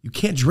 You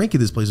can't drink at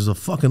this place. There's a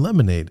fucking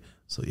lemonade.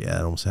 So yeah,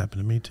 it almost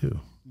happened to me too.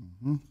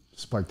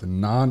 Spiked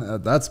a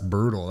that's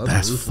brutal.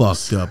 That's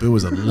ruthless. fucked up. It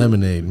was a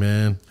lemonade,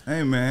 man.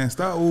 Hey man,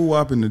 stop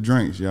whopping the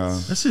drinks, y'all.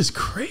 This is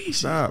crazy.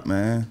 Stop,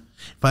 man.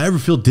 If I ever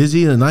feel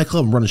dizzy in a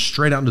nightclub, I'm running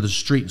straight out into the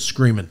street and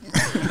screaming.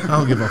 I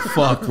don't give a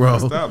fuck, bro.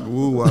 Stop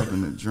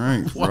whopping the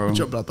drinks, Why bro.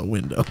 jump out the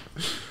window?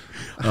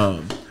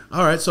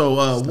 All right,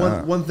 so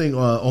one thing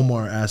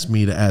Omar asked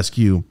me to ask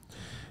you.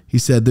 He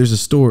said there's a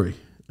story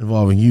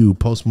involving you,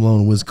 Post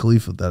Malone, and Wiz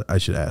Khalifa that I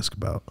should ask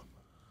about.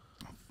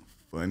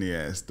 Funny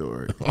ass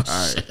story. Oh, All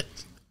right. shit.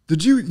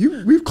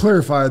 Did we've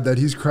clarified that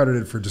he's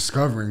credited for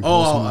discovering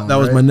Post Malone, that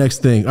was right? my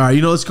next thing. All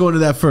right, let's go into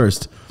that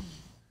first.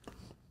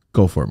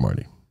 Go for it,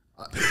 Marty.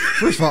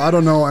 First of all, I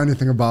don't know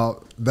anything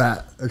about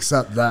that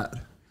except that.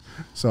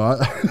 So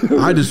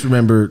I just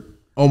remember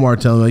Omar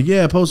telling me, like,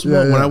 yeah, Post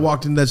Malone. Yeah. When I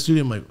walked into that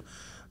studio, I'm like,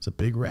 it's a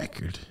big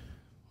record.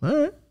 All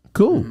right,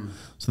 cool.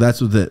 So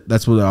that's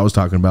what I was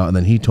talking about. And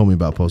then he told me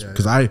about Post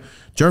because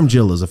Germ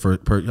Jill is the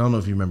first person. I don't know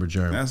if you remember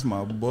Germ. That's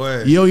my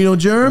boy. You know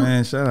Germ?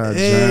 Man, shout out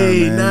Hey,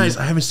 Germ, man. nice.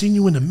 I haven't seen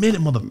you in a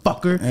minute,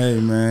 motherfucker. Hey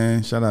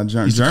man, shout out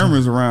Germ. Germ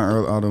was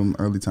around all them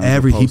early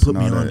times. He Post put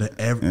and me all on that.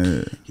 to every.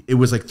 Yeah. It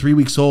was like 3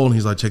 weeks old, and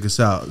he's like, check this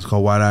out. It's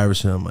called White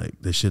Iverson. I'm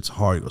like, this shit's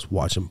hard. He goes,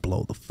 watch him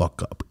blow the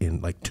fuck up. In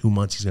like 2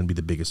 months, he's gonna be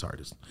the biggest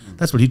artist.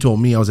 That's what he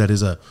told me. I was at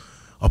his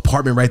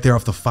apartment right there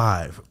off the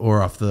 5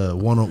 or off the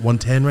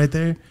 110 right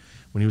there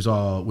when he was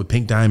all with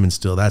Pink Diamond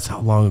still. That's how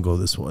long ago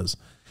this was.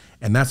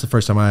 And that's the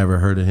first time I ever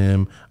heard of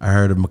him. I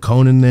heard of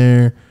McConan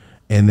there,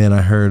 and then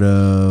I heard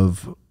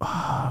of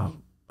I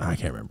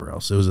can't remember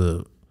else. It was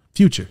a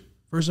Future.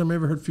 First time I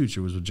ever heard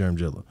Future was with Germ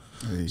Jilla.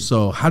 Hey.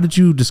 So how did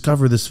you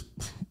discover this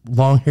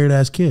long-haired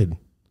ass kid?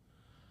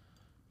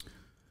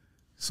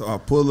 So I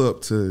pull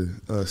up to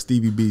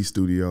Stevie B's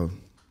studio.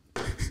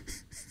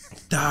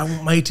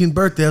 My 18th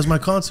birthday, that was my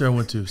concert I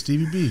went to.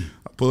 Stevie B.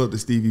 I pull up to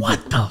Stevie B.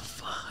 What the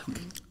fuck?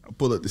 I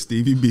pull up to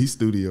Stevie B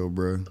studio,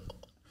 bro.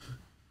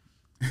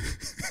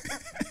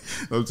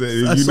 I'm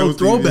saying, That's so Stevie,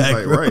 throwback,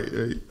 it's bro.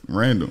 Right,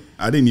 random.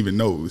 I didn't even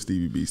know it was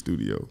Stevie B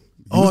studio.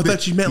 Oh, I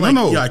thought you meant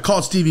I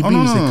called Stevie B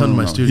and said, come to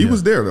my studio. He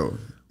was there though.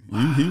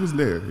 He was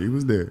there. He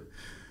was there.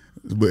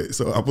 But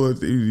so I pull up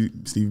to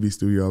Stevie B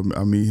studio.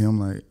 I meet him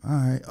like, all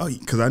right,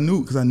 because I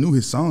knew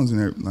his songs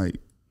and everything, like.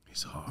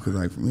 He's hard. Cause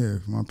like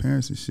from my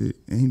parents and shit,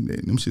 and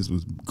them shits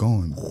was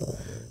going.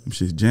 Them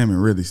shits jamming,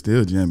 really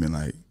still jamming,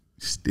 like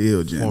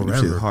still jamming.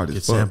 Them shit hard as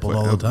Get fuck. sampled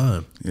all the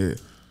time. Yeah.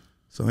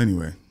 So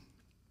anyway,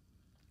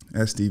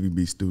 at Stevie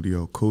B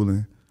studio,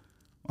 cooling.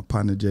 My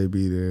partner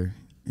JB there.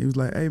 He was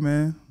like, "Hey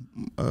man,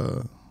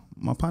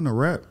 my partner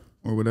rap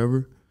or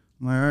whatever."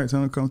 I'm like, "All right,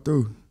 tell him to come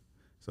through."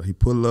 So he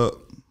pull up.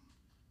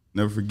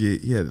 Never forget,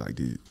 he had like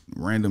this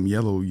random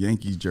yellow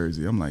Yankees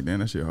jersey. I'm like, damn,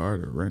 that shit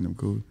hard or random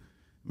cool.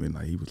 I mean,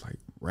 like he was like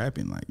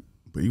rapping, like,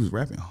 but he was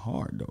rapping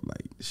hard though.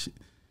 Like shit,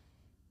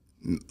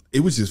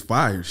 it was just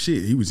fire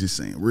shit. He was just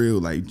saying real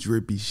like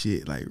drippy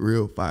shit, like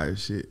real fire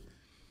shit.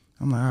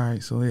 I'm like, all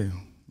right, so yeah,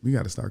 we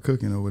got to start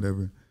cooking or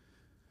whatever.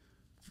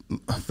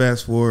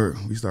 Fast forward,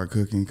 we start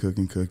cooking.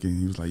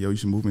 He was like, yo, you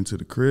should move into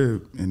the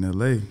crib in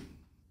LA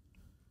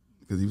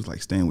because he was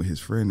like staying with his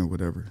friend or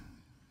whatever.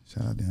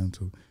 Shout out to him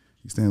too.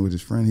 He's staying with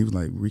his friend. He was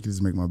like, we could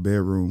just make my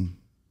bedroom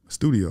a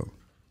studio.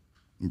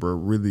 Bro,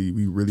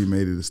 we really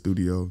made it a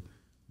studio.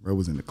 Bro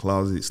was in the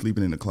closet,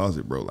 sleeping in the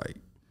closet, bro, like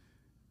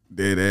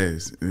dead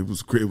ass. It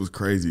was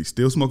crazy.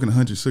 Still smoking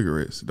 100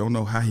 cigarettes. Don't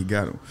know how he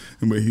got them,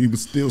 but he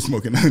was still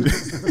smoking 100.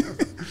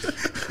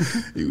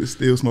 He was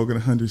still smoking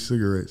 100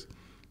 cigarettes.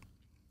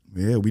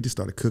 Yeah, we just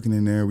started cooking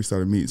in there. We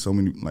started meeting so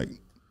many, like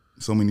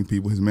so many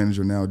people. His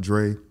manager now,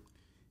 Dre,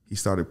 he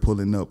started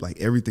pulling up. Like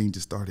everything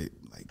just started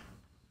like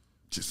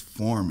just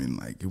forming.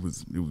 Like it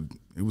was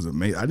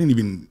amazing. I didn't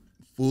even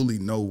fully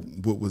know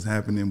what was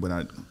happening, but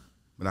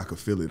I could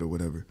feel it or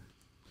whatever.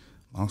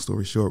 Long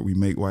story short, we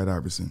make White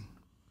Iverson.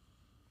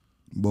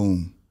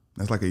 Boom.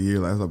 That's like a year.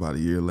 That's about a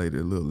year later,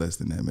 a little less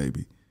than that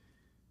maybe.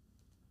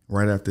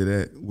 Right after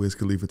that, Wiz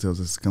Khalifa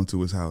tells us to come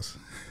to his house.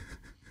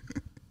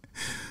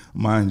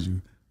 Mind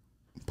you,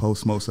 Poe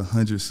smokes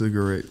 100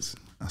 cigarettes.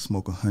 I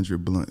smoke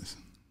 100 blunts.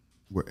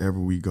 Wherever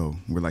we go,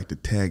 we're like the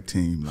tag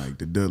team, like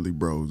the Dudley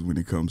Bros when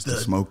it comes to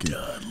smoking.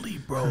 Dudley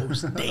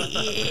Bros,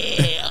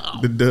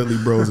 damn. The Dudley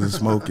Bros and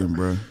smoking,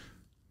 bro.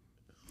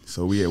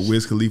 So we at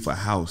Wiz Khalifa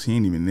house. He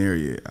ain't even there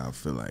yet. I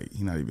feel like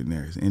he not even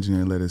there. His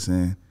engineer let us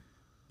in.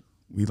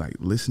 We like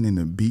listening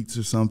to beats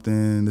or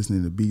something.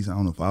 Listening to beats. I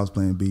don't know if I was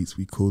playing beats.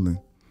 We cooling.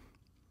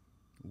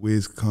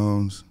 Wiz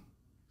comes.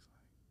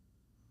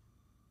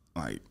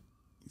 Like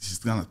he's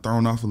just kind of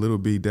thrown off a little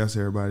bit. That's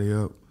everybody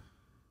up.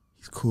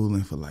 He's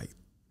cooling for like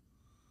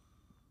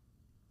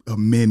a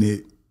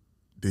minute,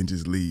 then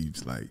just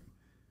leaves. Like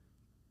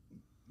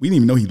we didn't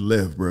even know he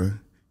left, bro.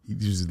 He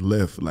just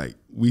left. Like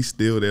we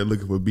still there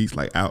looking for beats.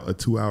 Like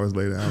 2 hours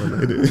later,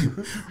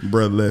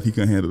 bro left. He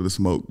couldn't handle the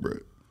smoke, bro.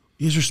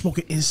 You guys are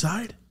smoking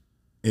inside?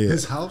 Yeah.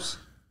 His house?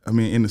 I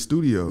mean, in the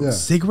studio. Yeah.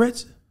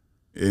 Cigarettes?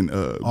 And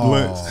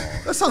blunts.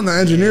 That's on the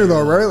engineer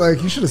though, right?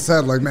 Like you should have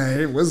said, like, man,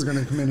 hey, Wiz is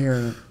gonna come in here.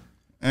 And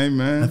Hey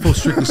man, That fool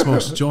strictly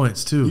smokes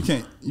joints too. you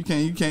can't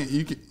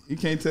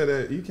tell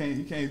that you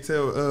can't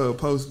tell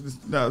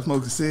Post not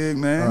smoking cig,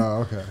 man.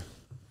 oh, okay.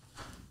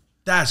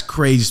 That's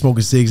crazy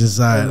smoking cigs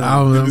inside.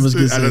 I'm just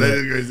gonna say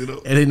that. Crazy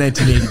though. It ain't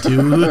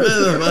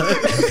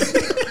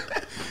 1982.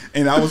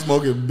 And I was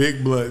smoking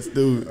big blunts,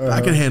 dude. I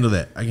can handle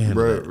that. I can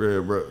handle that.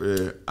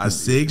 Bro. A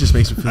cig just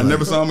makes me feel I like,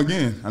 never saw him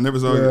again. I never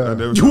saw Yeah.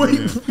 him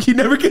again. He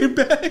never came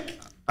back?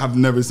 I've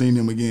never seen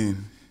him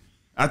again.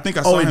 I think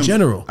I saw him in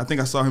general? I think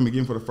I saw him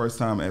again for the first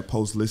time at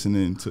Post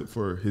listening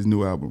for his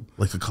new album.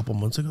 Like a couple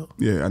months ago?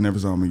 Yeah, I never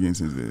saw him again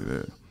since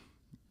then.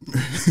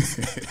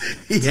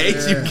 He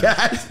hates you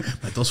guys.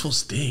 Like, those fools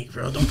stink,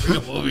 bro. Don't bring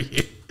them over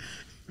here.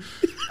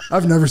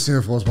 I've never seen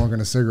a fool smoking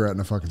a cigarette in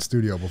a fucking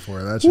studio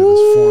before. That shit is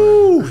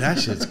Ooh, that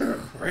shit's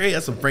great.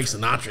 That's some Frank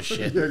Sinatra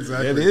shit. foreign.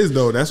 Exactly. It is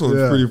though. That's what's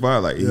Yeah. pretty fire.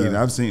 Like Yeah.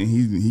 I've seen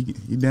he be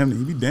damn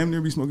near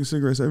be smoking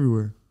cigarettes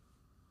everywhere.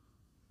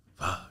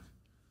 Fuck.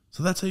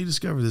 So that's how you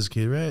discovered this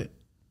kid, right?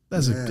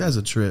 That's Man.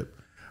 a trip.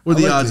 What are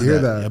I'd the like odds to of hear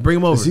that? Yeah, bring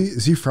him over.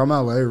 Is he from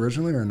LA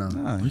originally or no?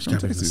 Nah, he's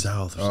Got from back to the Texas.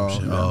 South or some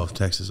shit. man. Oh,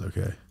 Texas.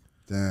 Okay.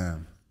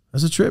 Damn.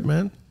 That's a trip,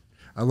 man.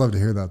 I'd love to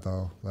hear that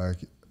though. Like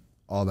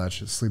all that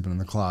shit, sleeping in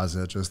the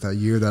closet, just that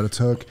year that it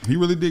took. He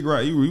really did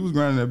grind. He was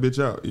grinding that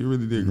bitch out. He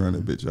really did grind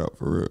that bitch out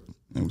for real.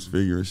 And was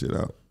figuring shit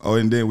out. Oh,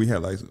 and then we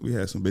had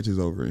some bitches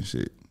over and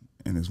shit.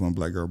 And this one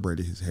black girl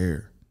braided his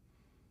hair.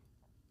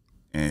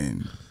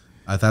 And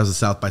I thought it was a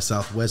South by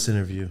Southwest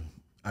interview.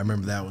 I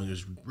remember that one. It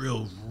was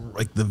real,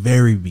 like the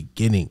very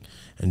beginning.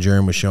 And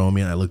Jeremy was showing me,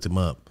 and I looked him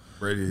up.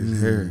 braided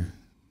his hair.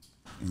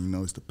 And you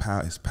know, it's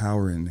his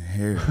power in the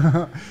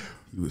hair.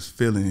 He was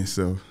feeling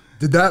himself.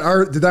 Did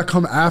that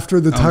come after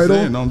the I'm title?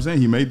 saying, no, I'm saying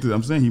he made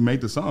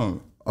the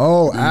song.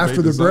 Oh, He after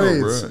made the song,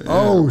 braids. bro. Yeah,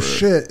 oh bro.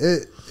 shit!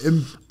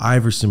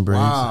 Iverson braids.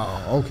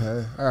 Wow.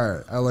 Okay. All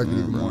right. I like it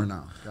even more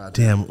now. God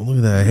Damn, look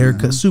at that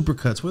haircut.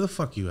 Supercuts. Where the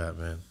fuck you at,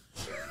 man?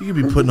 You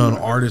could be putting on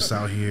artists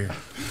out here.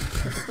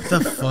 What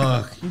the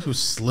fuck? You was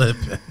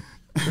slipping.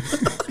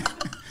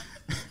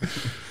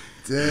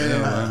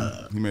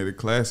 Damn. He made a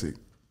classic.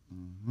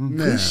 Man.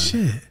 Good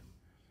shit.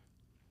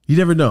 You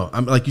never know.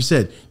 I'm like you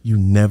said. You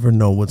never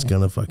know what's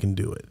gonna fucking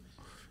do it.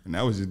 And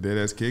that was just dead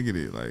ass kicking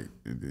it. Like,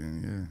 and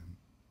then,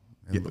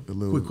 yeah. A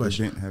little Quick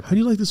question: event happened. how do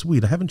you like this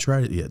weed? I haven't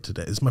tried it yet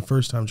today. It's my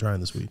first time trying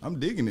this weed. I'm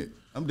digging it.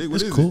 I'm digging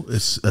what It's is cool. it?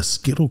 It's a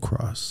Skittle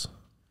Cross.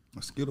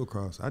 A Skittle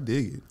Cross. I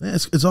dig it. Yeah,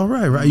 it's all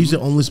right, right? I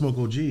usually only smoke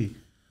OG,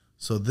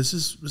 so this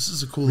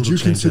is a cool. Would little you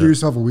change consider up.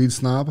 yourself a weed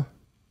snob?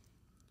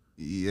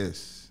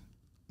 Yes.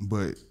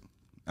 But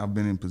I've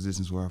been in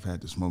positions where I've had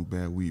to smoke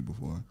bad weed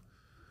before.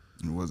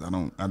 I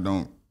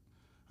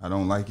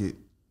don't like it.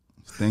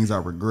 Things I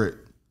regret.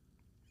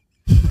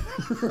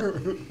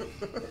 Let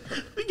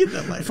me get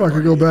that life.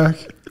 Fucking go back.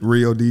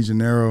 Rio de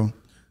Janeiro,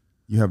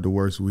 you have the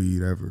worst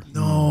weed ever.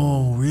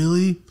 No,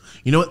 really?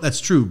 You know what? That's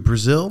true.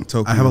 Brazil,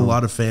 Tokyo. I have a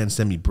lot of fans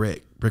send me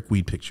brick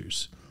weed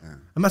pictures.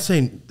 I'm not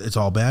saying it's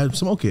all bad.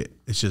 Smoke it.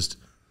 It's just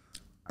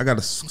I got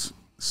a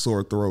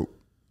sore throat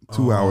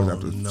 2 hours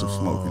after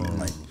smoking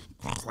it.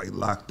 Like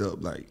locked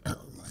up. Like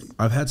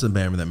I've had some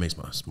bammer that makes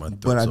my throat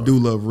but I sore. do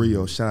love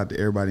Rio. Shout out to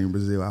everybody in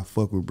Brazil. I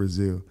fuck with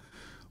Brazil.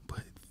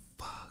 But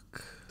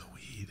fuck. the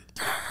weed.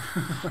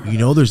 You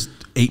know, there's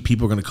 8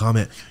 people are gonna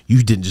comment.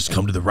 You didn't just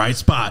come to the right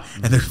spot,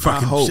 and they're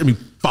fucking hope. send me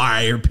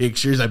fire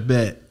pictures. I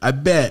bet.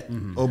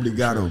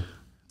 Obrigado.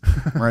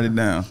 Write it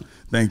down.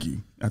 Thank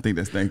you. I think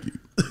that's thank you.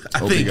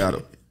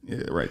 Obrigado.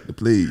 Yeah, right. The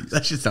please.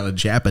 That shit sounded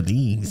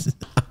Japanese.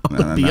 I'm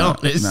gonna be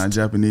honest. Nah,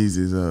 Japanese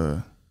is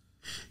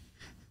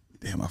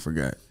damn, I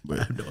forgot. I But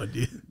have no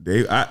idea.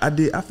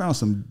 I found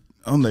some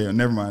I'm like,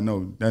 never mind.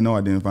 No,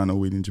 I didn't find no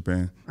weed in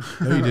Japan.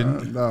 No, you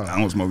didn't. No. I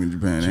don't smoke in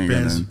Japan. Ain't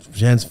got nothing.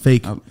 Japan's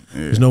fake. Yeah.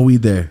 There's no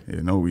weed there.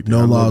 Yeah, no weed there. No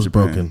I love laws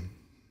Japan. broken.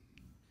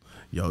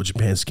 Yo,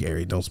 Japan's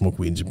scary. Don't smoke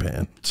weed in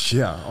Japan.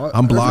 Yeah,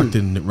 I'm blocked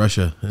in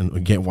Russia and I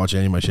can't watch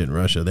any of my shit in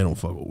Russia. They don't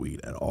fuck with weed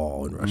at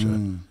all in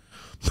Russia.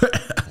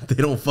 They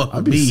don't fuck I'd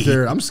with be me.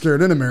 scared. I'm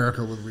scared in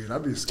America with weed.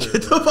 I'd be scared.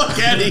 Get the fuck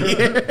out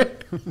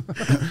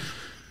of here.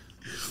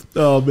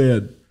 Oh,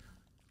 man.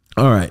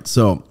 All right.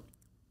 So,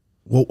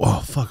 well, oh,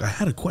 fuck. I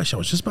had a question. I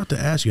was just about to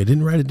ask you. I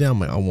didn't write it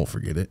down. I won't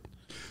forget it.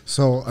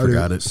 So,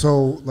 Forgot it.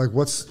 So, like,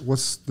 what's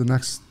the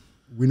next?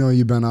 We know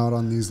you've been out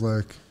on these,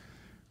 like,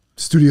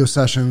 studio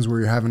sessions where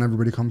you're having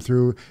everybody come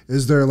through.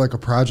 Is there, like, a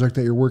project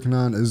that you're working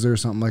on? Is there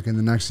something, like, in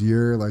the next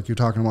year? Like, you're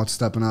talking about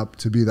stepping up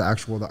to be the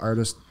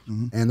artist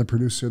and the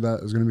producer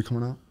that is going to be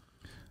coming out?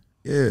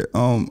 Yeah,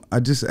 I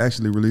just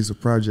actually released a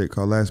project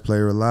called Last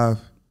Player Alive.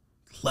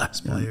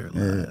 Last player.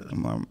 Yeah,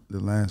 I'm the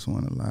last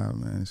one alive,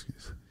 man. It's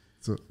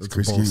a It's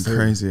bold getting statement.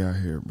 crazy out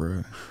here,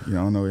 bro.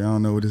 Y'all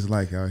know what it's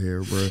like out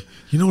here, bro.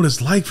 You know what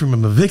it's like from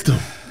I'm a victim.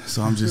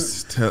 So I'm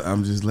just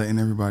letting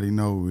everybody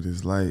know what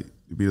it's like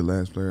to be the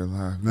last player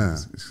alive. Man.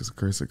 It's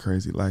just a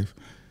crazy life.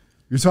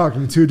 You're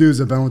talking to two dudes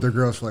that have been with their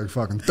girls for like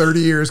fucking 30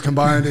 years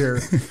combined here.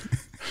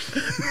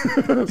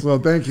 So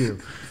thank you.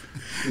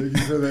 Thank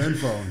you for the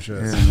info and shit.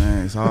 Yeah,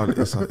 man, it's all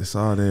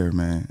there,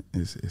 man.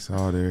 It's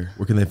all there.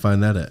 Where can they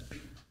find that at?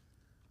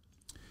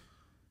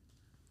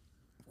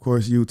 Of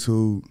course,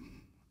 YouTube,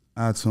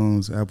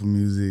 iTunes, Apple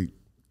Music.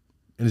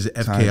 And is it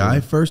FKI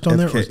Tidal. first on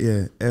there?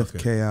 Yeah,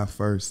 FKI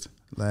first.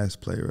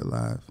 Last Player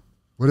Alive.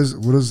 What does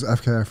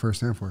FKI first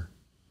stand for?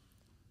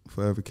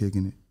 Forever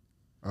Kicking It.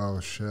 Oh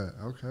shit.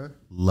 Okay.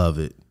 Love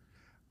it.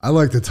 I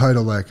like the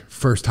title, like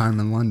First Time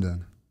in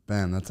London.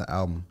 Bam, that's an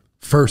album.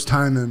 First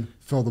Time in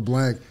fill the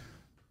blank.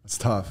 That's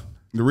tough.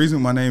 The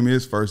reason my name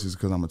is first is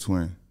because I'm a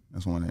twin.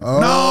 That's one name.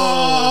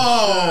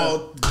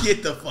 Oh, No!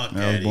 Get the fuck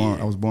out of here.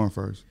 I was born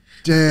first.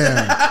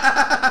 damn.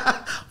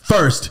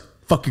 First.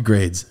 Fuck your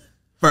grades.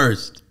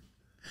 First.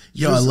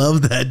 Yo, I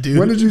love that, dude.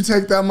 When did you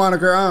take that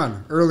moniker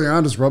on? Early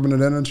on, just rubbing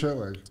it in and shit?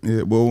 Like,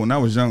 Yeah, well, when I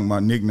was young, my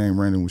nickname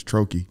Brandon was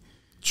Trokey.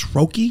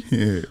 Trokey?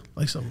 Yeah.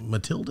 Like some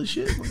Matilda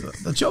shit?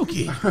 The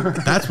Chokey.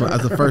 That's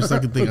the first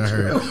fucking thing I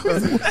heard.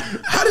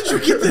 How did you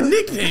get the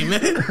nickname,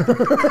 man?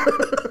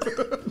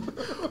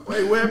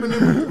 Wait, what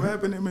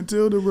happened in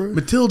Matilda, bro?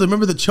 Matilda,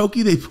 remember the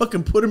Chokey? They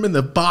fucking put him in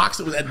the box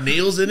that had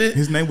nails in it.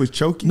 His name was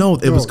Chokey? No,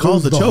 it was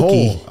called it the was the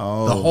Chokey.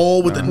 hole. The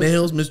hole with the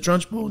nails, Miss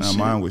Trunchbull. Nah,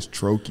 mine was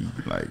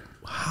Trokey. Like,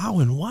 How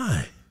and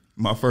why?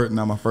 my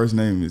first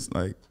name is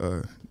like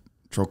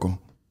Troko.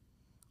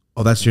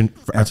 Oh, that's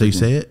how you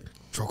say it?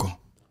 Troko.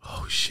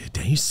 Oh, shit.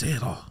 Damn, you say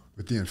it all.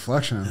 with the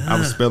inflection. I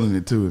was spelling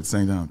it too at the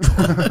same time.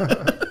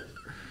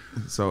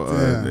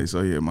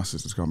 So yeah, my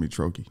sisters call me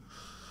Trokey.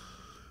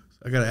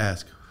 I got to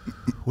ask,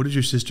 what did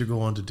your sister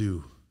go on to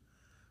do?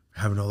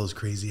 Having all those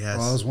crazy ass.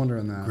 Well, I was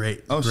wondering that.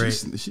 Great. Oh, great.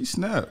 she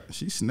snapped.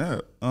 She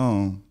snapped.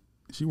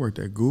 She worked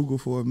at Google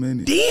for a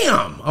minute.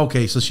 Damn.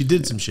 Okay, so she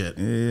did some shit.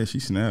 Yeah, she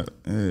snapped.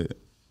 Yeah.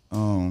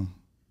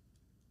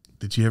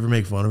 Did you ever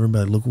make fun of her?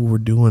 But look what we're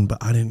doing. But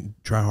I didn't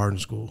try hard in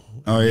school.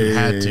 Oh, You yeah,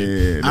 had to.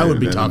 yeah, I would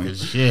be definitely.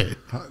 talking shit.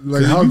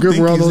 Like, how good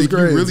were all those If you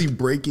grades? really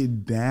break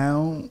it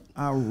down,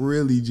 I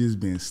really just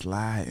been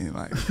sliding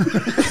like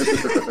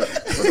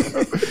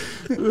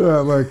Yeah,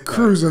 like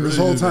cruising this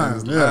whole just been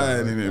time. Yeah.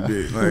 sliding in a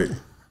bit.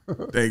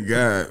 Like, thank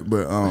God.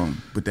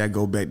 But that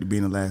go back to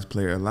being the last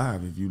player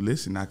alive. If you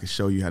listen, I can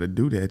show you how to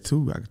do that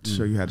too. I can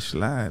show you how to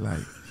slide. Like,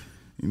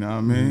 you know what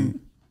I mean?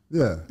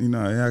 Yeah. You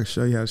know, I can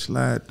show you how to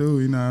slide through.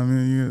 You know what I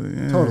mean?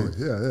 Yeah. Totally.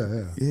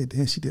 Yeah. Yeah,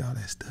 damn, she did all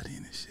that studying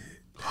and shit.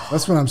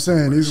 That's what I'm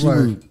saying. He's She like,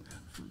 was-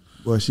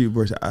 Well,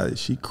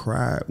 she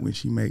cried when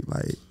she made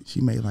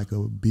like a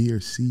B or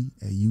C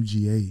at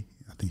UGA.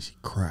 I think she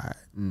cried.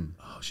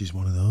 Oh, she's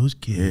one of those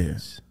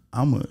kids.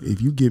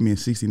 If you give me a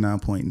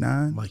 69.9,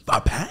 I'm like, I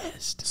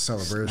passed.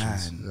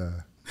 celebrations. Sliding.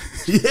 Yeah.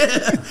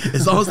 Yeah,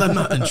 as long as I'm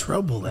not in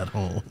trouble at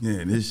home.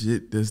 yeah, this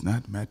shit does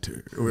not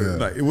matter. Yeah.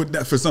 Like it would,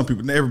 for some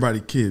people, not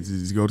everybody kids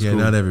just go to Yeah, school.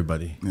 not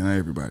everybody. Yeah, not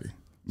everybody.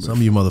 Some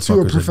of you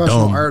motherfuckers are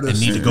professional dumb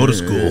artist. and need to go to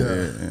school.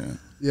 Yeah.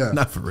 Yeah.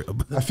 Not for real.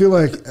 But I feel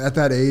like at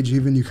that age,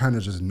 even you kind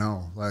of just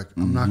know, like,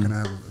 I'm not going to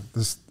have,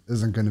 this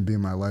isn't going to be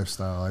my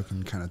lifestyle. I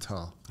can kind of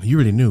tell. you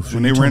already knew.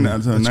 When they You told ran me. out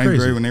of That's ninth crazy.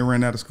 grade, when they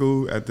ran out of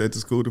school at the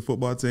school, the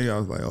football team, I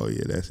was like, oh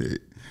yeah, that's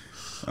it.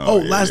 Oh,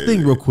 last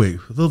thing real quick.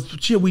 The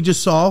shit we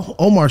just saw,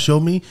 Omar showed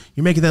me,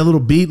 you're making that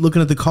little beat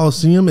looking at the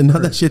Coliseum, and now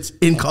that shit's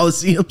in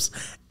Coliseums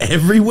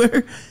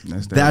everywhere.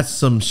 That's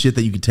some shit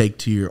that you could take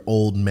to your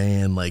old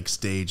man like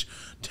stage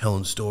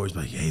telling stories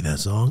like, hey, that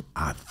song,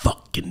 I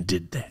fucking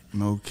did that.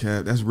 No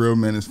cap. That's real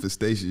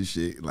manifestation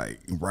shit.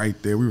 Like right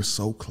there. We were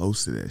so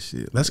close to that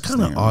shit. That's Like,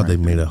 kind of staying odd right they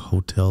there. made a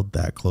hotel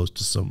that close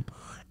to some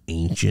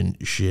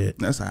ancient shit.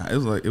 That's how it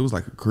was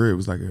like a crib. It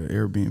was like an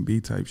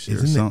Airbnb type shit or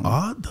Isn't it something.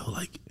 odd though?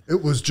 Like,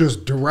 It was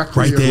just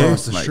directly Right there?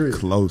 across the Like street.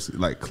 close.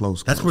 that's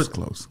close, where.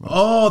 close.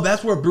 Oh,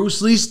 that's where Bruce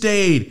Lee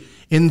stayed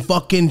in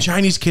fucking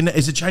Chinese.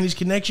 Is it Chinese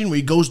Connection where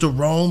he goes to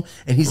Rome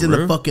and he's For in the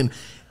real? fucking.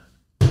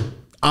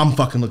 I'm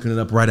fucking looking it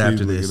up right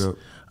after look this. it up.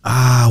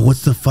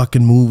 What's the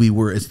fucking movie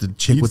where it's the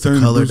chick with the turn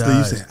to colored Bruce Lee, you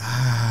eyes? say,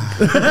 ah.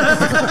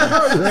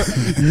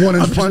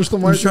 1-inch punch the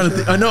I'm mic. just trying to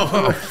think. I know.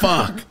 Oh,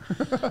 fuck.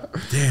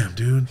 Damn,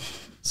 dude.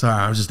 Sorry,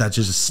 I was just that's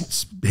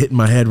just hitting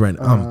my head right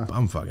now.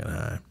 I'm fucking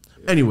high.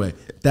 Anyway,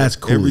 that's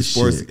cool. Every as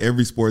sports, shit.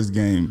 every sports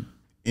game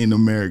in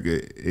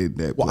America.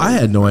 Well, I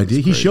had no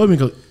idea. He showed me.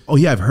 Goes, oh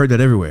yeah, I've heard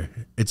that everywhere.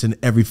 It's in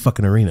every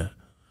fucking arena.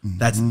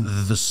 That's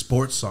the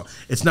sports song.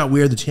 It's not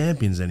 "We Are the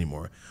Champions"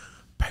 anymore.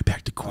 Right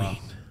back to Queen.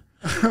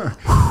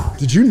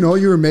 Did you know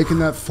you were making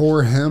that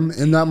for him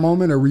in that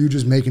moment, or were you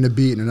just making a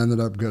beat and it ended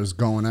up just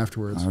going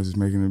afterwards? I was just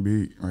making a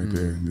beat right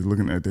there, just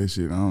looking at that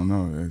shit. I don't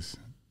know. That's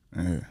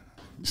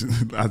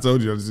I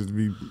told you I was just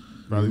be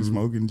probably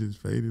smoking,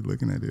 just faded,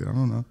 looking at it. I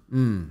don't know.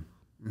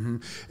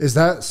 Is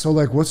that so?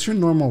 Like, what's your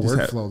normal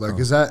workflow? Like,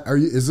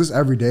 is this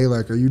every day?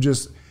 Like, are you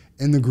just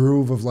in the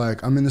groove of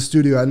like, I'm in the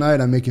studio at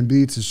night, I'm making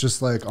beats? It's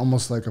just like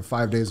almost like a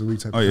 5 days a week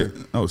type. Oh yeah,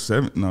 thing. no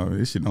 7. No,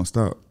 this shit don't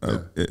stop.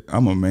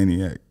 I'm a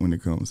maniac when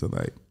it comes to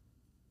like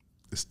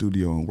the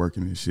studio and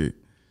working and shit.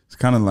 It's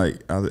kind of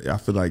like I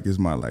feel like it's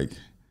my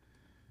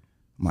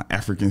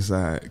African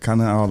side,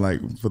 kind of all like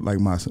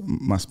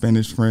my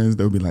Spanish friends.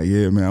 They'll be like,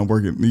 "Yeah, man, I'm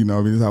working." You know,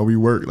 I mean, this is how we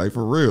work. Like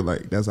for real,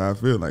 like that's how I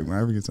feel. Like my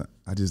African side,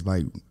 I just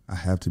like I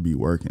have to be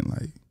working.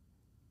 Like,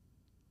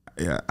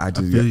 yeah, I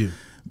feel you.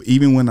 But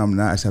even when I'm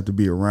not, I just have to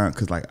be around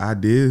because like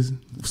ideas,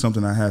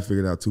 something I have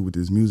figured out too with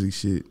this music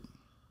shit.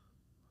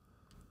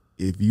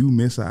 If you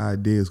miss an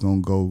idea, it's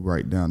gonna go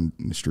right down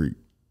the street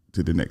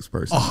to the next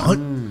person.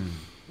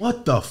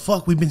 What the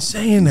fuck? We've been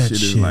saying that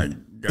shit. Is like,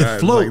 God, it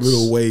floats. like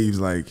little waves.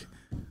 Like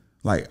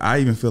I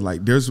even feel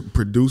like there's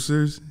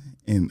producers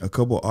and a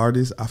couple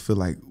artists. I feel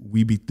like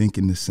we be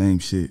thinking the same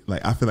shit.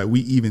 Like I feel like we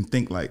even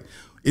think like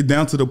it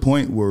down to the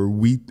point where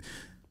we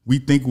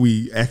think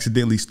we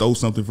accidentally stole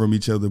something from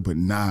each other, but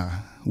nah,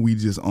 we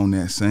just on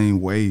that same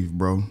wave,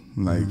 bro.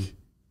 Like,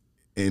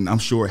 and I'm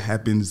sure it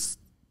happens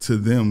to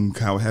them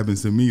how it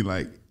happens to me.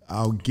 Like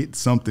I'll get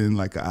something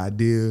like an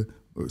idea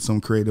or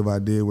some creative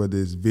idea, whether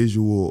it's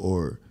visual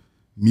or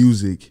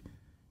music,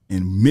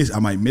 and I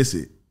might miss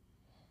it.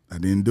 I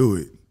didn't do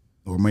it.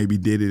 Or maybe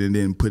did it and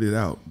then put it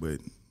out, but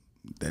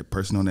that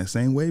person on that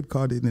same wave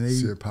caught it and they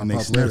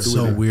snapped through It's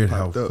so it. weird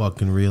how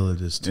fucking real it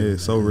is too. Yeah,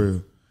 it's so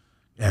real.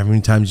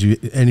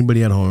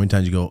 Anybody at home, every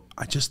time you go,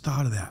 I just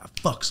thought of that.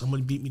 Fuck,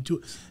 somebody beat me to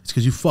it. It's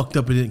because you fucked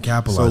up and didn't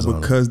capitalize on it.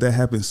 So because that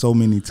happened so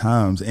many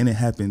times and it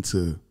happened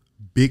to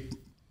big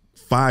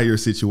fire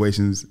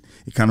situations,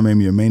 it kind of made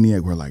me a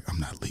maniac where like, I'm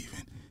not leaving.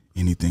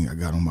 Anything I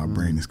got on my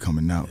brain is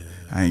coming out. Yeah.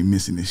 I ain't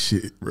missing this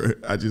shit, bro.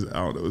 I don't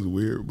know. It's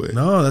weird, but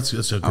no, that's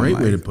a great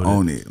way to put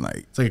it. Like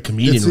it's like a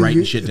comedian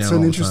writing shit down. It's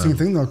an interesting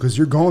thing though, because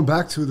you're going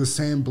back to the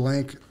same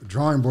blank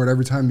drawing board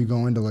every time you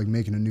go into like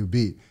making a new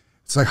beat.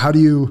 It's like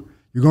you're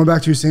going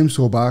back to your same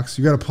toolbox.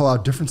 You got to pull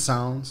out different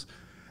sounds.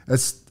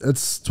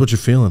 It's what you're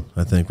feeling,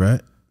 I think,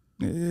 right?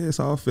 Yeah, it's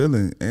all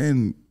feeling,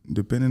 and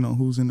depending on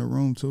who's in the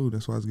room too.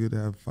 That's why it's good to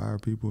have fire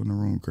people in the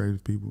room,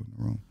 creative people in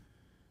the room,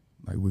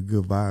 like with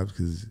good vibes,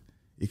 because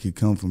it could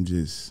come from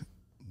just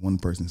one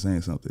person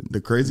saying something.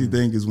 The crazy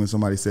thing is when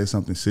somebody says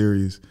something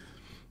serious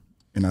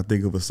and I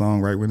think of a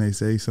song right when they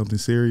say something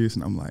serious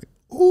and I'm like,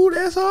 ooh,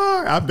 that's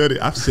hard. I've done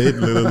it. I've said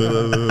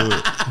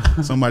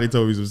somebody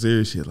told me some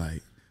serious shit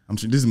like, I'm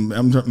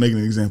making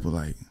an example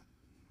like,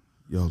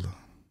 Yola.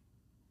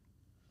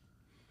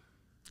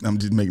 I'm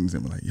just making an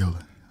example like,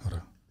 Yola, hold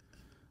on.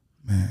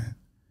 Man,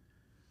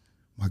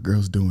 my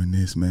girl's doing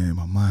this, man.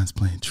 My mind's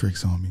playing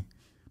tricks on me.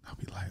 I'll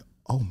be like,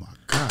 oh my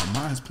God,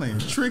 mine's playing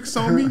tricks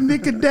on me,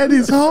 nigga. That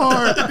is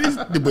hard.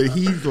 But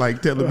he's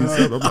like telling me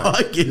something. I'm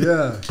like,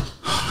 yeah.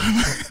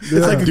 It's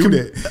like do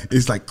that.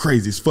 It's like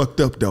crazy. It's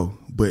fucked up though.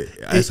 But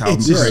that's how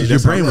crazy.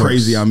 That's how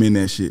crazy I'm in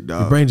that shit,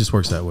 dog. Your brain just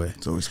works that way.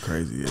 So it's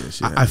crazy. Yeah,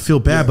 shit I feel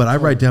bad, but I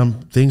write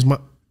down things.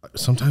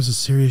 Sometimes it's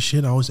serious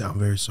shit. I'm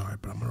very sorry,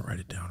 but I'm gonna write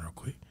it down real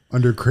quick.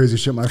 Under crazy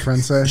shit my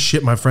friends say.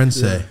 Shit my friends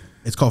say.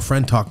 It's called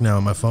friend talk now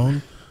on my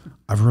phone.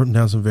 I've written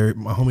down some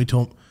my homie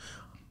told.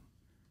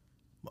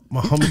 My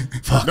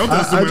homie, fuck.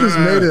 I just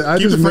made it.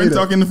 Keep the friend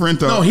talk in the friend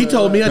talk. No, he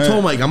told me. I told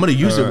him like I'm gonna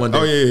use it one day.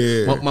 Oh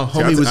yeah. My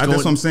homie was going.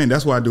 That's what I'm saying.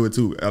 That's why I do it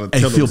too.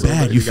 You feel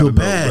bad. You feel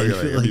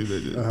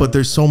bad. But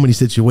there's so many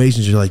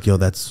situations you're like, yo,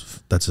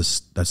 that's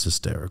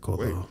hysterical.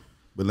 Wait, though.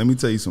 but let me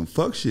tell you some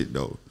fuck shit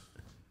though.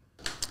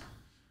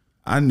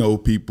 I know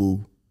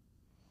people.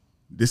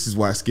 This is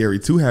why it's scary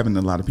too, having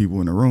a lot of people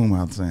in the room.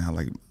 I'm saying how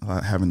like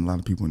having a lot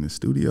of people in the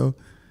studio.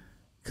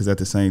 Because at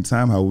the same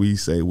time, how we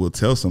say we'll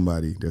tell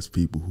somebody, there's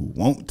people who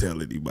won't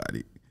tell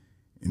anybody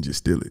and just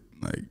steal it.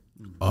 Like,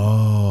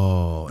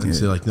 and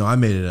say like, no, I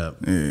made it up.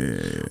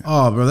 Yeah.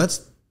 Oh, bro,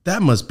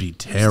 that must be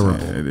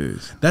terrible. Yeah, it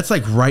is. That's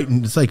like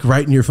writing. It's like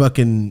writing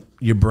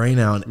your brain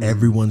out, and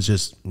everyone's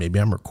just maybe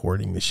I'm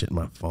recording this shit in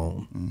my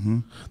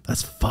phone.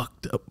 That's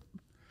fucked up.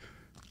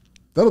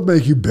 That'll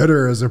make you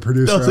bitter as a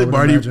producer. That's like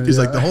Marty. He's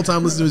like the whole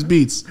time listening to his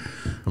beats,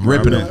 I'm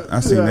ripping it.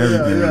 I seen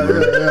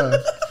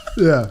everything.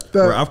 Yeah,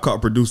 I've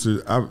caught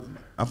producers.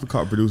 I've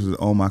caught producers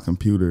on my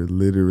computer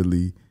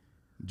literally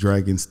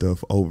dragging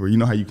stuff over. You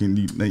know how you can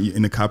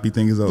in the copy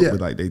thing is up, Yeah.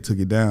 but like they took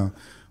it down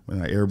when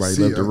like everybody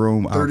See, left the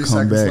room. I'll 30 come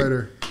seconds back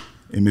later.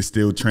 and it's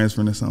still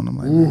transferring to something. I'm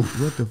like, man,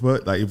 what the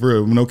fuck? Like for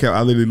real, no cap.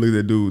 I literally looked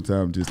at dude,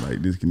 time just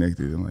like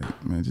disconnected. I'm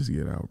like, man, just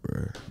get out,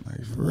 bro.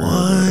 Like for real,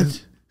 bro.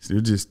 They're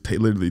just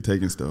literally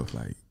taking stuff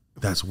like.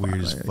 That's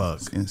weird as fuck.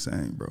 It's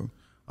insane, bro.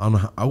 I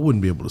don't know. I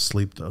wouldn't be able to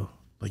sleep though.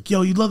 Like,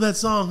 yo, you love that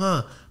song,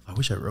 huh? I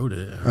wish I wrote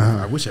it.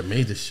 I wish I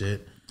made this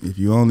shit. If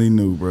you only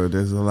knew, bro.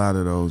 There's a lot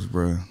of those,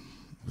 bro.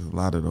 There's a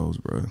lot of those,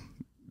 bro.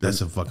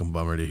 That's a fucking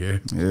bummer to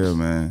hear. Yeah,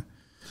 man.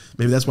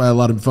 Maybe that's why a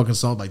lot of fucking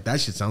songs like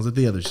that shit sounds like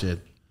the other shit.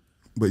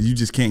 But you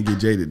just can't get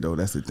jaded though.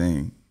 That's the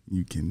thing.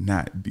 You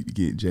cannot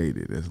get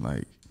jaded. It's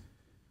like,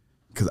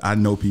 because I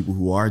know people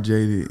who are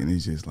jaded, and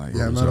it's just like,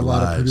 Yeah, Those not are a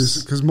lot of lives.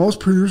 producers, because most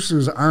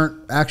producers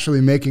aren't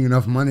actually making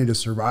enough money to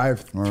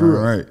survive all through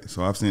it. right.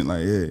 So I've seen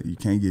like, yeah, you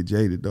can't get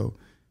jaded though.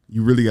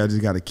 You really just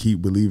got to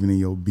keep believing in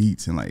your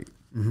beats and like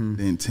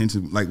the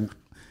intention. Like,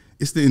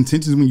 it's the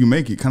intentions when you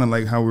make it. Kind of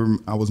like how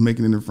I was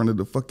making it in front of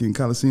the fucking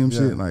Coliseum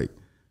shit. Like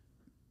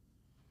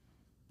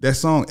that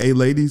song, "Hey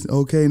Ladies,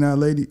 Okay Now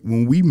Lady."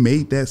 When we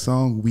made that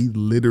song, we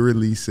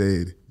literally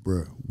said,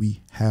 "Bruh,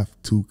 we have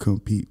to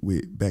compete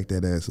with Back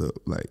That Ass Up."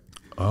 Like.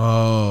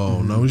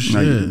 Oh, no shit.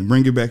 Like,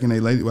 bring it back in a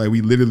lady. Like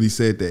we literally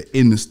said that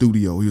in the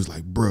studio. He was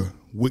like, "Bruh,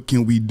 what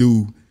can we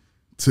do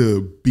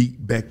to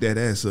beat Back That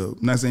Ass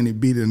Up?" Not saying it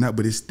beat it or not,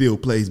 but it still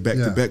plays back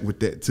to back with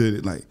that.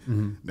 To like,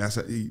 that's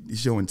how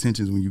it's your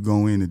intentions when you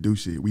go in and do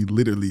shit. We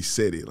literally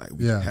said it. Like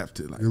we have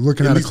to. Like You're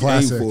looking at a least aim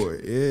classic. for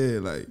it. Yeah,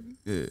 like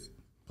yeah.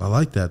 I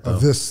like that though.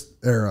 Of this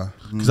era.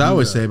 Because I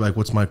always say, like,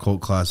 what's my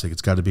cult classic?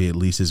 It's got to be at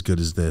least as good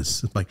as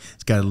this. Like,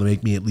 it's got to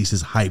make me at least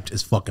as hyped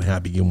as fucking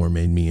Happy Gilmore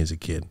made me as a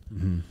kid.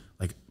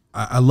 Like,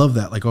 I love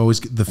that. Like, always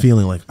get the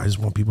feeling. Like, I just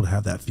want people to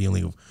have that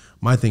feeling of.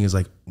 My thing is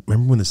like,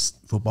 remember when this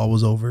football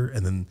was over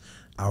and then an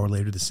hour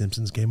later the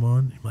Simpsons came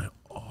on? I'm like,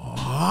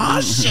 oh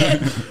shit!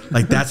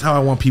 Like, that's how I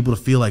want people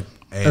to feel. Like,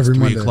 hey, it's Every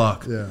 3 Monday.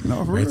 o'clock. Yeah.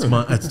 No, for It's, real.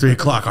 it's 3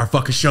 o'clock. Our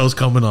fucking show's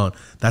coming on.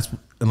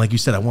 And like you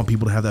said, I want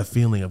people to have that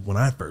feeling of when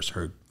I first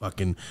heard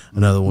fucking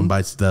Another One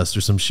Bites the Dust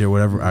or some shit,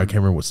 whatever. I can't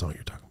remember what song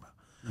you're talking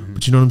about.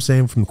 But you know what I'm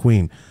saying? From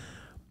Queen.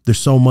 There's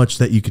so much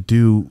that you could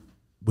do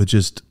with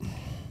just,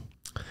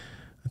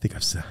 I think I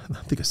said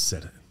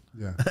it.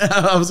 Yeah.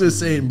 I was going to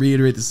say and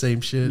reiterate the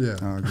same shit. Yeah.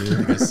 Oh, I good.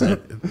 think I said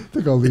it. I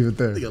think I'll leave it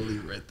there. I think I'll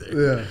leave it right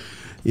there. Yeah.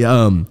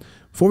 Yeah.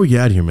 Before we get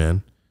out of here,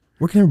 man,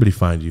 where can everybody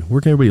find you?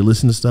 Where can everybody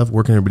listen to stuff?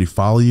 Where can everybody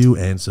follow you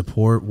and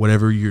support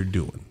whatever you're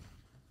doing?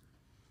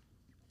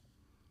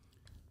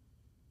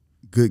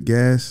 Good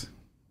gas,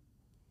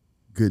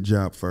 good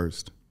job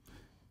first.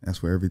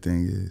 That's where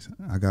everything is.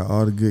 I got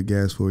all the good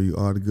gas for you,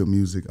 all the good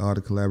music, all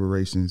the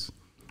collaborations,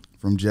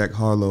 from Jack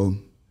Harlow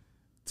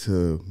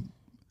to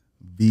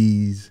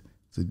V's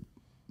to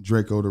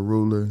Draco the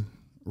Ruler,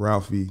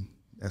 Ralphie.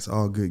 That's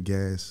all good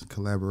gas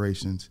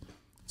collaborations.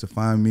 To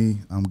find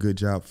me, I'm Good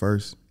Job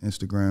First,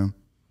 Instagram.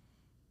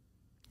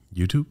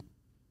 YouTube?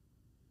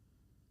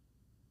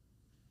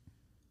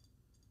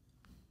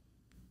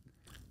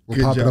 We'll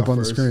Good pop it job up on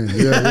first. the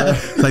screen.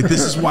 Yeah. Like,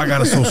 this is why I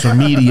got a social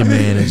media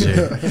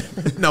manager.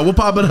 No, we'll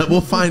pop it up.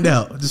 We'll find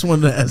out. Just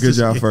wanted to ask. Good this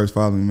Job kid. First.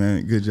 Follow me,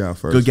 man. Good Job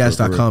First.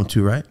 Goodgas.com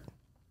too, right?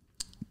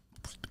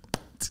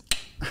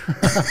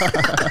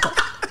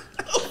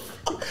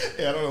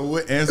 Yeah, I don't know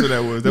what answer that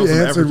was. That The was some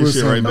answer African was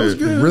shit some- right that was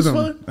there. good. Rhythm.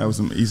 That was That was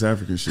some East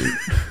African shit.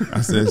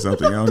 I said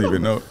something I don't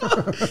even know.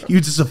 fun. You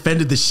just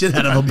offended the shit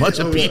out of a bunch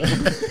of people.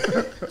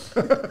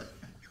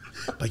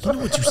 Like, you know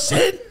what you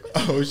said?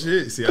 Oh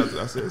shit! See,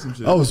 I said some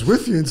shit. I was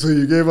with you until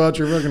you gave out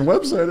your fucking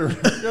website.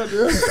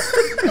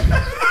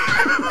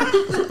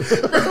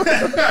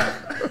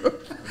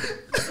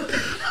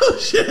 Oh,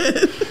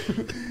 shit.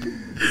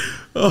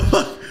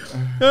 Oh.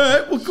 All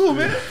right, well, cool,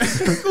 man.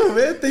 Cool,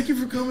 man. Thank you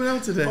for coming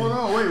out today. Hold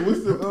on, wait.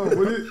 What's the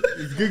what is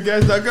it's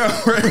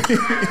goodgas.com, right? The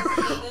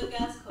good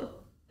gas code.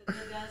 The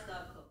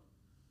goodgas.co.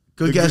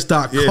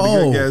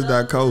 Goodgas.co. Yeah, the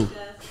goodgas.co.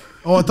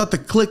 Oh, I thought the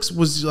clicks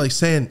was like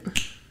saying,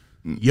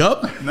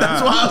 yup.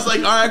 That's why I was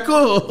like, all right,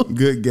 cool.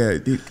 Good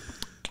gas.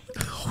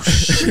 Oh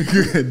shit.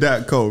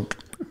 Good.co.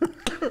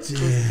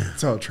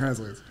 That's how it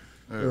translates.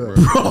 Bro,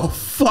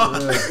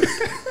 fuck.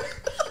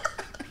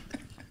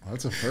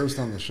 That's a first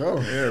on the show.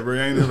 Yeah, bro.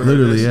 I ain't never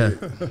Literally, heard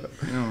that shit.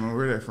 You don't know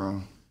where that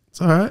from. It's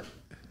all right.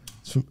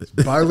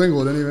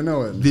 Bilingual, didn't even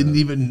know it. Didn't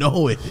even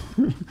know it.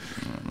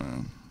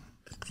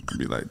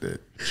 Be like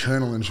that.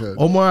 Channeling shit.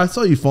 Omar, I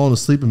saw you falling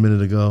asleep a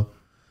minute ago.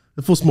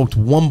 The fool smoked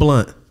one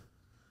blunt.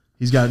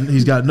 He's got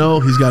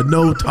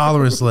no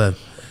tolerance left.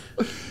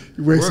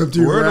 He wakes up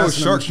to you. Where are those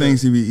harassing him shark and shit.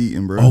 things he be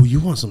eating, bro? Oh, you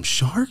want some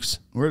sharks?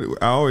 I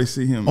always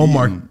see him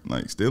Omar, eating,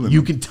 like stealing You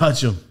them. can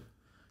touch them.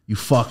 You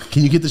fuck.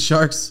 Can you get the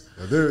sharks?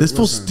 This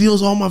fool listen.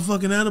 steals all my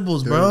fucking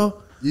edibles,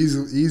 bro.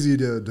 Easy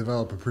to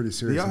develop a pretty Do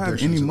serious y'all have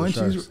addiction any to the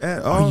munchies sharks.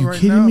 at all Are you right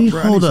kidding now? me? Bro,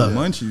 I Hold need up. some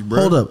munchies, bro.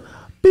 Hold up.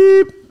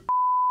 Beep.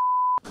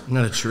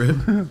 Not a trip.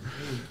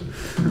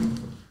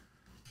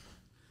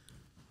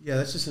 Yeah,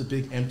 that's just a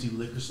big empty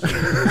liquor store.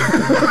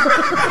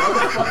 How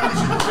the fuck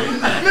did you bring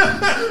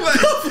that?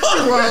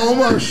 Wow,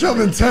 almost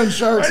shoving 10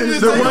 sharks in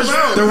his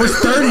There was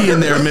 30 in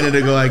there a minute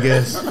ago, I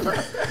guess. All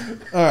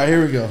right,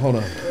 here we go. Hold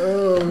on.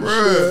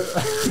 Oh,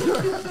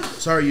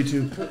 Sorry,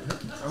 YouTube.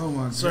 Oh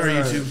my god. Sorry,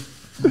 YouTube.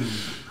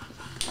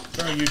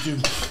 Sorry,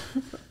 YouTube.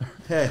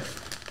 Hey,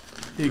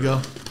 here you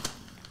go.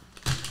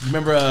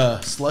 Remember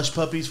slush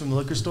puppies from the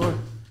liquor store?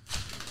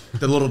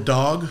 The little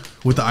dog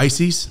with the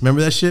ices.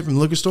 Remember that shit from the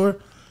liquor store?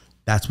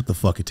 That's what the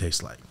fuck it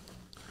tastes like.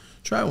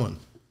 Try one.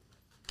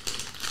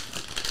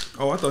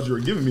 Oh, I thought you were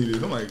giving me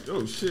this. I'm like,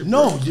 oh shit.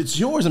 No, it's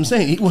yours. I'm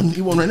saying eat one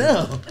right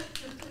now.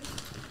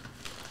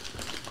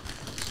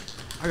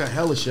 I got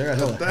hella shit. I got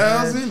hella.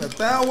 1,000,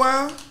 1,000.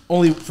 Wow.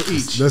 Only for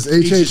each. That's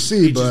Each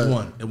HHC, each but- is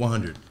one at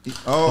 100.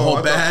 Oh, The whole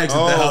I bag's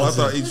thought,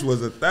 1,000. I thought each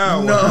was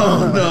 1,000.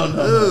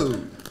 No.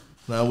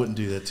 No, I wouldn't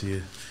do that to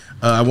you.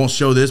 I won't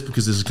show this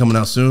because this is coming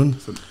out soon.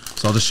 So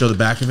I'll just show the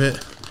back of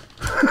it.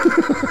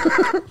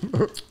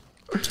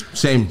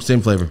 Same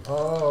flavor.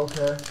 Oh,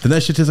 okay. Did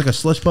that shit taste like a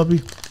slush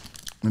puppy?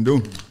 And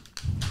do.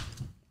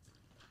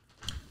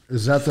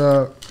 Is that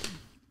the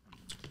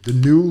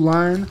new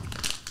line?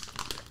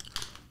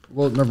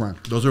 Well, never mind.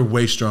 Those are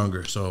way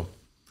stronger, so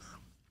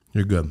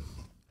you're good.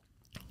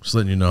 Just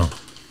letting you know.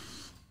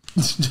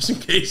 Just in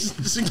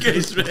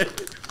case, man.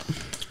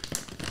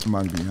 I'm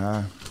about to be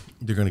high.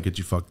 They're gonna get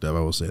you fucked up. I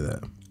will say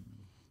that.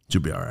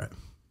 You'll be all right.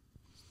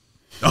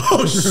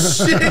 Oh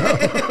shit!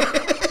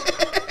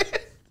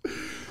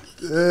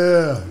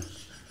 Yeah.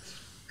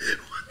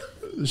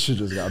 This shit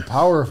just got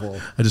powerful.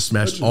 I just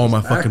smashed all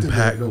my fucking activated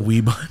pack them. of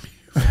weed behind me.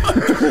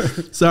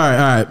 Sorry.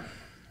 All right.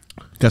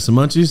 Got some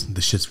munchies.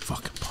 This shit's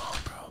fucking bomb,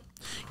 bro.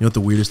 You know what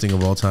the weirdest thing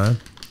of all time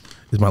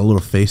is? My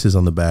little faces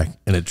on the back,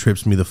 and it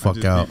trips me the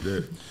fuck out.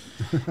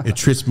 It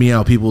trips me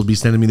out. People will be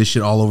sending me this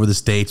shit all over the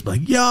states,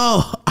 like,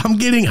 "Yo, I'm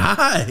getting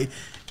high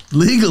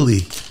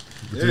legally."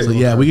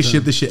 Yeah, we can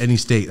ship this shit any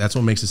state. That's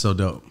what makes it so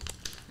dope.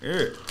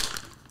 Yeah.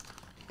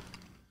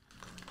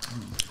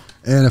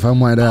 And if I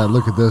might add,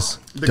 look at this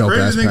The dope ass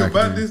crazy thing packaging.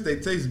 about this, they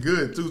taste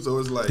good too. So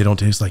it's like They don't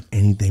taste like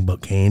anything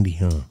but candy,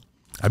 huh?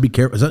 I'd be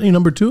careful. Is that your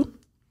number 2?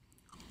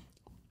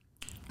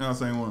 no,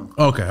 same one.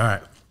 Okay, all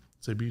right.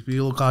 So be a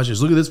little cautious.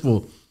 Look at this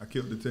fool. I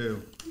killed the tail.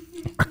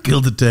 I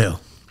killed the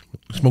tail.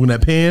 Smoking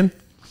that pan.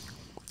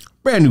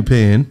 Brand new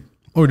pan.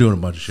 We're doing a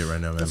bunch of shit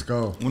right now, man. Let's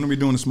go. When are we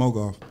doing the smoke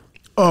off?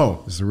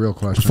 Oh, This is a real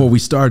question. before we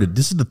started,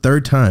 this is the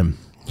 3rd time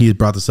he had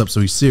brought this up,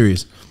 so he's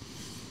serious.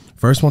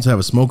 First wants to have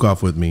a smoke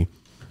off with me,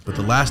 but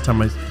the last time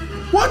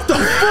what the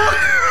fuck?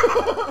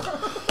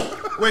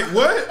 Wait,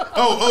 what?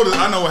 Oh,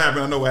 I know what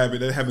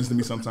happened. That happens to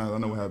me sometimes. I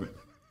know what happened.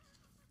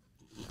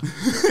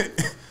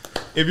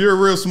 If you're a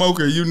real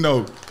smoker, you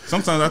know.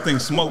 Sometimes I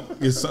think smoke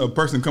is a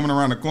person coming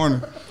around the corner.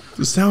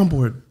 The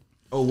soundboard.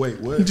 Oh, wait,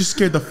 what? He just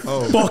scared the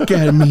fuck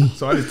out of me.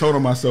 So I just told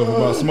on myself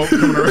about smoke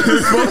coming around.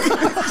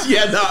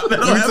 Yeah, no.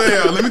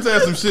 Let me tell y'all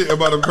some shit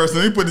about a person.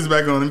 Let me put this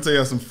back on. Let me tell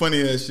y'all some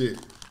funny ass shit.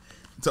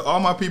 To all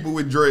my people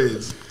with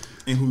dreads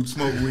and who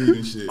smoke weed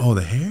and shit. Oh,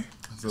 the hair?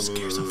 So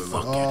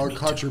look, Oh,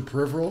 caught your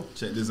peripheral.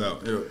 check this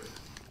out. Yo.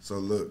 So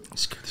look, You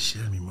scared the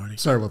shit out of me, Marty.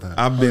 Sorry about that.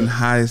 I've been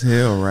high as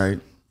hell, right?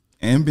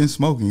 And been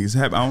smoking. It's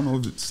happened. I don't know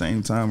if it's the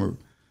same time or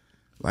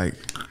like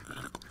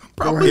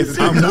Probably.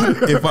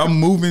 if I'm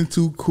moving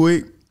too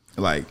quick,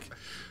 like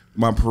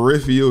my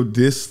peripheral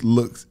disc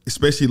looks,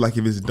 especially like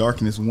if it's dark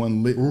and it's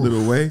one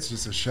little way. It's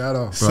just a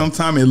shadow.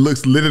 Sometimes it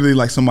looks literally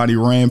like somebody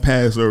ran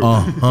past or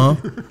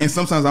and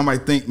sometimes I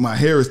might think my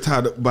hair is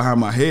tied up behind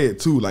my head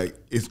too. Like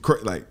it's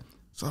like,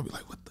 so I'll be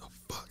like, what the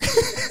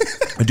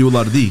fuck? I do a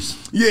lot of these.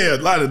 Yeah, a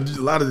lot of of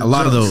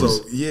jumps.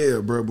 those. So, yeah,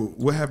 bro. But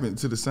what happened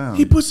to the sound?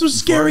 He put some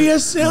scary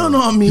ass sound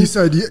on me. He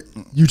said,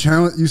 "You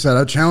challenge." You said,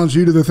 "I challenge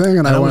you to the thing,"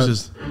 and I was went,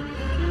 just.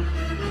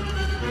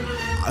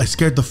 I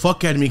scared the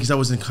fuck out of me because I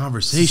was in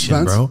conversation,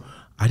 Suspense? bro.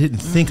 I didn't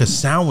think a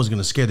sound was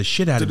gonna scare the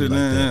shit out of me like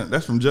that.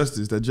 That's from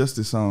Justice. That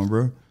Justice song,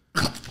 bro.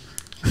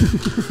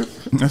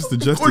 That's the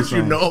Justice Of course, song.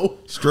 you know.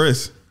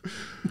 Stress.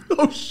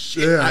 Oh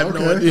shit! "Yeah, I have okay,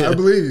 no idea. I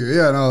believe you."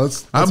 Yeah, no,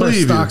 that's I our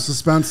believe stock you.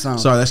 suspense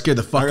sound. Sorry, that scared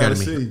the fuck I out of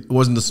me. gotta see. It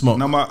wasn't the smoke.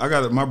 Now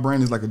my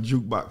brain is like a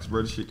jukebox,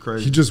 bro. This shit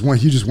crazy. He just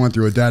went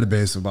through a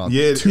database of about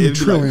Yeah, 2 it'd be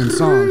trillion like,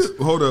 songs.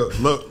 Hold up,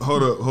 look,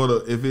 hold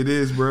up. If it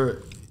is, bro,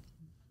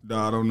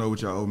 nah, I don't know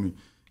what y'all owe me.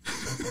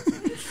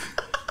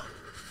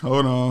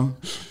 Hold on.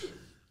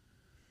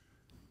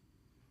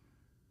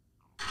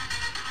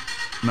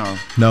 No.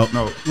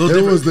 Little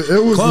It was the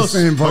Close.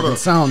 same Hold fucking up.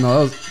 sound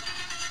though. That was,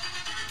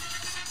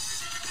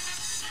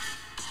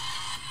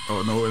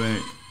 Oh no, it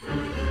ain't.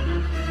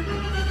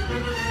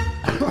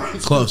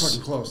 Close.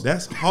 fucking close.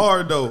 That's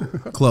hard though.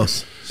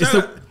 Close.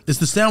 It's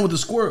the sound with the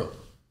squirrel.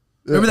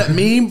 Remember that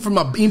meme from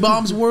my Bean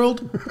Bombs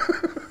world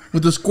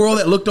with the squirrel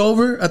that looked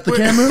over at the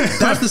camera?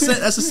 That's the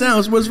sound.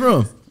 That's where it's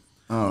from.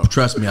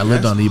 Trust me, I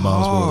lived on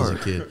E-Bombs world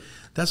as a kid.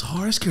 That's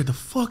hard. It scared the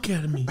fuck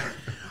out of me.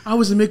 I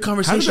was in mid How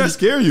did conversation that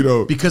scare you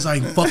though? because I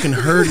fucking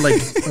heard like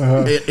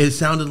it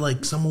sounded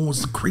like someone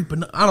was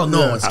creeping. I don't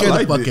know. Yeah, It scared I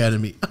the fuck liked it. out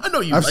of me. I know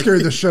you. I've like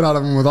scared it. the shit out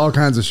of him with all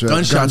kinds of shit.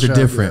 Gunshots are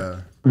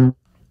different. Yeah.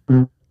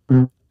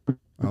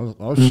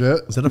 Oh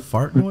shit! Is that a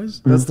fart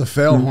noise? That's the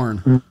fail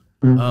horn.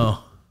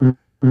 Oh,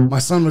 My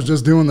son was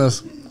just doing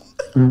this.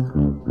 None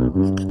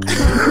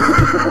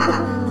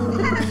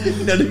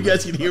of you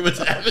guys can hear what's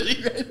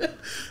happening right now.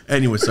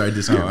 Anyway, sorry, it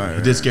did scare me.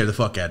 It did scare the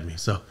fuck out of me.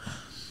 So I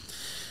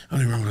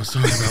don't even remember what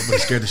I was talking about, but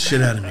it scared the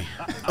shit out of me.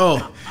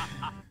 Oh.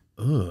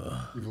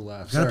 People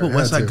laugh. Gotta put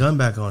West Side Gun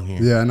back on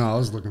here. Yeah, no, I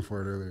was looking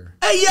for it earlier.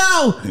 Hey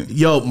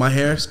yo, my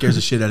hair scares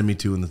the shit out of me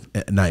too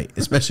at night,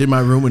 especially in my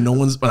room when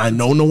I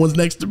know no one's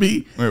next to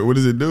me. Wait, what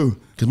does it do?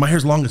 Because my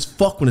hair's long as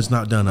fuck when it's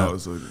not done up.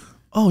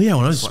 Oh, Yeah,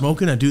 when I was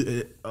smoking, I do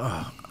the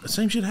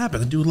same shit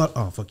happens. I do a lot.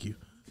 Oh fuck you!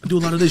 I do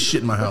a lot of this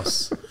shit in my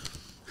house.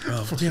 Yeah,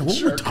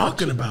 what were we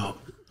talking about?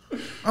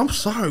 I'm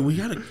sorry. We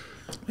gotta.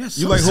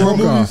 You like horror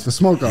movies? The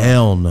smoke off.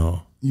 Hell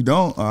no. You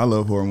don't? Oh, I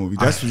love horror movies.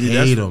 I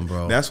hate them,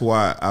 bro. That's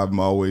why I'm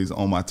always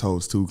on my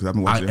toes too, because I've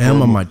been watching. I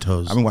am on my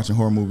toes. I've been watching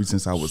horror movies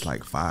since I was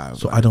like 5.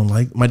 So I don't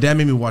like. My dad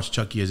made me watch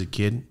Chucky as a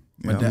kid.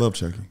 Yeah, I love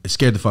Chucky. It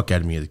scared the fuck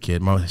out of me as a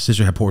kid. My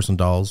sister had porcelain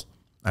dolls.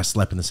 I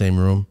slept in the same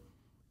room.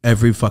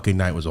 Every fucking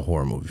night was a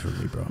horror movie for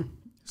me, bro.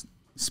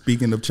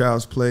 Speaking of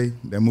Child's Play,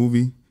 that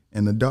movie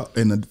and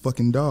the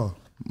fucking doll.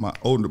 My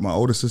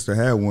older sister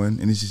had one,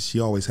 and she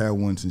always had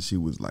one since she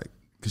was like,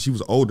 because she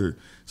was older,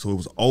 so it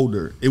was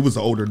older. It was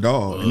an older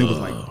doll, and it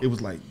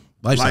was like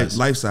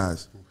life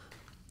size.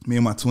 Me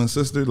and my twin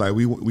sister, like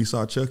we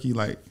saw Chucky,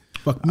 like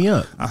fuck me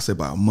up. I said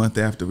about a month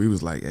after, we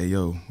was like, hey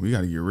yo, we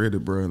gotta get rid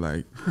of it, bro.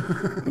 Like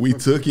we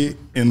took it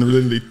and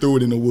literally threw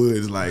it in the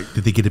woods. Like,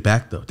 did they get it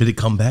back though? Did it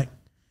come back?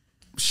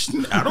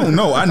 I don't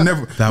know. I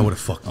never. That would have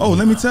fucked me. Oh,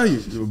 let me tell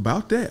you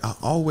about that. I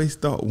always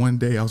thought one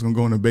day I was gonna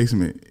go in the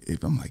basement.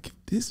 If I'm like, if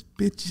this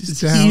bitch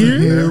is down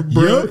here,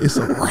 bro, it's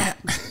a wrap.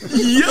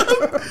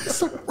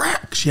 It's a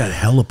wrap. She had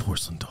hella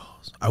porcelain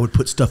dolls. I would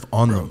put stuff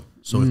on them,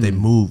 so if they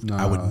moved,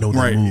 I would know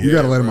they moved. You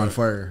gotta let them on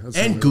fire. That's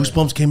and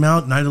Goosebumps came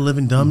out, Night of the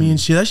Living Dummy and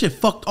shit. That shit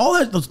fucked all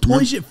that. Those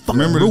toy shit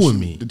fucking ruined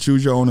me. To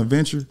choose your own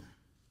adventure.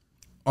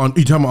 You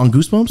talking about on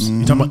Goosebumps?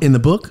 You talking about in the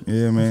book?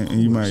 Yeah, man.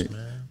 And you might.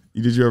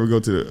 Did you ever go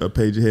to a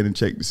page ahead and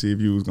check to see if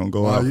you was gonna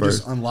go out you first?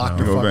 just unlocked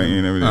Go back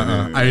in and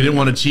everything. I didn't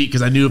want to cheat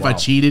because I knew if I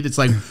cheated, it's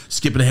like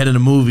skipping ahead in a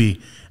movie.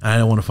 And I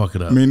didn't want to fuck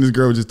it up. Me and this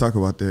girl would just talk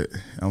about that.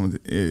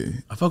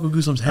 I fuck with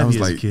Goosebumps heavy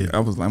as a kid. I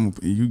was like,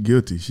 you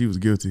guilty. She was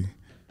guilty.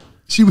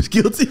 She was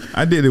guilty?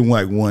 I did it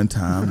like one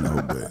time,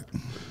 no, but.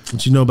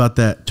 What you know about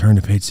that? Turn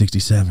to page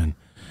 67.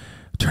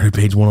 Turn to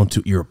page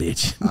 102. You're a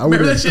bitch.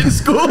 Remember that shit in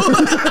school?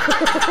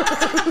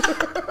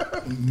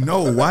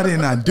 No, why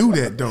didn't I do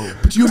that though?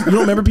 But you don't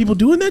remember people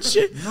doing that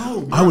shit?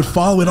 No, I would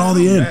follow it all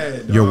the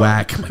end. You're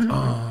whack. I'm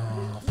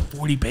like,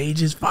 40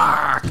 pages?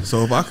 Fuck.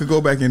 So if I could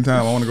go back in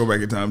time, I want to go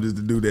back in time just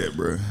to do that,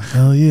 bro.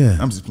 Hell yeah.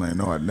 I'm just playing.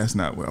 No, that's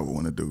not what I would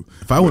want to do.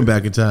 If I went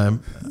back in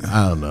time,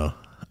 I don't know.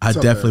 I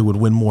definitely would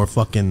win more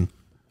fucking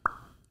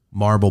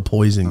marble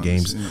poison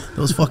games.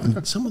 Those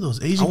fucking some of those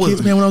Asian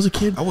kids, man. When I was a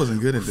kid, I wasn't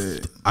good at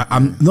that.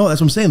 No,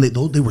 that's what I'm saying. They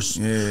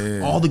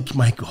were all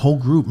my whole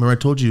group. Remember I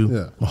told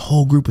you, my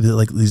whole group of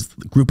these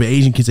group of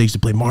Asian kids I used to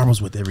play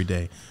marbles with every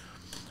day.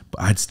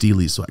 But I'd steal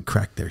these, so I'd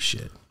crack their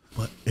shit.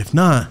 But if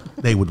not,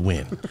 they would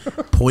win.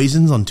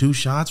 Poisons on 2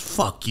 shots.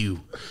 Fuck you.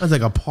 That's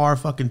like a par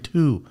fucking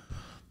 2.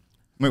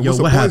 Wait, Yo,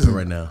 what happened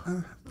right now?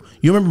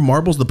 You remember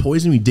marbles? The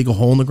poison. You dig a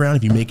hole in the ground.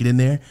 If you make it in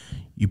there,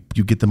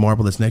 you get the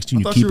marble that's next to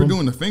you. I thought keep you were them.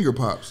 doing the finger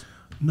pops.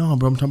 No,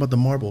 bro. I'm talking about the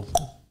marble.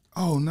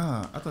 Oh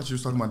nah, I thought you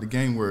was talking about the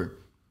game where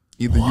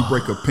either you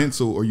break a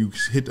pencil or you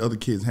hit the other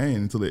kid's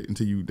hand until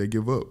they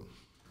give up.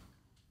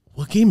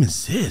 What game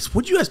is this?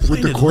 What you guys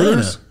play with the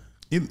quarters?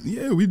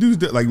 Yeah, we do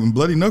that like in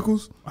Bloody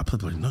Knuckles. I play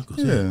Bloody Knuckles.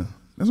 Yeah,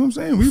 that's what I'm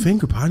saying. We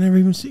finger pie. I never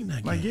even seen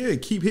that game.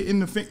 like keep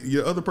hitting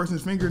your other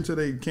person's finger until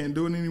they can't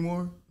do it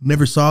anymore.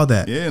 Never saw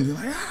that. Yeah, and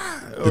they're like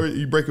or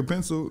you break a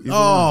pencil.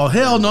 Oh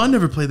hell no! I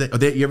never played that.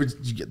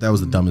 That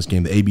was the dumbest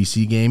game. The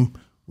ABC game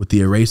with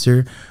the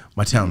eraser.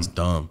 My town's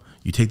dumb.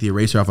 You take the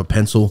eraser off a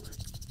pencil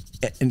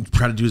and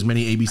try to do as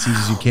many ABCs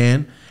as you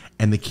can,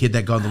 and the kid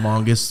that got the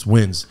longest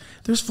wins.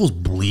 There's fools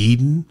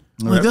bleeding.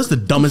 Like, that's the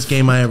dumbest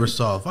game I ever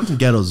saw. Fucking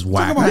Ghetto's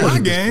whack. Talk about my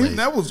game.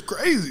 That was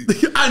crazy.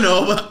 I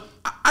know, but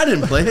I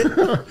didn't play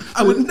it.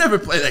 I would never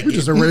play that game. We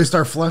just erased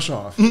our flesh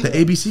off. The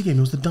ABC game,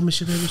 it was the dumbest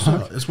shit I ever saw.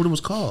 That's what it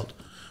was called.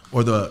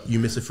 Or you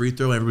miss a free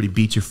throw, everybody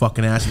beats your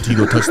fucking ass until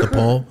you go touch the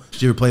pole.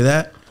 Did you ever play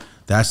that?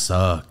 That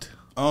sucked.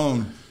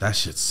 That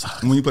shit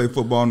sucked. When you play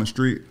football on the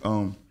street,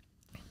 in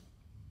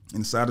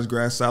the side's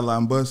grass,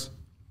 sideline bus.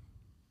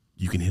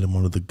 You can hit them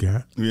under the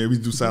grass. Yeah, we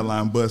do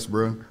sideline bus,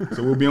 bro.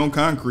 So we'll be on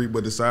concrete,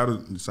 but the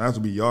sides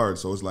will be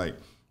yards. So it's like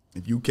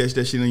if you catch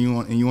that shit and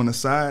you on the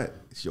side,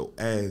 it's your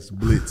ass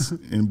blitz.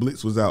 And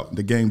blitz was out.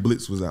 The game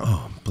blitz was out.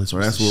 Oh, blitz so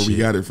was that's where we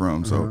got it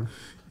from. So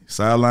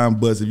sideline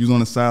bus. If you was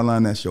on the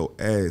sideline, that's your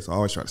ass. I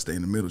always try to stay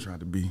in the middle. Try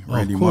to be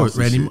Randy Moss.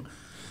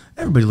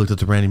 Everybody looked up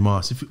to Randy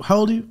Moss. How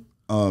old are you?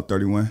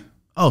 31.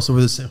 Oh, so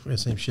we're the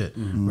same shit.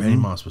 Randy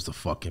Moss was the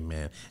fucking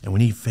man. And when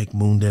he fake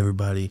mooned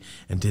everybody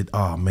and did,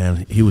 oh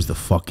man, he was the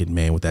fucking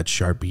man with that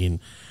Sharpie.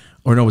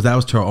 That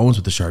was Terrell Owens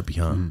with the Sharpie,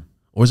 huh?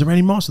 Or was it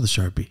Randy Moss with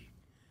the Sharpie?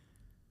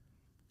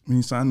 When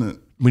you signed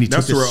when he took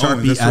That's the Terrell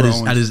Owens.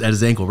 Sharpie That's at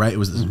his ankle, right? It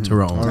was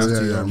Terrell Owens. Oh,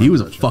 yeah, yeah. He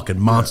was a fucking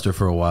monster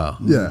for a while.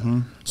 Yeah.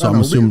 So I I'm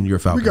know, assuming you're a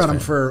Falcons We got him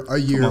fan. for a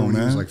year on, when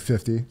he was man. like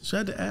 50. So I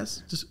had to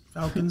ask, just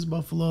Falcons,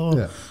 Buffalo.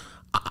 Yeah.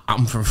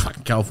 I'm from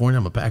fucking California.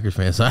 I'm a Packers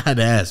fan, so I had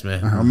to ask,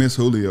 man. I miss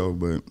Julio,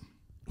 but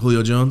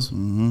Julio Jones.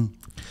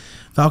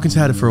 Falcons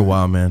had it for a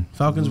while, man.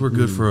 Falcons were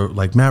good for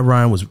like Matt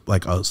Ryan was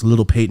like a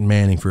little Peyton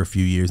Manning for a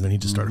few years, and then he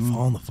just started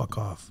falling the fuck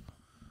off.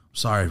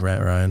 Sorry,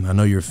 Matt Ryan. I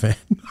know you're a fan.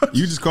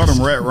 you just called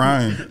him Rat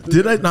Ryan.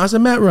 Did I? No, I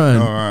said Matt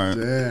Ryan. All right.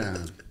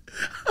 Damn.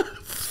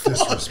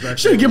 Disrespectful.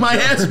 Should get my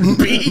ass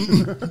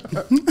beat.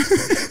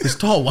 This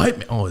tall white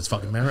man. Oh, it's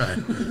fucking Matt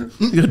Ryan.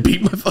 He's gonna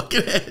beat my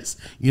fucking ass.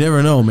 You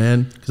never know,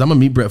 man. Because I'm gonna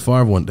meet Brett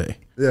Favre one day.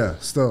 Yeah,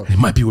 still. It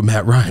might be with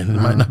Matt Ryan. It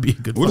might not be a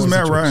good. What does fucking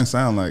Matt situation. Ryan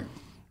sound like?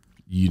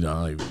 You know,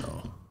 I don't even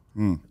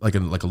know. Like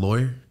a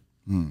lawyer,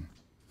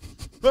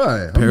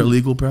 Hi, I'm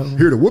paralegal, probably.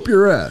 here to whoop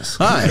your ass.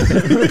 Hi.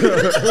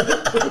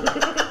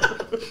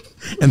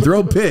 And throw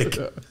a pick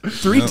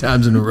 3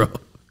 times in a row.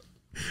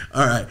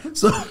 All right.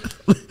 So, all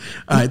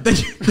right.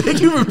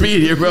 Thank you for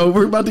being here, bro.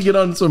 We're about to get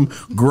on some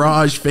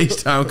garage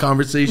FaceTime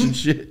conversation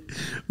shit.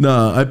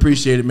 No, I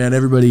appreciate it, man.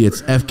 Everybody,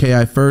 it's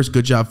FKI first,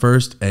 good job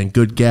first, and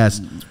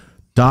goodgas.co.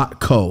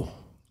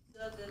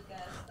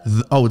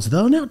 Oh, it's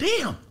the now?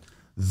 Damn.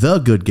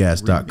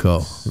 Thegoodgas.co.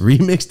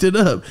 Remixed it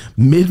up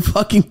mid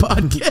fucking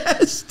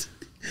podcast.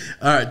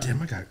 All right,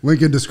 damn, I got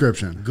Link in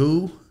description.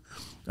 goo.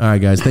 All right,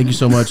 guys, thank you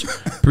so much.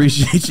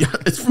 Appreciate you.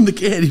 It's from the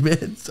candy, man.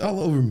 It's all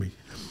over me.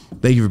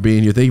 Thank you for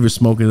being here. Thank you for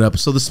smoking it up.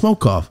 So the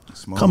smoke off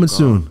coming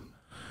soon.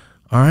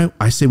 All right,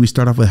 I say we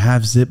start off with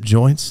half zip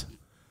joints.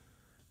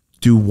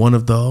 Do one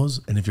of those,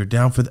 and if you're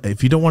down for,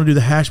 if you don't want to do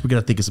the hash, we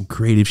gotta think of some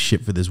creative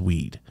shit for this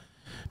weed,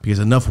 because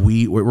enough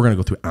weed, we're gonna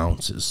go through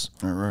ounces.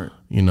 All right.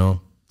 You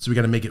know, so we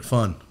got to make it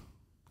fun.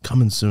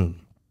 Coming soon.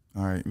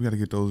 All right. We got to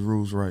get those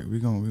rules right. We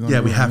gonna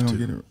Yeah, we have gonna to.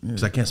 get it.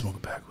 Because Yeah. I can't smoke a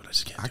backwood. I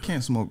just can't. I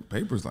can't smoke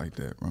papers like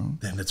that, bro.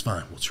 Then that's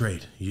fine. We'll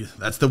trade.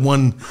 That's the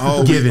one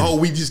Oh, given.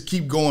 we just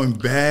keep going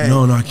back.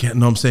 No, I can't.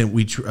 No, I'm saying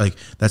like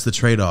that's the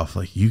trade off.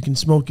 Like you can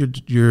smoke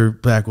your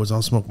backwoods.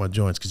 I'll smoke my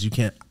joints because you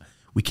can't.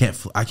 We can't.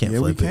 I can't Yeah,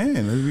 we flip it.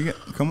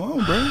 can. Come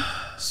on, bro.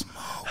 Smoke.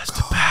 That's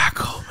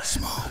tobacco, man.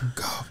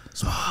 Smoke off.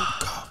 Smoke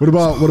off. What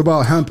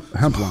about hemp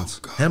blunts?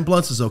 Hemp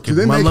blunts is okay. Do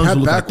they My make lungs hemp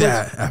will look like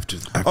backwards? that after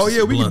Oh yeah,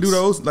 some we can do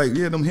blunts. those. Like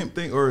them hemp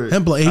thing or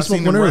Hemp blunt. He I've smoked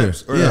seen one them earlier.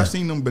 wraps, or Yeah. I've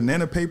seen them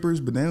banana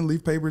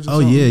leaf papers. Or Oh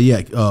something.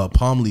 yeah.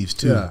 Palm leaves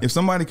too. Yeah. If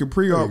somebody could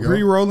pre you go.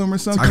 roll them or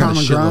something. I got a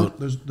Common shitload.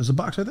 ground. There's a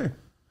box right there.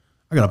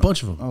 I got a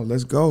bunch of them. Oh,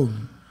 let's go.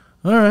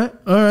 All right.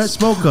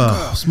 Smoke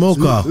off. Smoke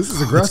off. This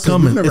is It's aggressive.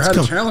 coming. We've never It's had a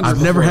coming. challenger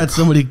I've never before. had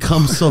somebody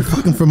come so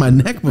fucking from my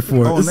neck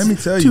before. Oh, This let me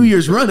is tell 2 you.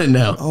 years running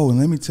now. Oh, and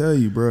let me tell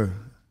you, bro.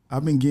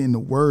 I've been getting the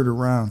word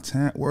around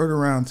town. Word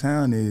around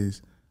town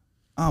is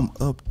I'm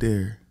up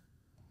there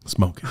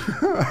Smoking.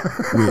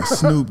 with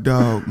Snoop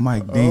Dogg,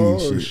 Mike Dean, and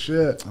Oh, shit.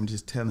 shit. I'm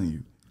just telling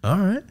you. All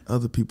right.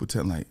 Other people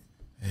tell like,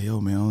 hey, yo,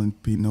 man, only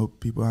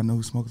people I know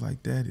who smoke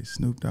like that is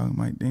Snoop Dogg and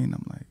Mike Dean.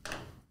 I'm like,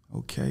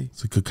 okay.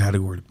 It's a good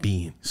category to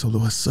be in. So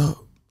what's up?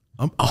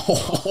 I'm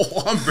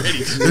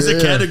ready. There's a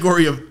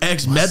category of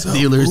ex-meth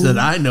dealers that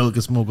I know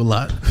can smoke a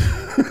lot.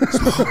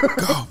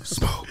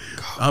 Smoke.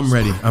 I'm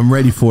ready. I'm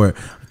ready for it.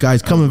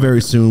 Guys, coming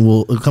very soon.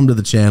 We'll come to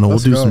the channel.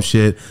 Let's we'll do go. some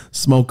shit.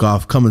 Smoke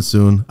off coming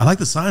soon. I like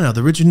the sign out,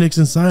 the Richard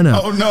Nixon sign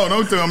out. Oh no!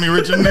 Don't tell me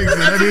Richard Nixon.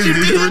 That is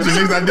Richard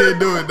Nixon. I did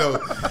do it though.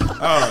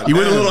 Oh, You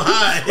went a little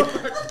high.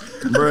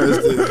 bro.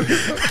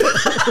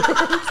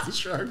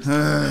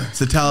 It's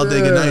the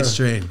Talladega Nights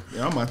train.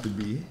 Yeah, I'm about to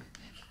be.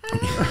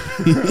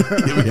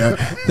 Here we are.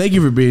 Thank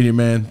you for being here,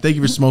 man. Thank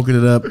you for smoking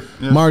it up.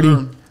 Yes, Marty,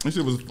 sir. This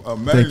shit was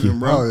amazing,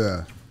 bro. Oh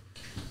yeah.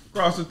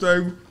 Cross the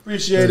table.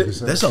 appreciate Thank you, it.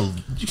 sir. That's a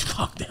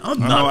fuck.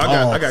 I'm I not know,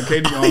 tall. I got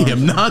Katie I on.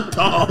 am not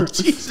tall.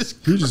 Jesus.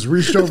 He just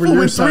reached over Over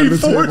your side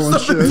of the 3/4 table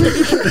and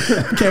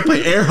shit. Can't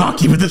play air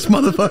hockey with this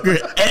motherfucker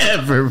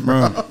ever,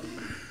 bro.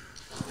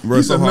 Bro,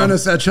 He's so a hard.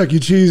 menace at Chuck E.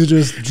 Cheese,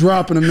 just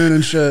dropping him in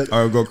and shit.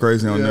 I would go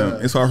crazy on Yeah. them.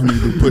 It's hard for me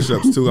to do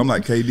push-ups too. I'm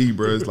like KD,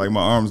 bro. It's like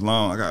my arms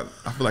long. I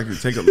feel like it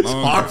take a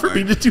long. Hard for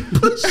me to do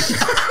push.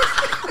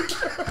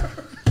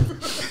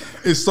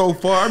 It's so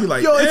far. I be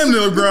like, Yo, it's damn,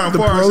 the ground the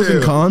far pros as and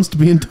hell. cons to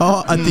being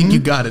tall. I think you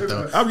got it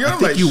though. I'm I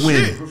think like, you shit,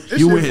 win. this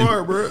You shit win.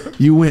 far, bro.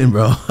 You win,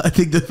 bro. I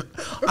think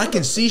I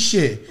can see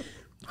shit.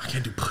 I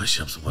can't do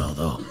push-ups well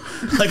though.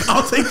 Like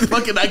I'll take the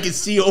fucking I can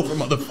see over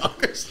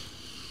motherfuckers.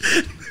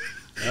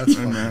 That's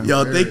fine.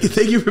 Yo,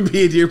 thank you for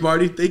being here,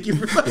 Marty. Thank you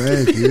for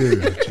Thank you.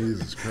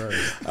 Jesus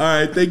Christ. All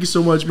right, thank you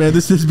so much, man.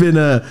 This has been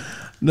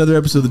another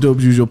episode of the Dope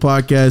as Usual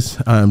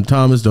podcast. I'm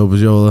Thomas, Dope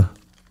as Yola.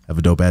 Have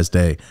a dope ass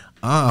day.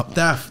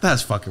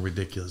 That's fucking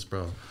ridiculous,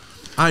 bro.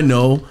 I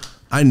know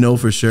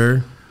for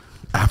sure.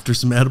 After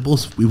some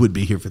edibles, we would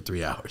be here for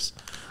 3 hours.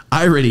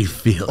 I already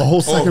feel A whole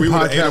it. second we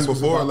would've ate podcast him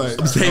was before, about like-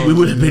 to I'm start. saying we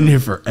would have been here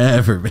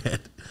forever, man.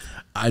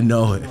 I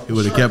know it. It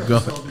would have kept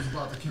going.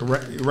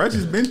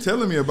 Ratchet's been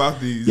telling me about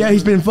these. Yeah,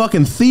 he's been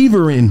fucking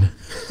thievering.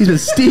 He's been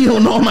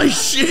stealing all my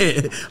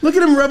shit. Look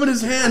at him rubbing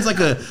his hands like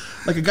a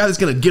guy that's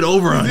gonna get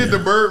over on He did you.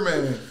 the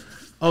Birdman.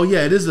 Oh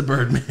yeah, it is the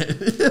Birdman.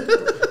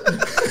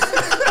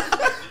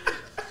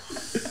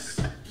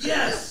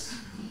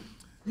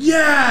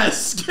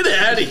 Yes, get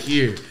out of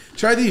here.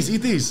 Try these,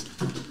 eat these.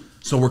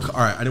 So we're all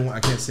right. I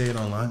can't say it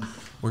online.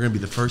 We're gonna be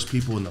the first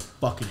people in the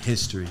fucking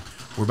history.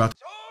 We're about to